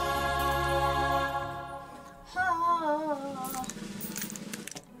 Oh.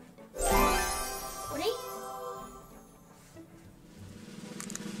 Ready?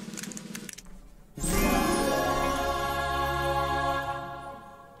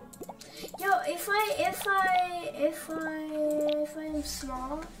 Yo, if I am smart,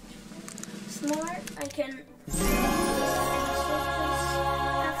 I can.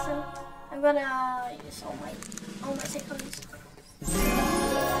 I'm gonna use all my seconds.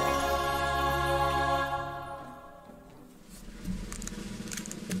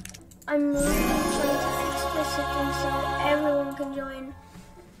 I'm really trying to fix the settings so everyone can join.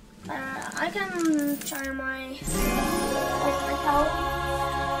 I can try my alt account.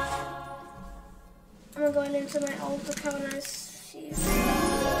 I'm going into my alt account and see if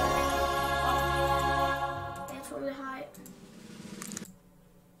it's really high.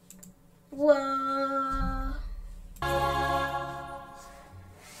 Whoa.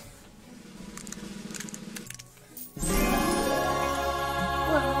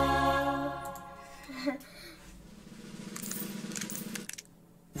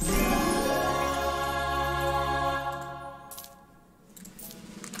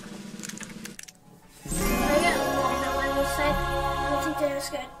 That's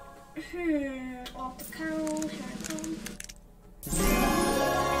good. Off the count, here I come.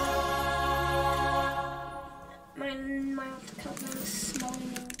 My off the count now is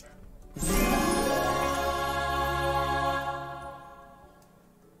smelling up.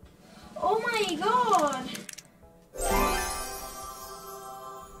 Oh my god!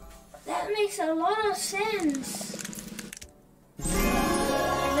 That makes a lot of sense. It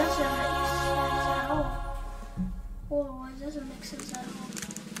doesn't make sense at all. Whoa, it doesn't make sense at all.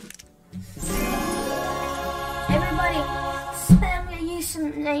 Everybody, spam your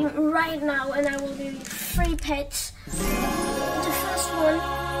username right now and I will give you 3 pets. The first one,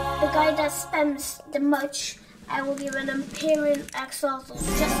 the guy that spams the much, I will give an Empyrean Axolotl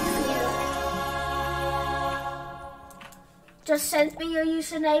just for you. Just send me your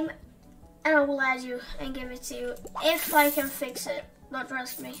username and I will add you and give it to you if I can fix it. Don't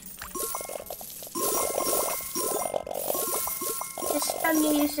trust me. Just spam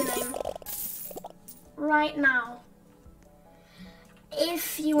your username right now.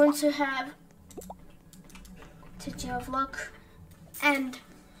 If you want to have Titty of Luck and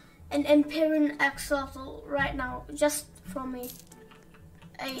an Empyrean Axolotl right now, just for me.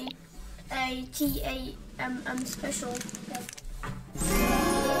 A TAM special.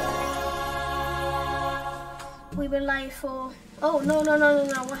 We will live for. Oh no!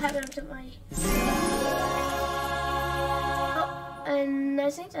 What happened to my? Oh, and I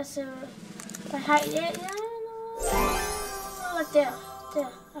think that's a. I hide it. Yeah, no. Like there.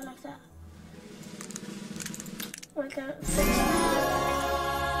 I like that. We can fix that.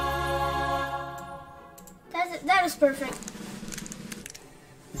 That is perfect.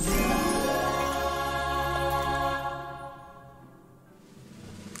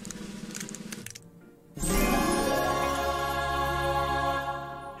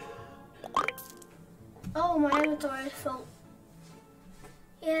 Oh, my inventory is full.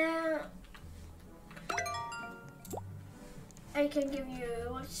 Yeah. I can give you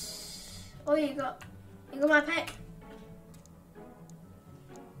what's. Oh, you got my pet.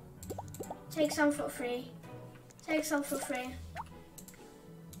 Take some for free. Take some for free.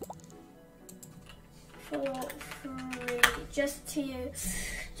 For free. Just to you.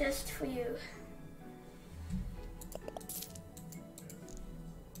 Just for you.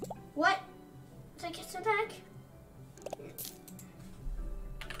 What? Take it back?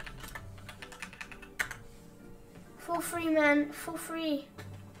 For free, man. For free.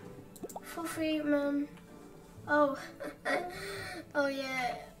 For free, man. Oh. Oh,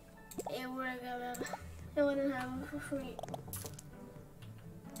 yeah. It wouldn't have it for free.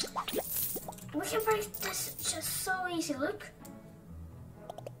 We can break this just so easy. Look.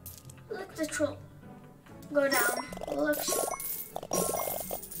 Look the troll go down. Look.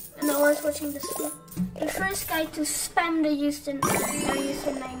 And no one's watching this. The first guy to spam the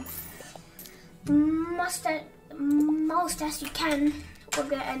username most as you can will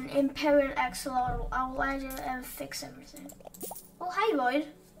get an Imperial Axolotl. I'll add it and fix everything. Oh, hi, Lloyd.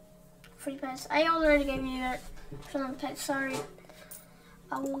 Free pets. I already gave you that film pet. Sorry.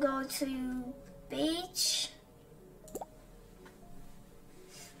 I will go to beach.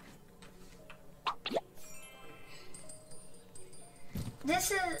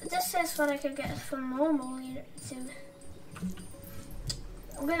 This is what I could get from normal too.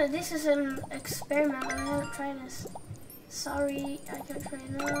 This is an experiment. I haven't tried this. Sorry, I can't try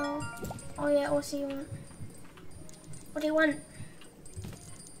it now. Oh yeah, what do you want? What do you want?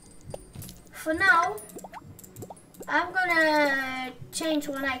 For now, I'm gonna change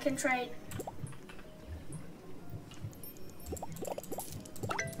what I can trade.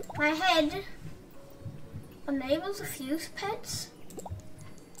 My head, unable to fuse pets.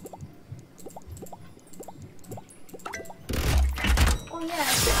 Oh yeah,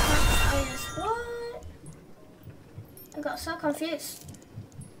 I just what? I got so confused.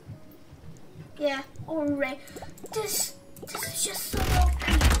 Yeah, alright. This is just so OP.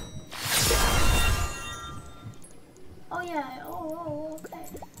 Oh yeah, oh okay.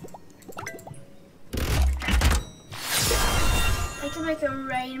 I can make a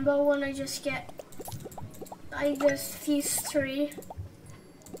rainbow when I just fuse 3.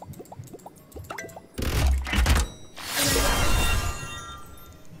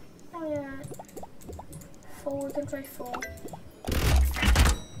 Oh yeah. 4, we can try 4.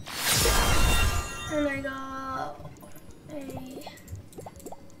 And I got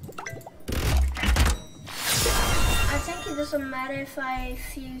I think it doesn't matter if I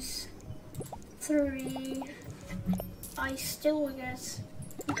fuse 3. I still will get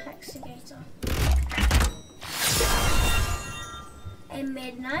Hexagator. A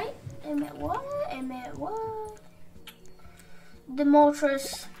midnight? What? The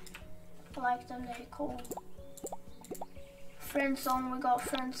Moltres. I like them, they're cool. Friend zone, we got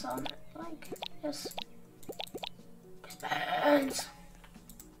friend zone. Like, yes. Burns.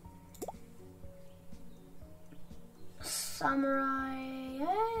 Samurai.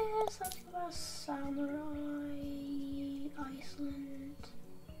 Yeah, something about Samurai. Iceland.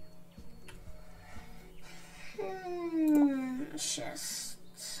 Chest.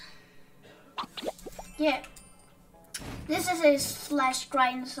 Yeah. This is a slash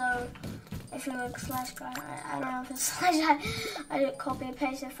grind, so if you look slash grind, I don't know if it's slash. I did copy and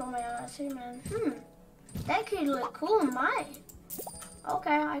paste it from my other man. That could look cool in my.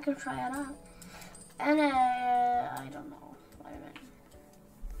 Okay, I can try it out. And I don't know. Wait a minute.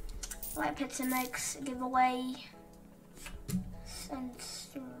 Light Pits and Eggs giveaway. Send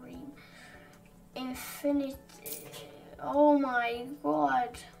stream. Infinite. Oh my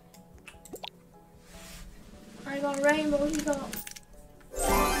god. I got rainbow, he got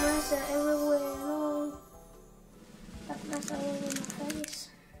mess everywhere. No. That mess all over my face.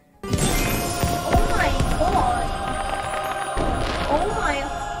 Oh my god. Oh my.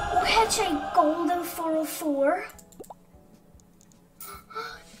 We had a golden 404.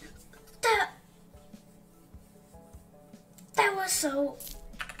 That was so.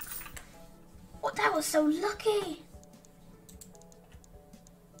 Oh, that was so lucky.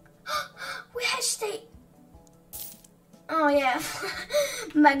 We hatched a. Oh yeah,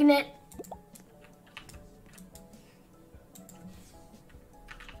 magnet.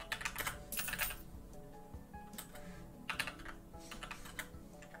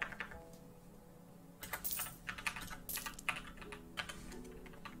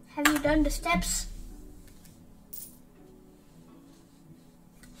 Have you done the steps?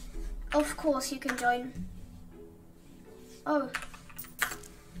 Of course you can join. Oh.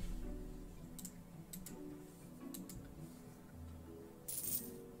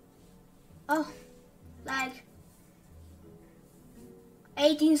 Oh, lag.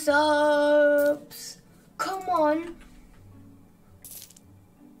 18 subs. Come on.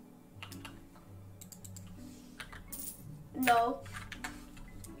 No.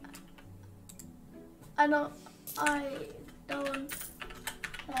 I don't have it.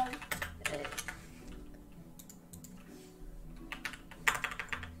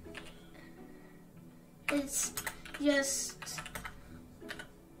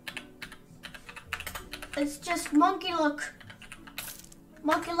 It's just monkey luck.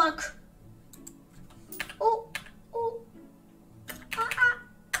 Monkey luck. Oh, oh. Ah, ah.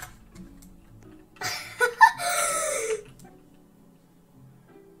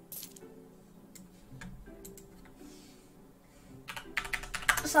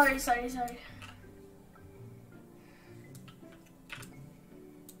 Sorry.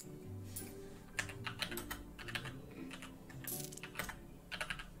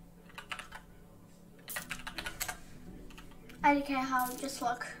 I don't care how, just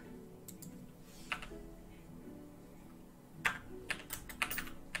look.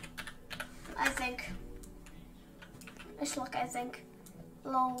 I think. Just look, I think.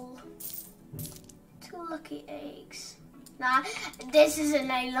 Lol. 2 lucky eggs. Nah, this isn't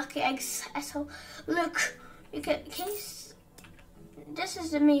a lucky egg. So look, you can this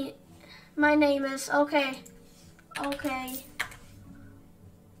is the me. My name is okay. I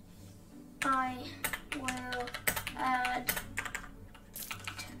will add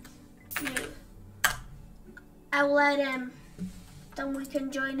you. I will add him. Then we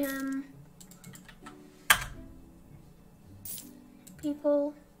can join him.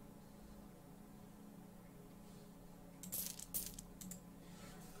 People.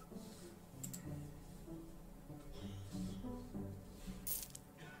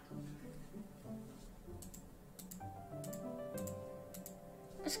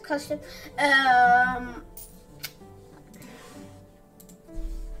 It's custom.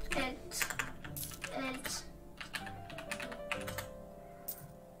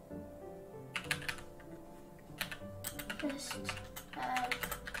 Just add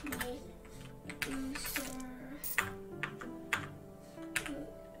me user.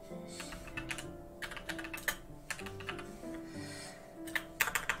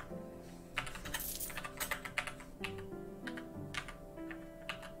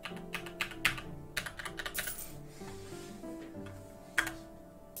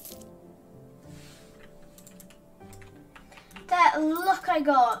 That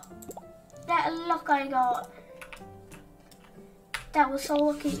luck I got. That was so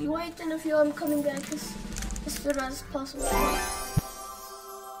lucky. You wait and if I'm coming back as soon as possible.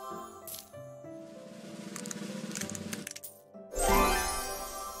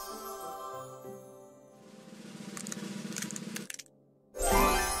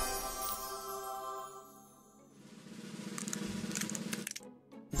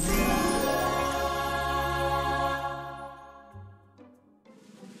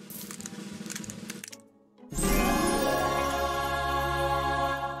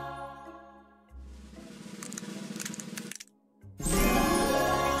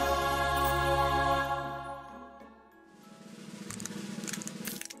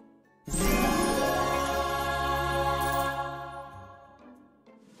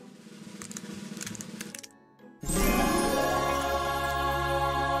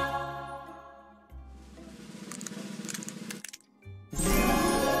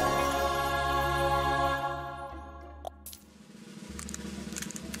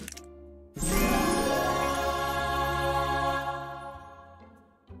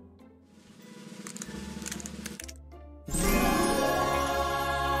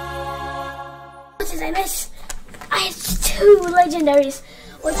 I miss. I have 2 legendaries.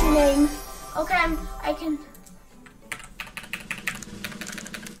 What's your name? Okay, I can.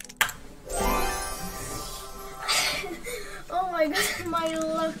 Oh my god, my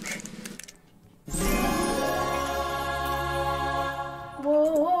luck.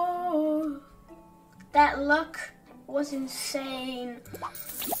 Whoa. That luck was insane.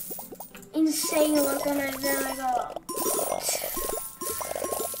 Insane luck, and then I got.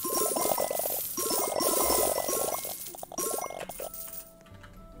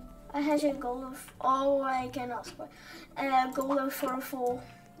 I had a goal of I cannot score. Goal of 4-4.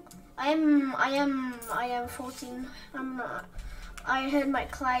 I am 14. I'm not. I heard my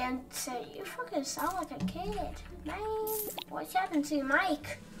client say, "You fucking sound like a kid, man. What's happened to your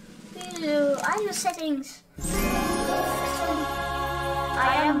mic?" I know settings.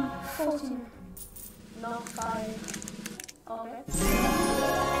 I am 14. Not 5. Okay.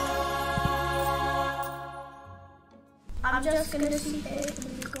 I'm just gonna see it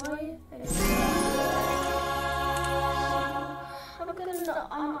and be quiet. I'm not gonna be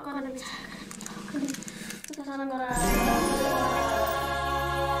talking because I'm gonna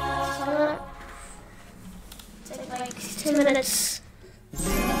take like like 2 minutes.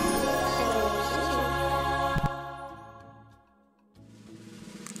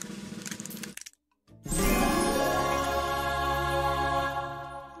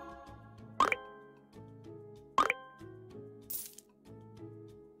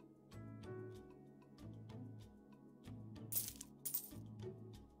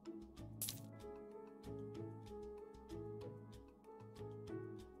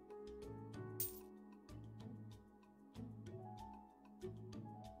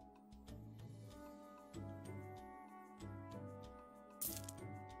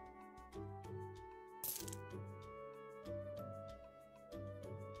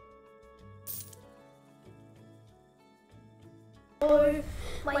 Oh,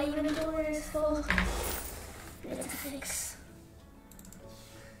 my inventory is full. Let's fix.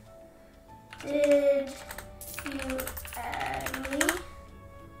 Did you add me?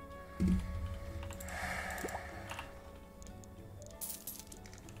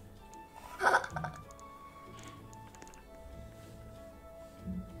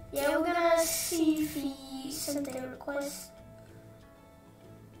 Yeah, we're gonna see if he sent a request.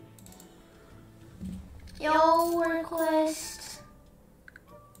 Yo, request.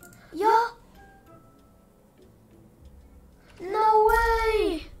 Yo! No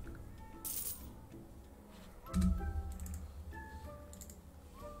way!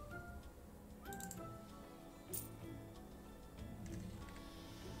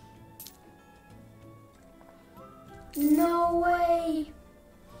 No way!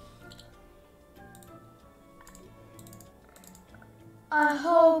 I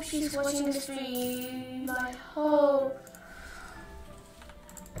hope she's watching the stream. I hope.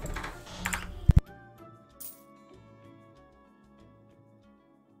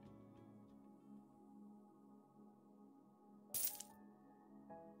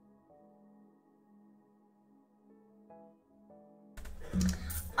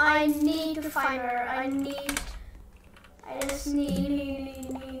 I need to find her. I just need.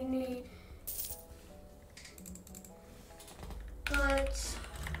 But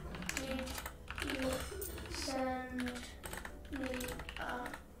did you send me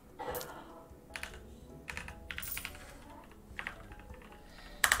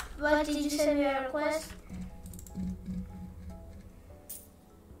But did you send me a request?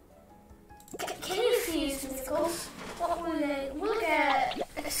 Can you fuse mythicals? What will they? We'll get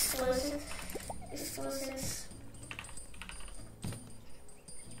explosives.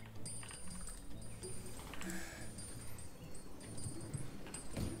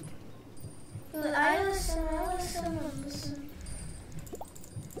 I listen.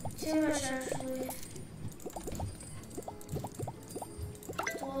 Too much actually.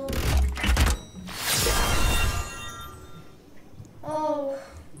 Oh.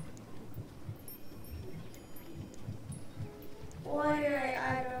 Why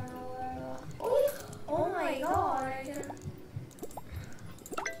I don't know. Oh my god.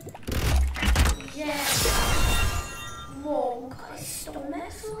 Yes. Whoa, guys, stone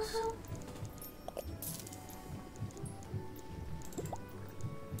X or something?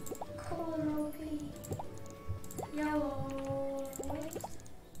 Yellow.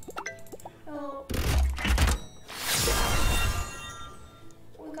 Oh.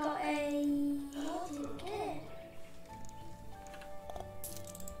 We got a. What did we get?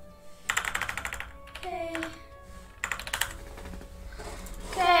 Okay.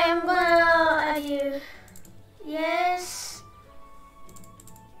 Okay, I'm gonna add you. Yes.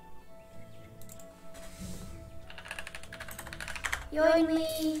 Join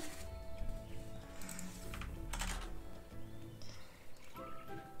me.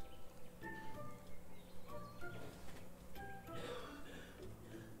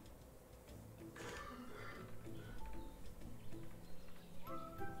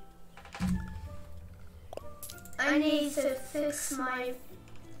 I need to fix my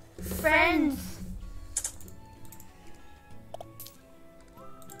friends.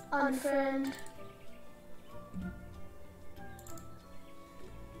 Unfriend.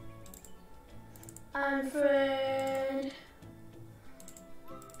 Unfriend.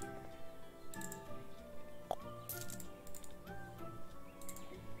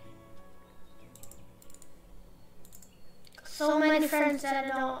 So many friends that I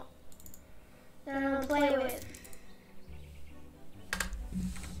don't play with.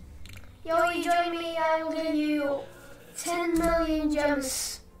 Yo, you join me, I will give you 10 million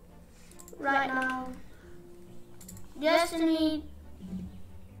gems right now. Just need.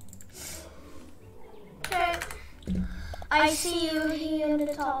 Okay. I see you here in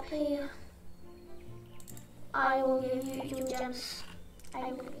the top here. I will give you your gems.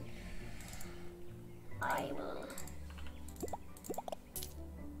 I will.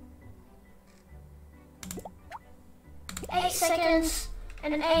 8 seconds.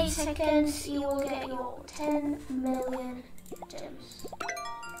 And in 8 seconds, you will get your 10 million gems.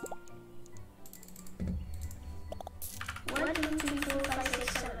 1, 2, 3, 4, 5,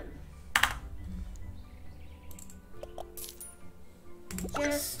 6, 7.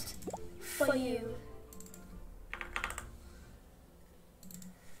 Just for you.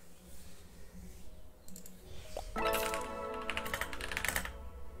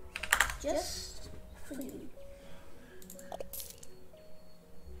 Just for you.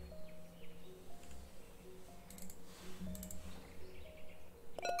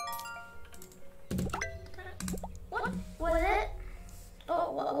 What is it?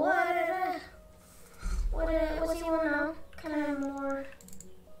 Oh, what do you want now? Can I have more?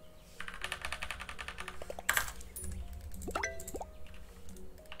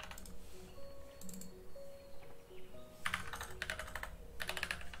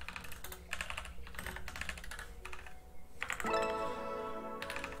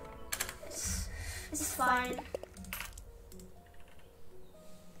 It's fine.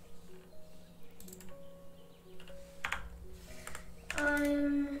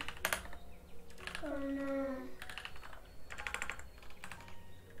 I'm gonna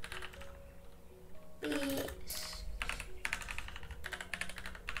be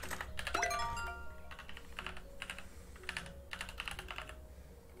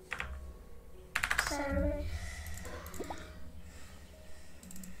Saturday.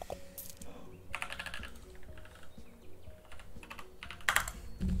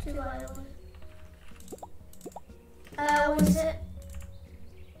 Two island. What is it?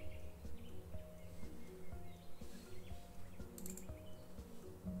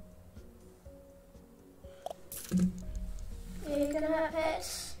 You're gonna have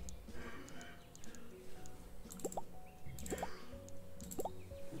pets.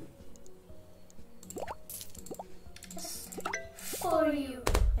 Just for you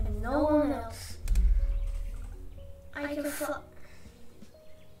and no one else. I can fly.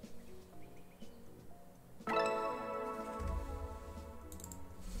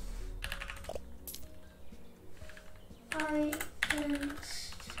 I can.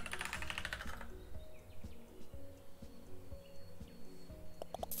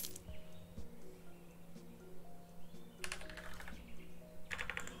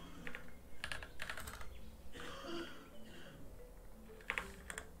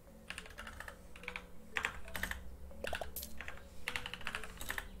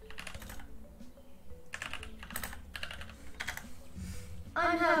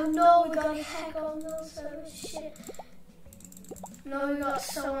 I have no, we got a hack on those shit. No, we got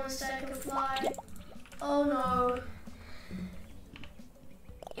someone that can fly. Oh no.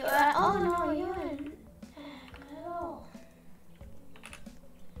 Oh no, you didn't hack at all.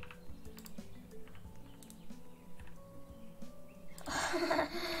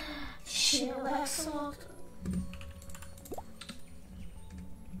 Shit, that sucked.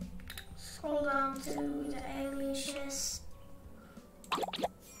 Scroll down to the alien chest.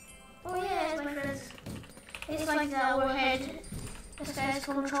 Oh yeah, it's my friends. It's like the overhead. This guy's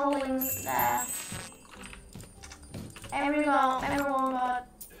controlling the. Everyone got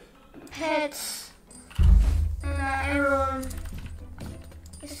pets, and everyone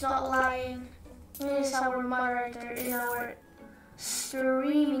is not lying. This is our moderator in our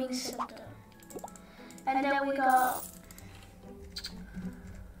streaming center, and then we got.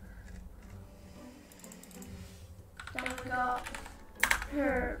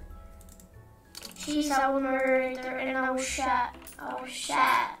 Her. She's our moderator in our chat.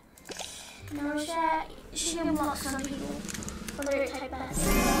 She can block some people for their type bad.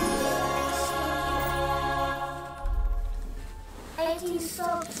 18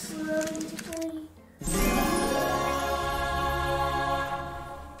 subs, 20.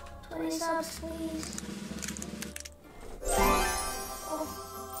 20 subs, please. Oh.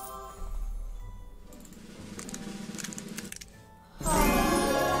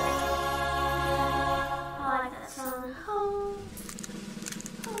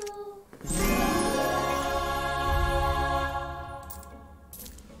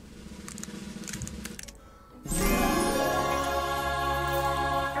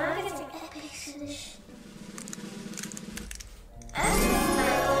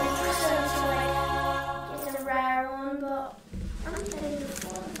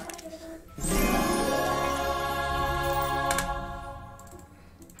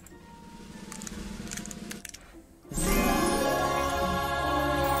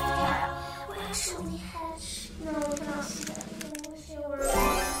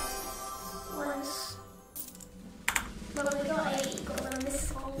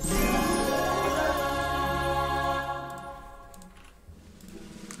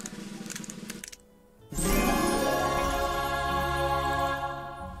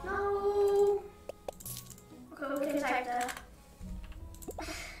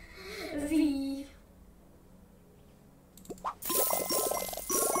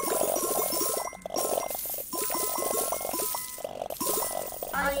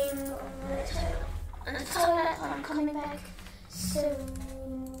 on the toilet. I'm coming back. So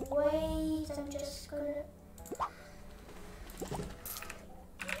wait, I'm just gonna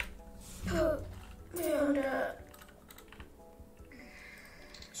put me on the.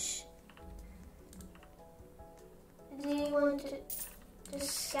 Do you want to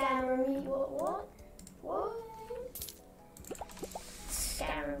scammer me? What? What?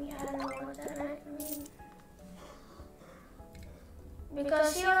 Scammer me? I don't know what that means.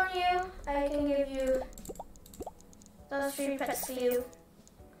 Because here on you, I can give you those 3 pets for you.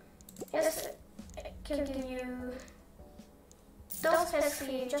 Yes, I can give you those pets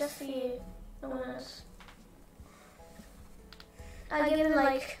for you, just for you, no one else. I give them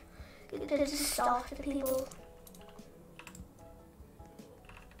like the stuff to people.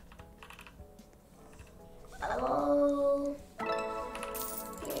 Hello.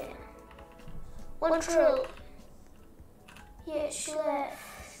 Yeah. One trill. Yeah, she left.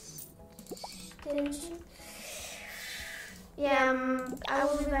 Didn't she? Yeah, I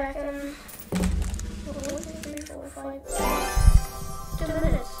will be back in 1, 2, 3, 4, 5, 2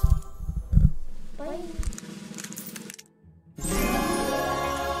 minutes. Bye.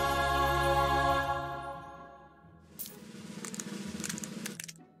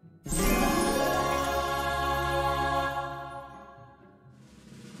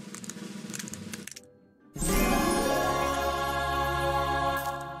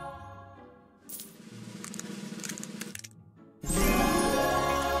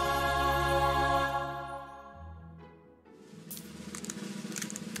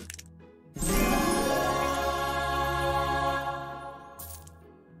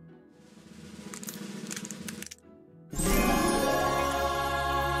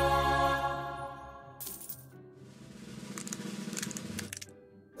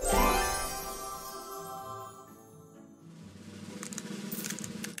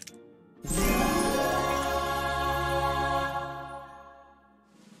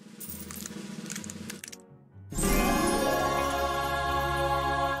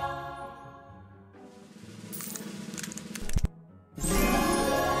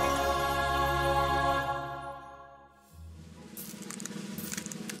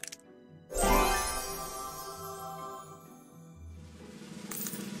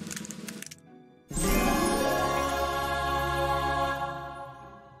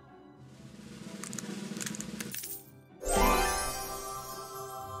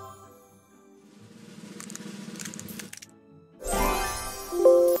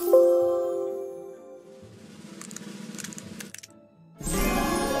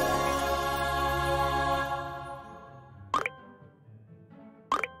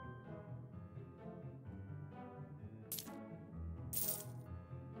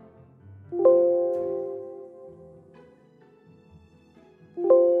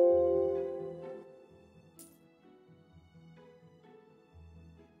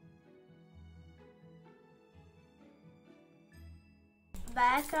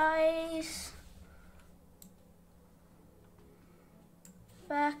 Back, guys.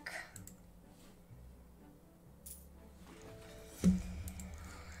 Back.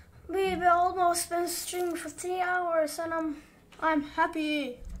 We've almost been streaming for 3 hours, and I'm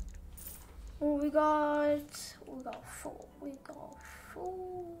happy. Oh, we got 4. We got 4.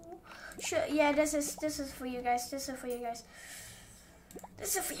 Sure, yeah. This is for you guys. This is for you guys.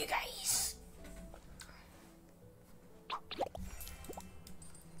 This is for you guys.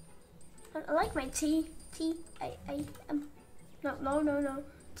 I like my T-A-M. No.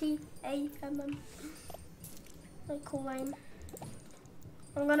 T-A-M-M. Like cool name.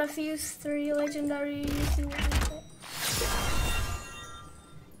 I'm gonna fuse 3 legendaries.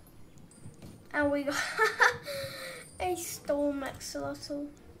 And we got a Storm Axolotl.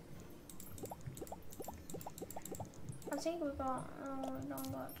 I think we got, we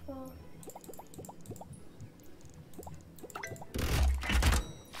don't got 12.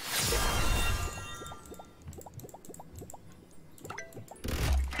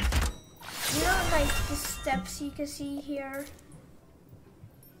 You know, like the steps you can see here.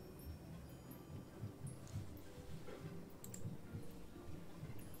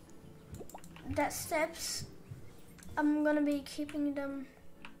 That steps, I'm gonna be keeping them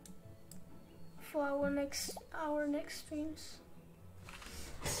for our next streams.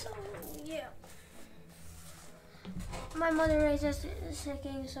 So yeah, my mother is just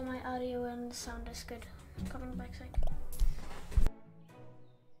checking so my audio and sound is good. Coming back soon.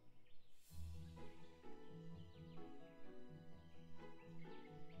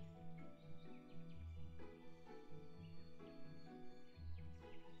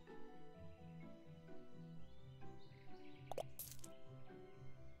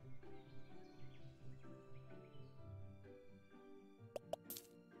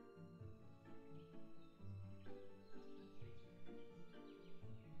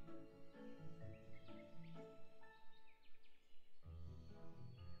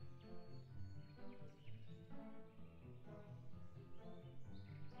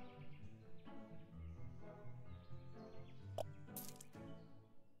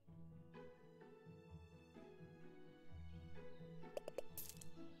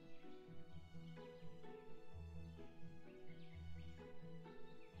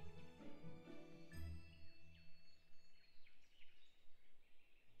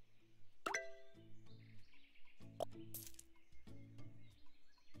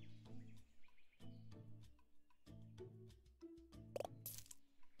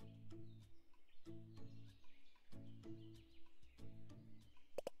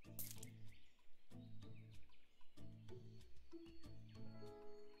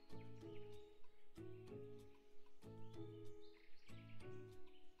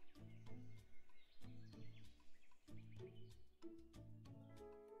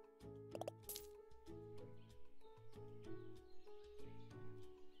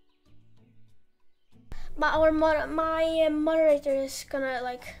 my moderator is gonna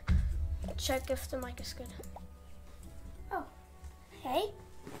like check if the mic is good. Oh, hey.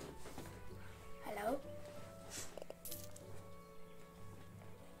 Hello.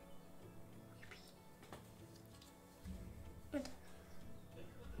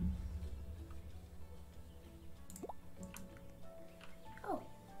 Oh.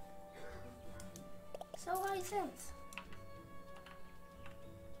 So how is it?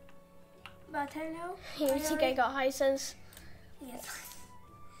 But hello. You think I got high sense? Yes.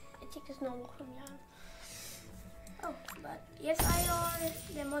 I think it's normal from now. Oh, but yes, I are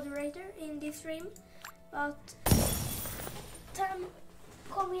the moderator in this stream. But Tam,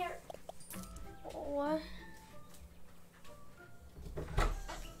 come here. What?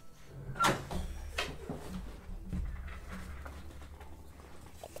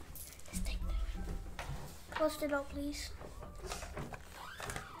 Close the door, please.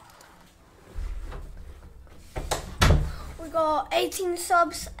 We got 18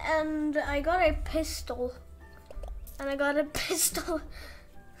 subs and I got a pistol. I got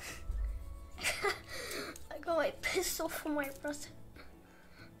my pistol from my brother.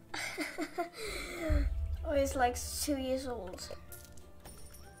 Oh, he's like 2 years old.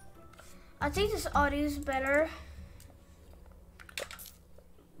 I think this audio is better.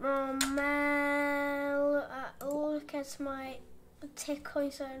 Man, look at my tech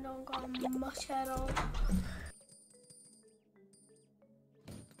coins. I don't got much at all.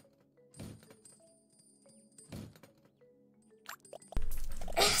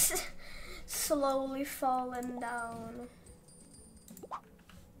 It's slowly falling down.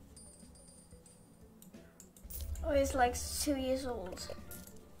 Oh, he's like 2 years old.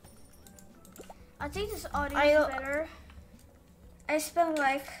 I think this audio is better. I spent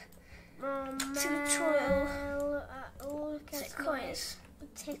like 2 tech coins.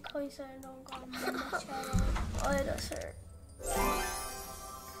 Tech coins I don't got much at all. Oh, it does hurt.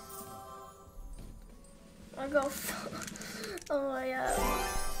 I go. Oh my god.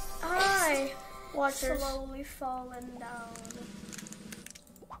 Hi, watchers. Slowly falling down.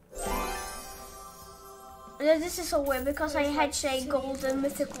 This is so weird because I had a golden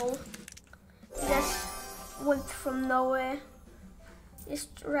mythical. Just went from nowhere. Just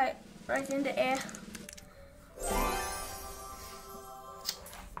right in the air.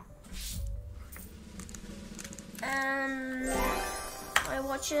 And I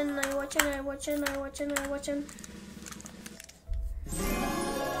watching.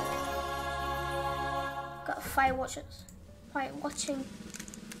 Got 5 watchers. 5 watching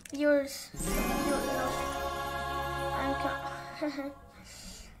viewers.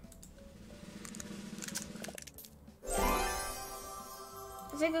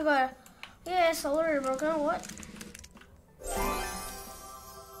 I think I got. Yeah, it's already broken. What?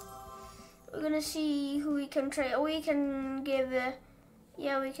 We're gonna see who we can trade. We can give.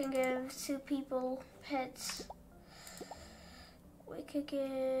 Yeah, we can give 2 people pets. We could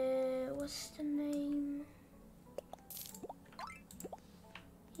give. What's the name?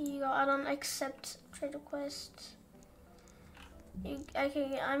 Here you go. I don't accept trade requests.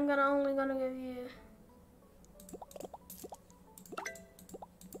 I'm only gonna give you.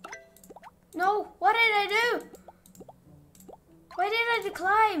 No! What did I do? Why did I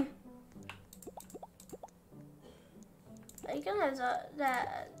decline? You can have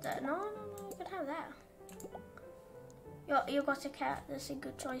that. No, you can have that. You got a cat. That's a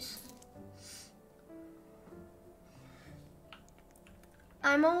good choice.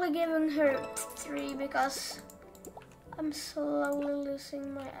 I'm only giving her 3 because I'm slowly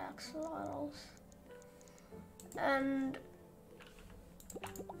losing my axolotls. And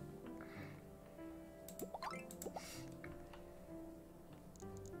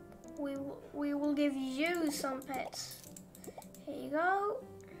we will give you some pets. Here you go.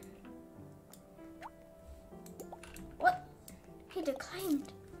 What? He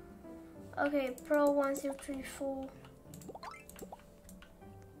declined. Okay, Pro 1, 2, 3, 4.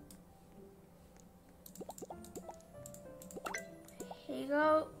 Here you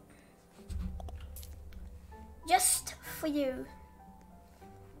go. Just for you.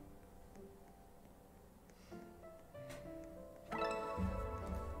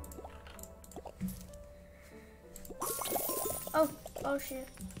 Oh shit.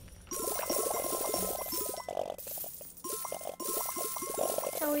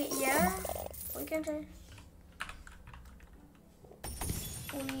 Can we? Yeah, we can try.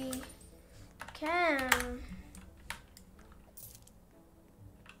 We can.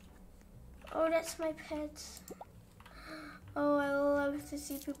 Oh, that's my pets. Oh, I love to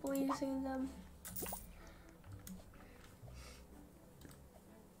see people using them.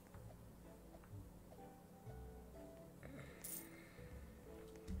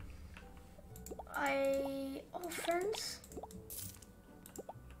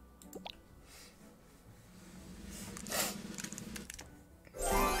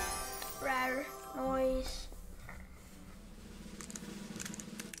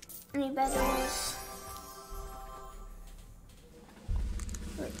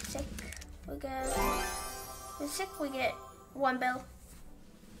 Mythic, we get 1 bill.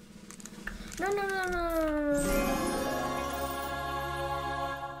 No.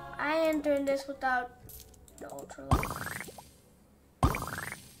 I ain't doing this without the ultra lock.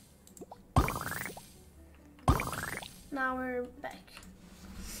 Now we're back.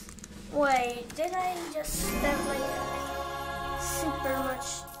 Wait, did I just spend like super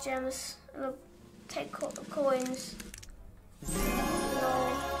much gems and take coins? No.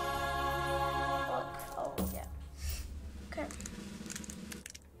 Look, oh yeah. Okay.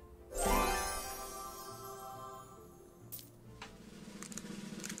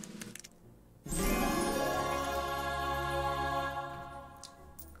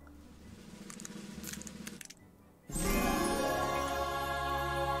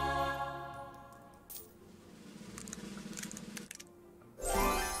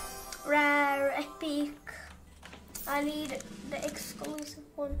 Rare, epic. I need the exclusive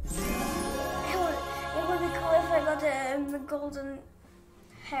one. It would be cool if I got the golden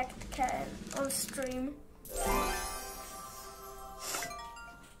hacked can on stream.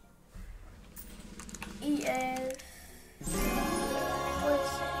 EF. What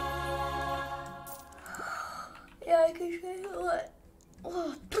is it? Yeah, I can show you what.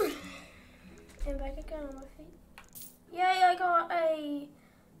 Oh. And back again on my feet. Yay, I got a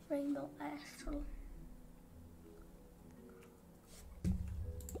rainbow astral.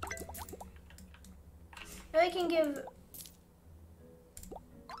 Now I can give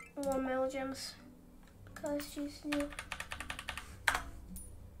 1 mil gems because she's new.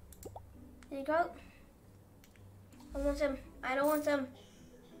 There you go. I want them. I don't want them.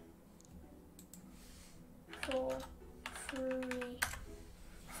 For free.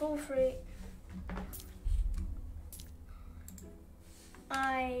 For free.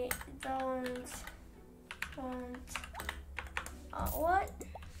 I don't want. What?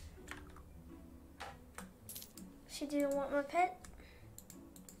 She didn't want my pet.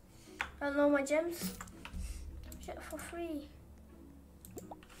 I don't know my gems. Shit for free.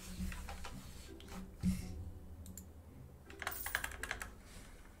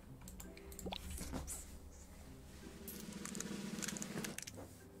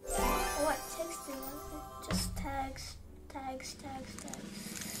 What text do you want? Just tags.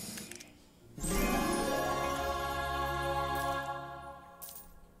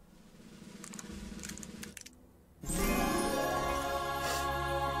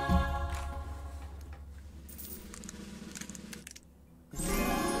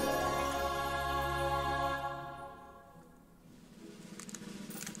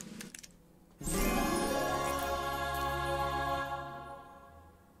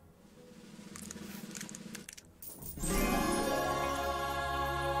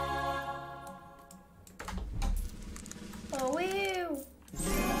 Oh, ew.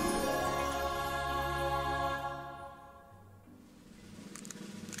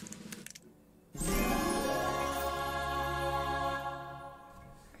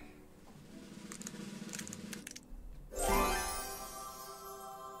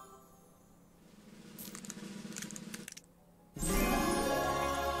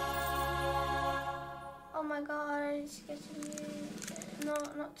 Oh my god, I just get to new. No,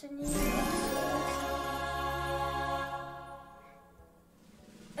 not to new.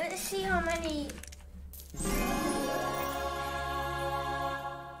 Let's see how many.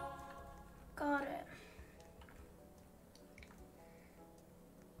 Got it.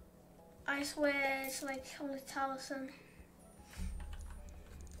 I swear it's like on the talisman.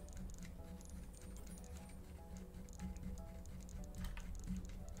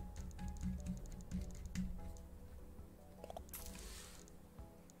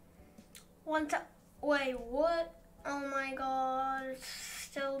 Wait, what? Oh my god, it's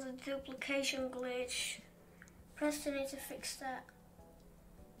still the duplication glitch. Preston needs to fix that.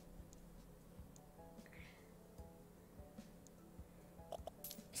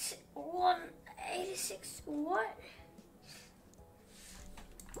 It's 186, what?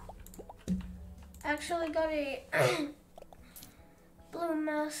 Actually got a blue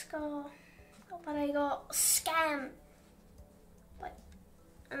mascot, but I got scammed. Like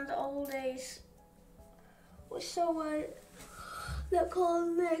in the old days. Was someone that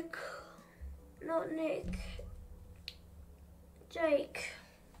called Nick, not Nick, Jake.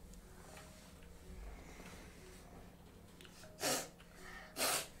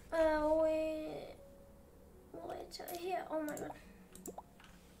 Wait till here. Oh my god.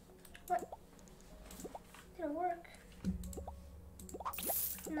 What? Didn't work.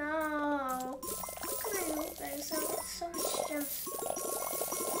 No. Come on, guys. I get so much gems.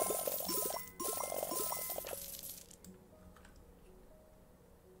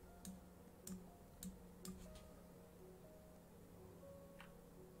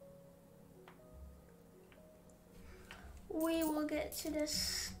 get to the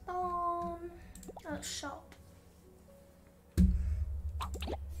spawn shop.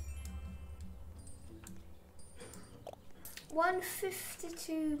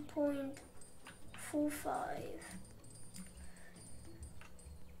 $152.45.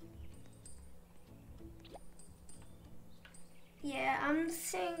 Yeah, I'm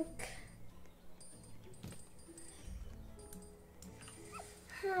think.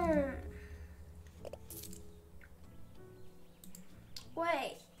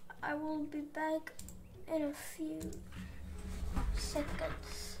 Wait, I will be back in a few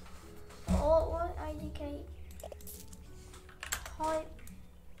seconds. Oh, what IDK? Hi.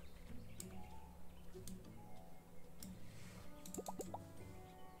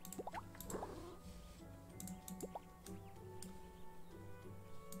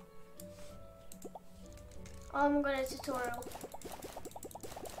 I'm gonna tutorial.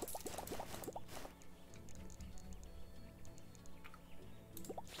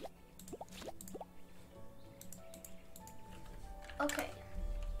 Okay.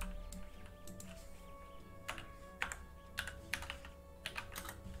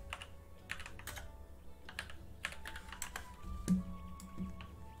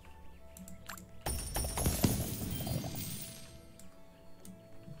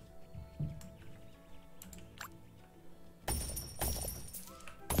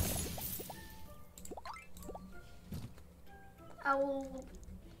 I will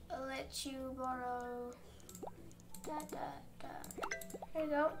let you borrow that. There you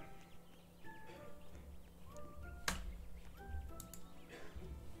go.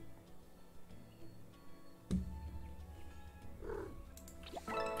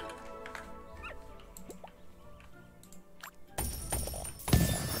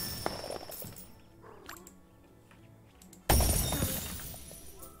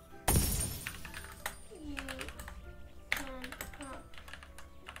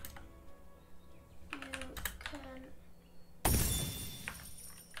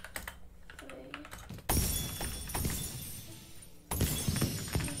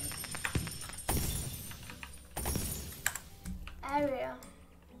 Area.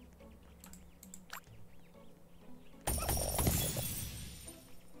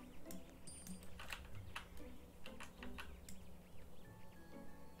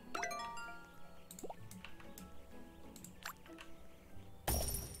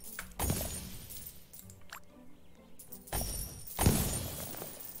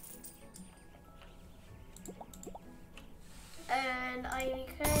 And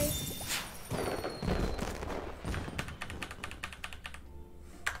IDK.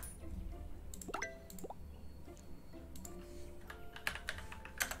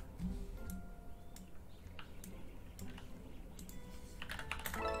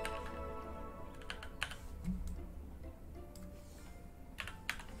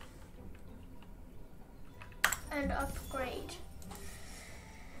 And upgrade.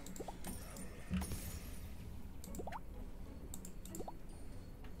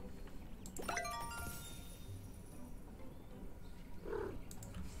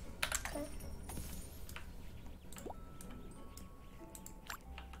 Okay.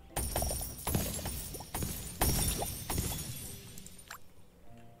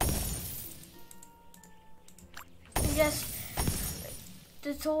 Just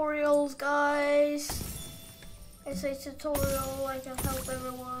tutorials, guys. It's a tutorial, I can help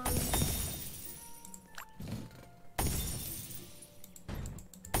everyone.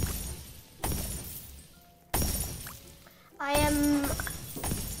 I am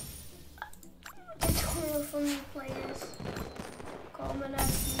tutorial for new players. Come and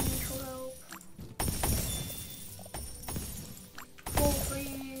ask me for help. For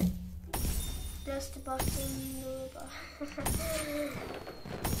free. Just the button.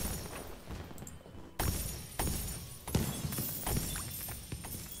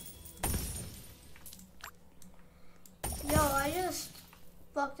 I just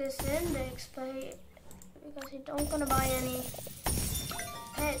block this index plate because you don't gonna buy any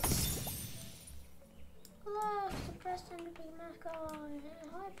pets. Hello, it's Preston, the big mascot.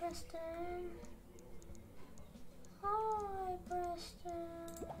 Hi, Preston. Hi, Preston.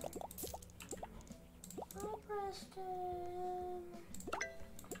 Hi, Preston.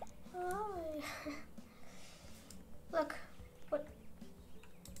 Hi. Look, what?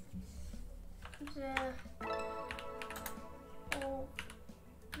 The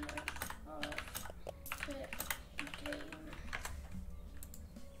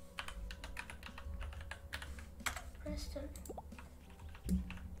Preston.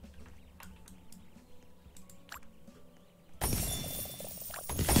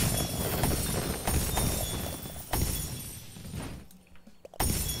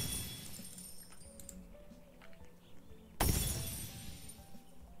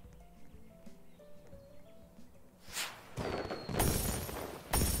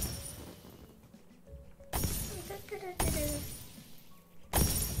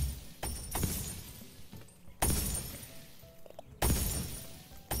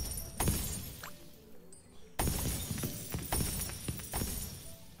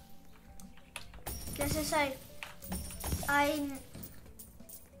 as I say,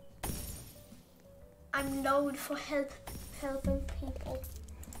 I'm known for helping people.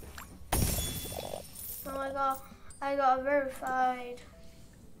 Oh, I got verified.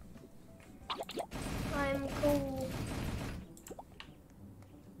 I'm cool.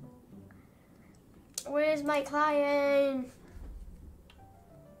 Where's my client?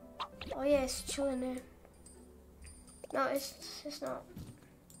 Oh yeah, it's chilling there. No, it's not.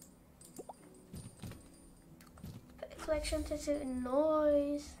 Collection to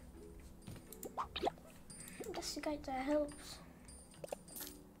noise. That's the guy that helps.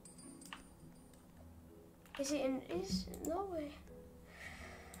 Is it in? No way.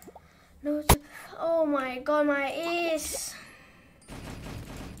 No. Oh my god, my ears.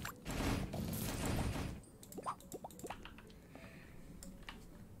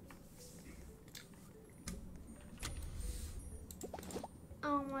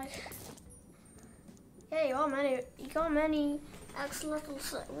 Oh my. Yeah, you got many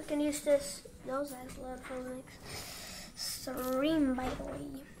axolotl. We can use those axolotl next stream, by the way.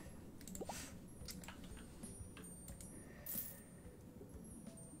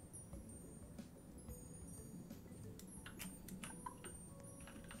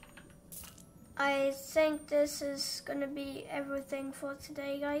 I think this is gonna be everything for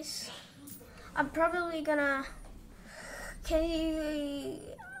today, guys. I'm probably gonna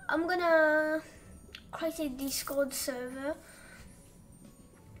I'm gonna create a Discord server.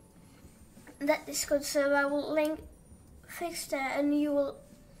 That Discord server I will fix there, and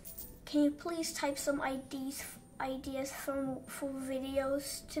can you please type some ideas for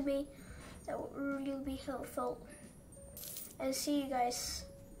videos to me? That would really be helpful. And see you guys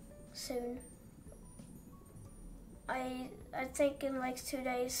soon. I think in like 2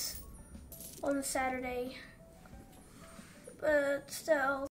 days on Saturday. But still.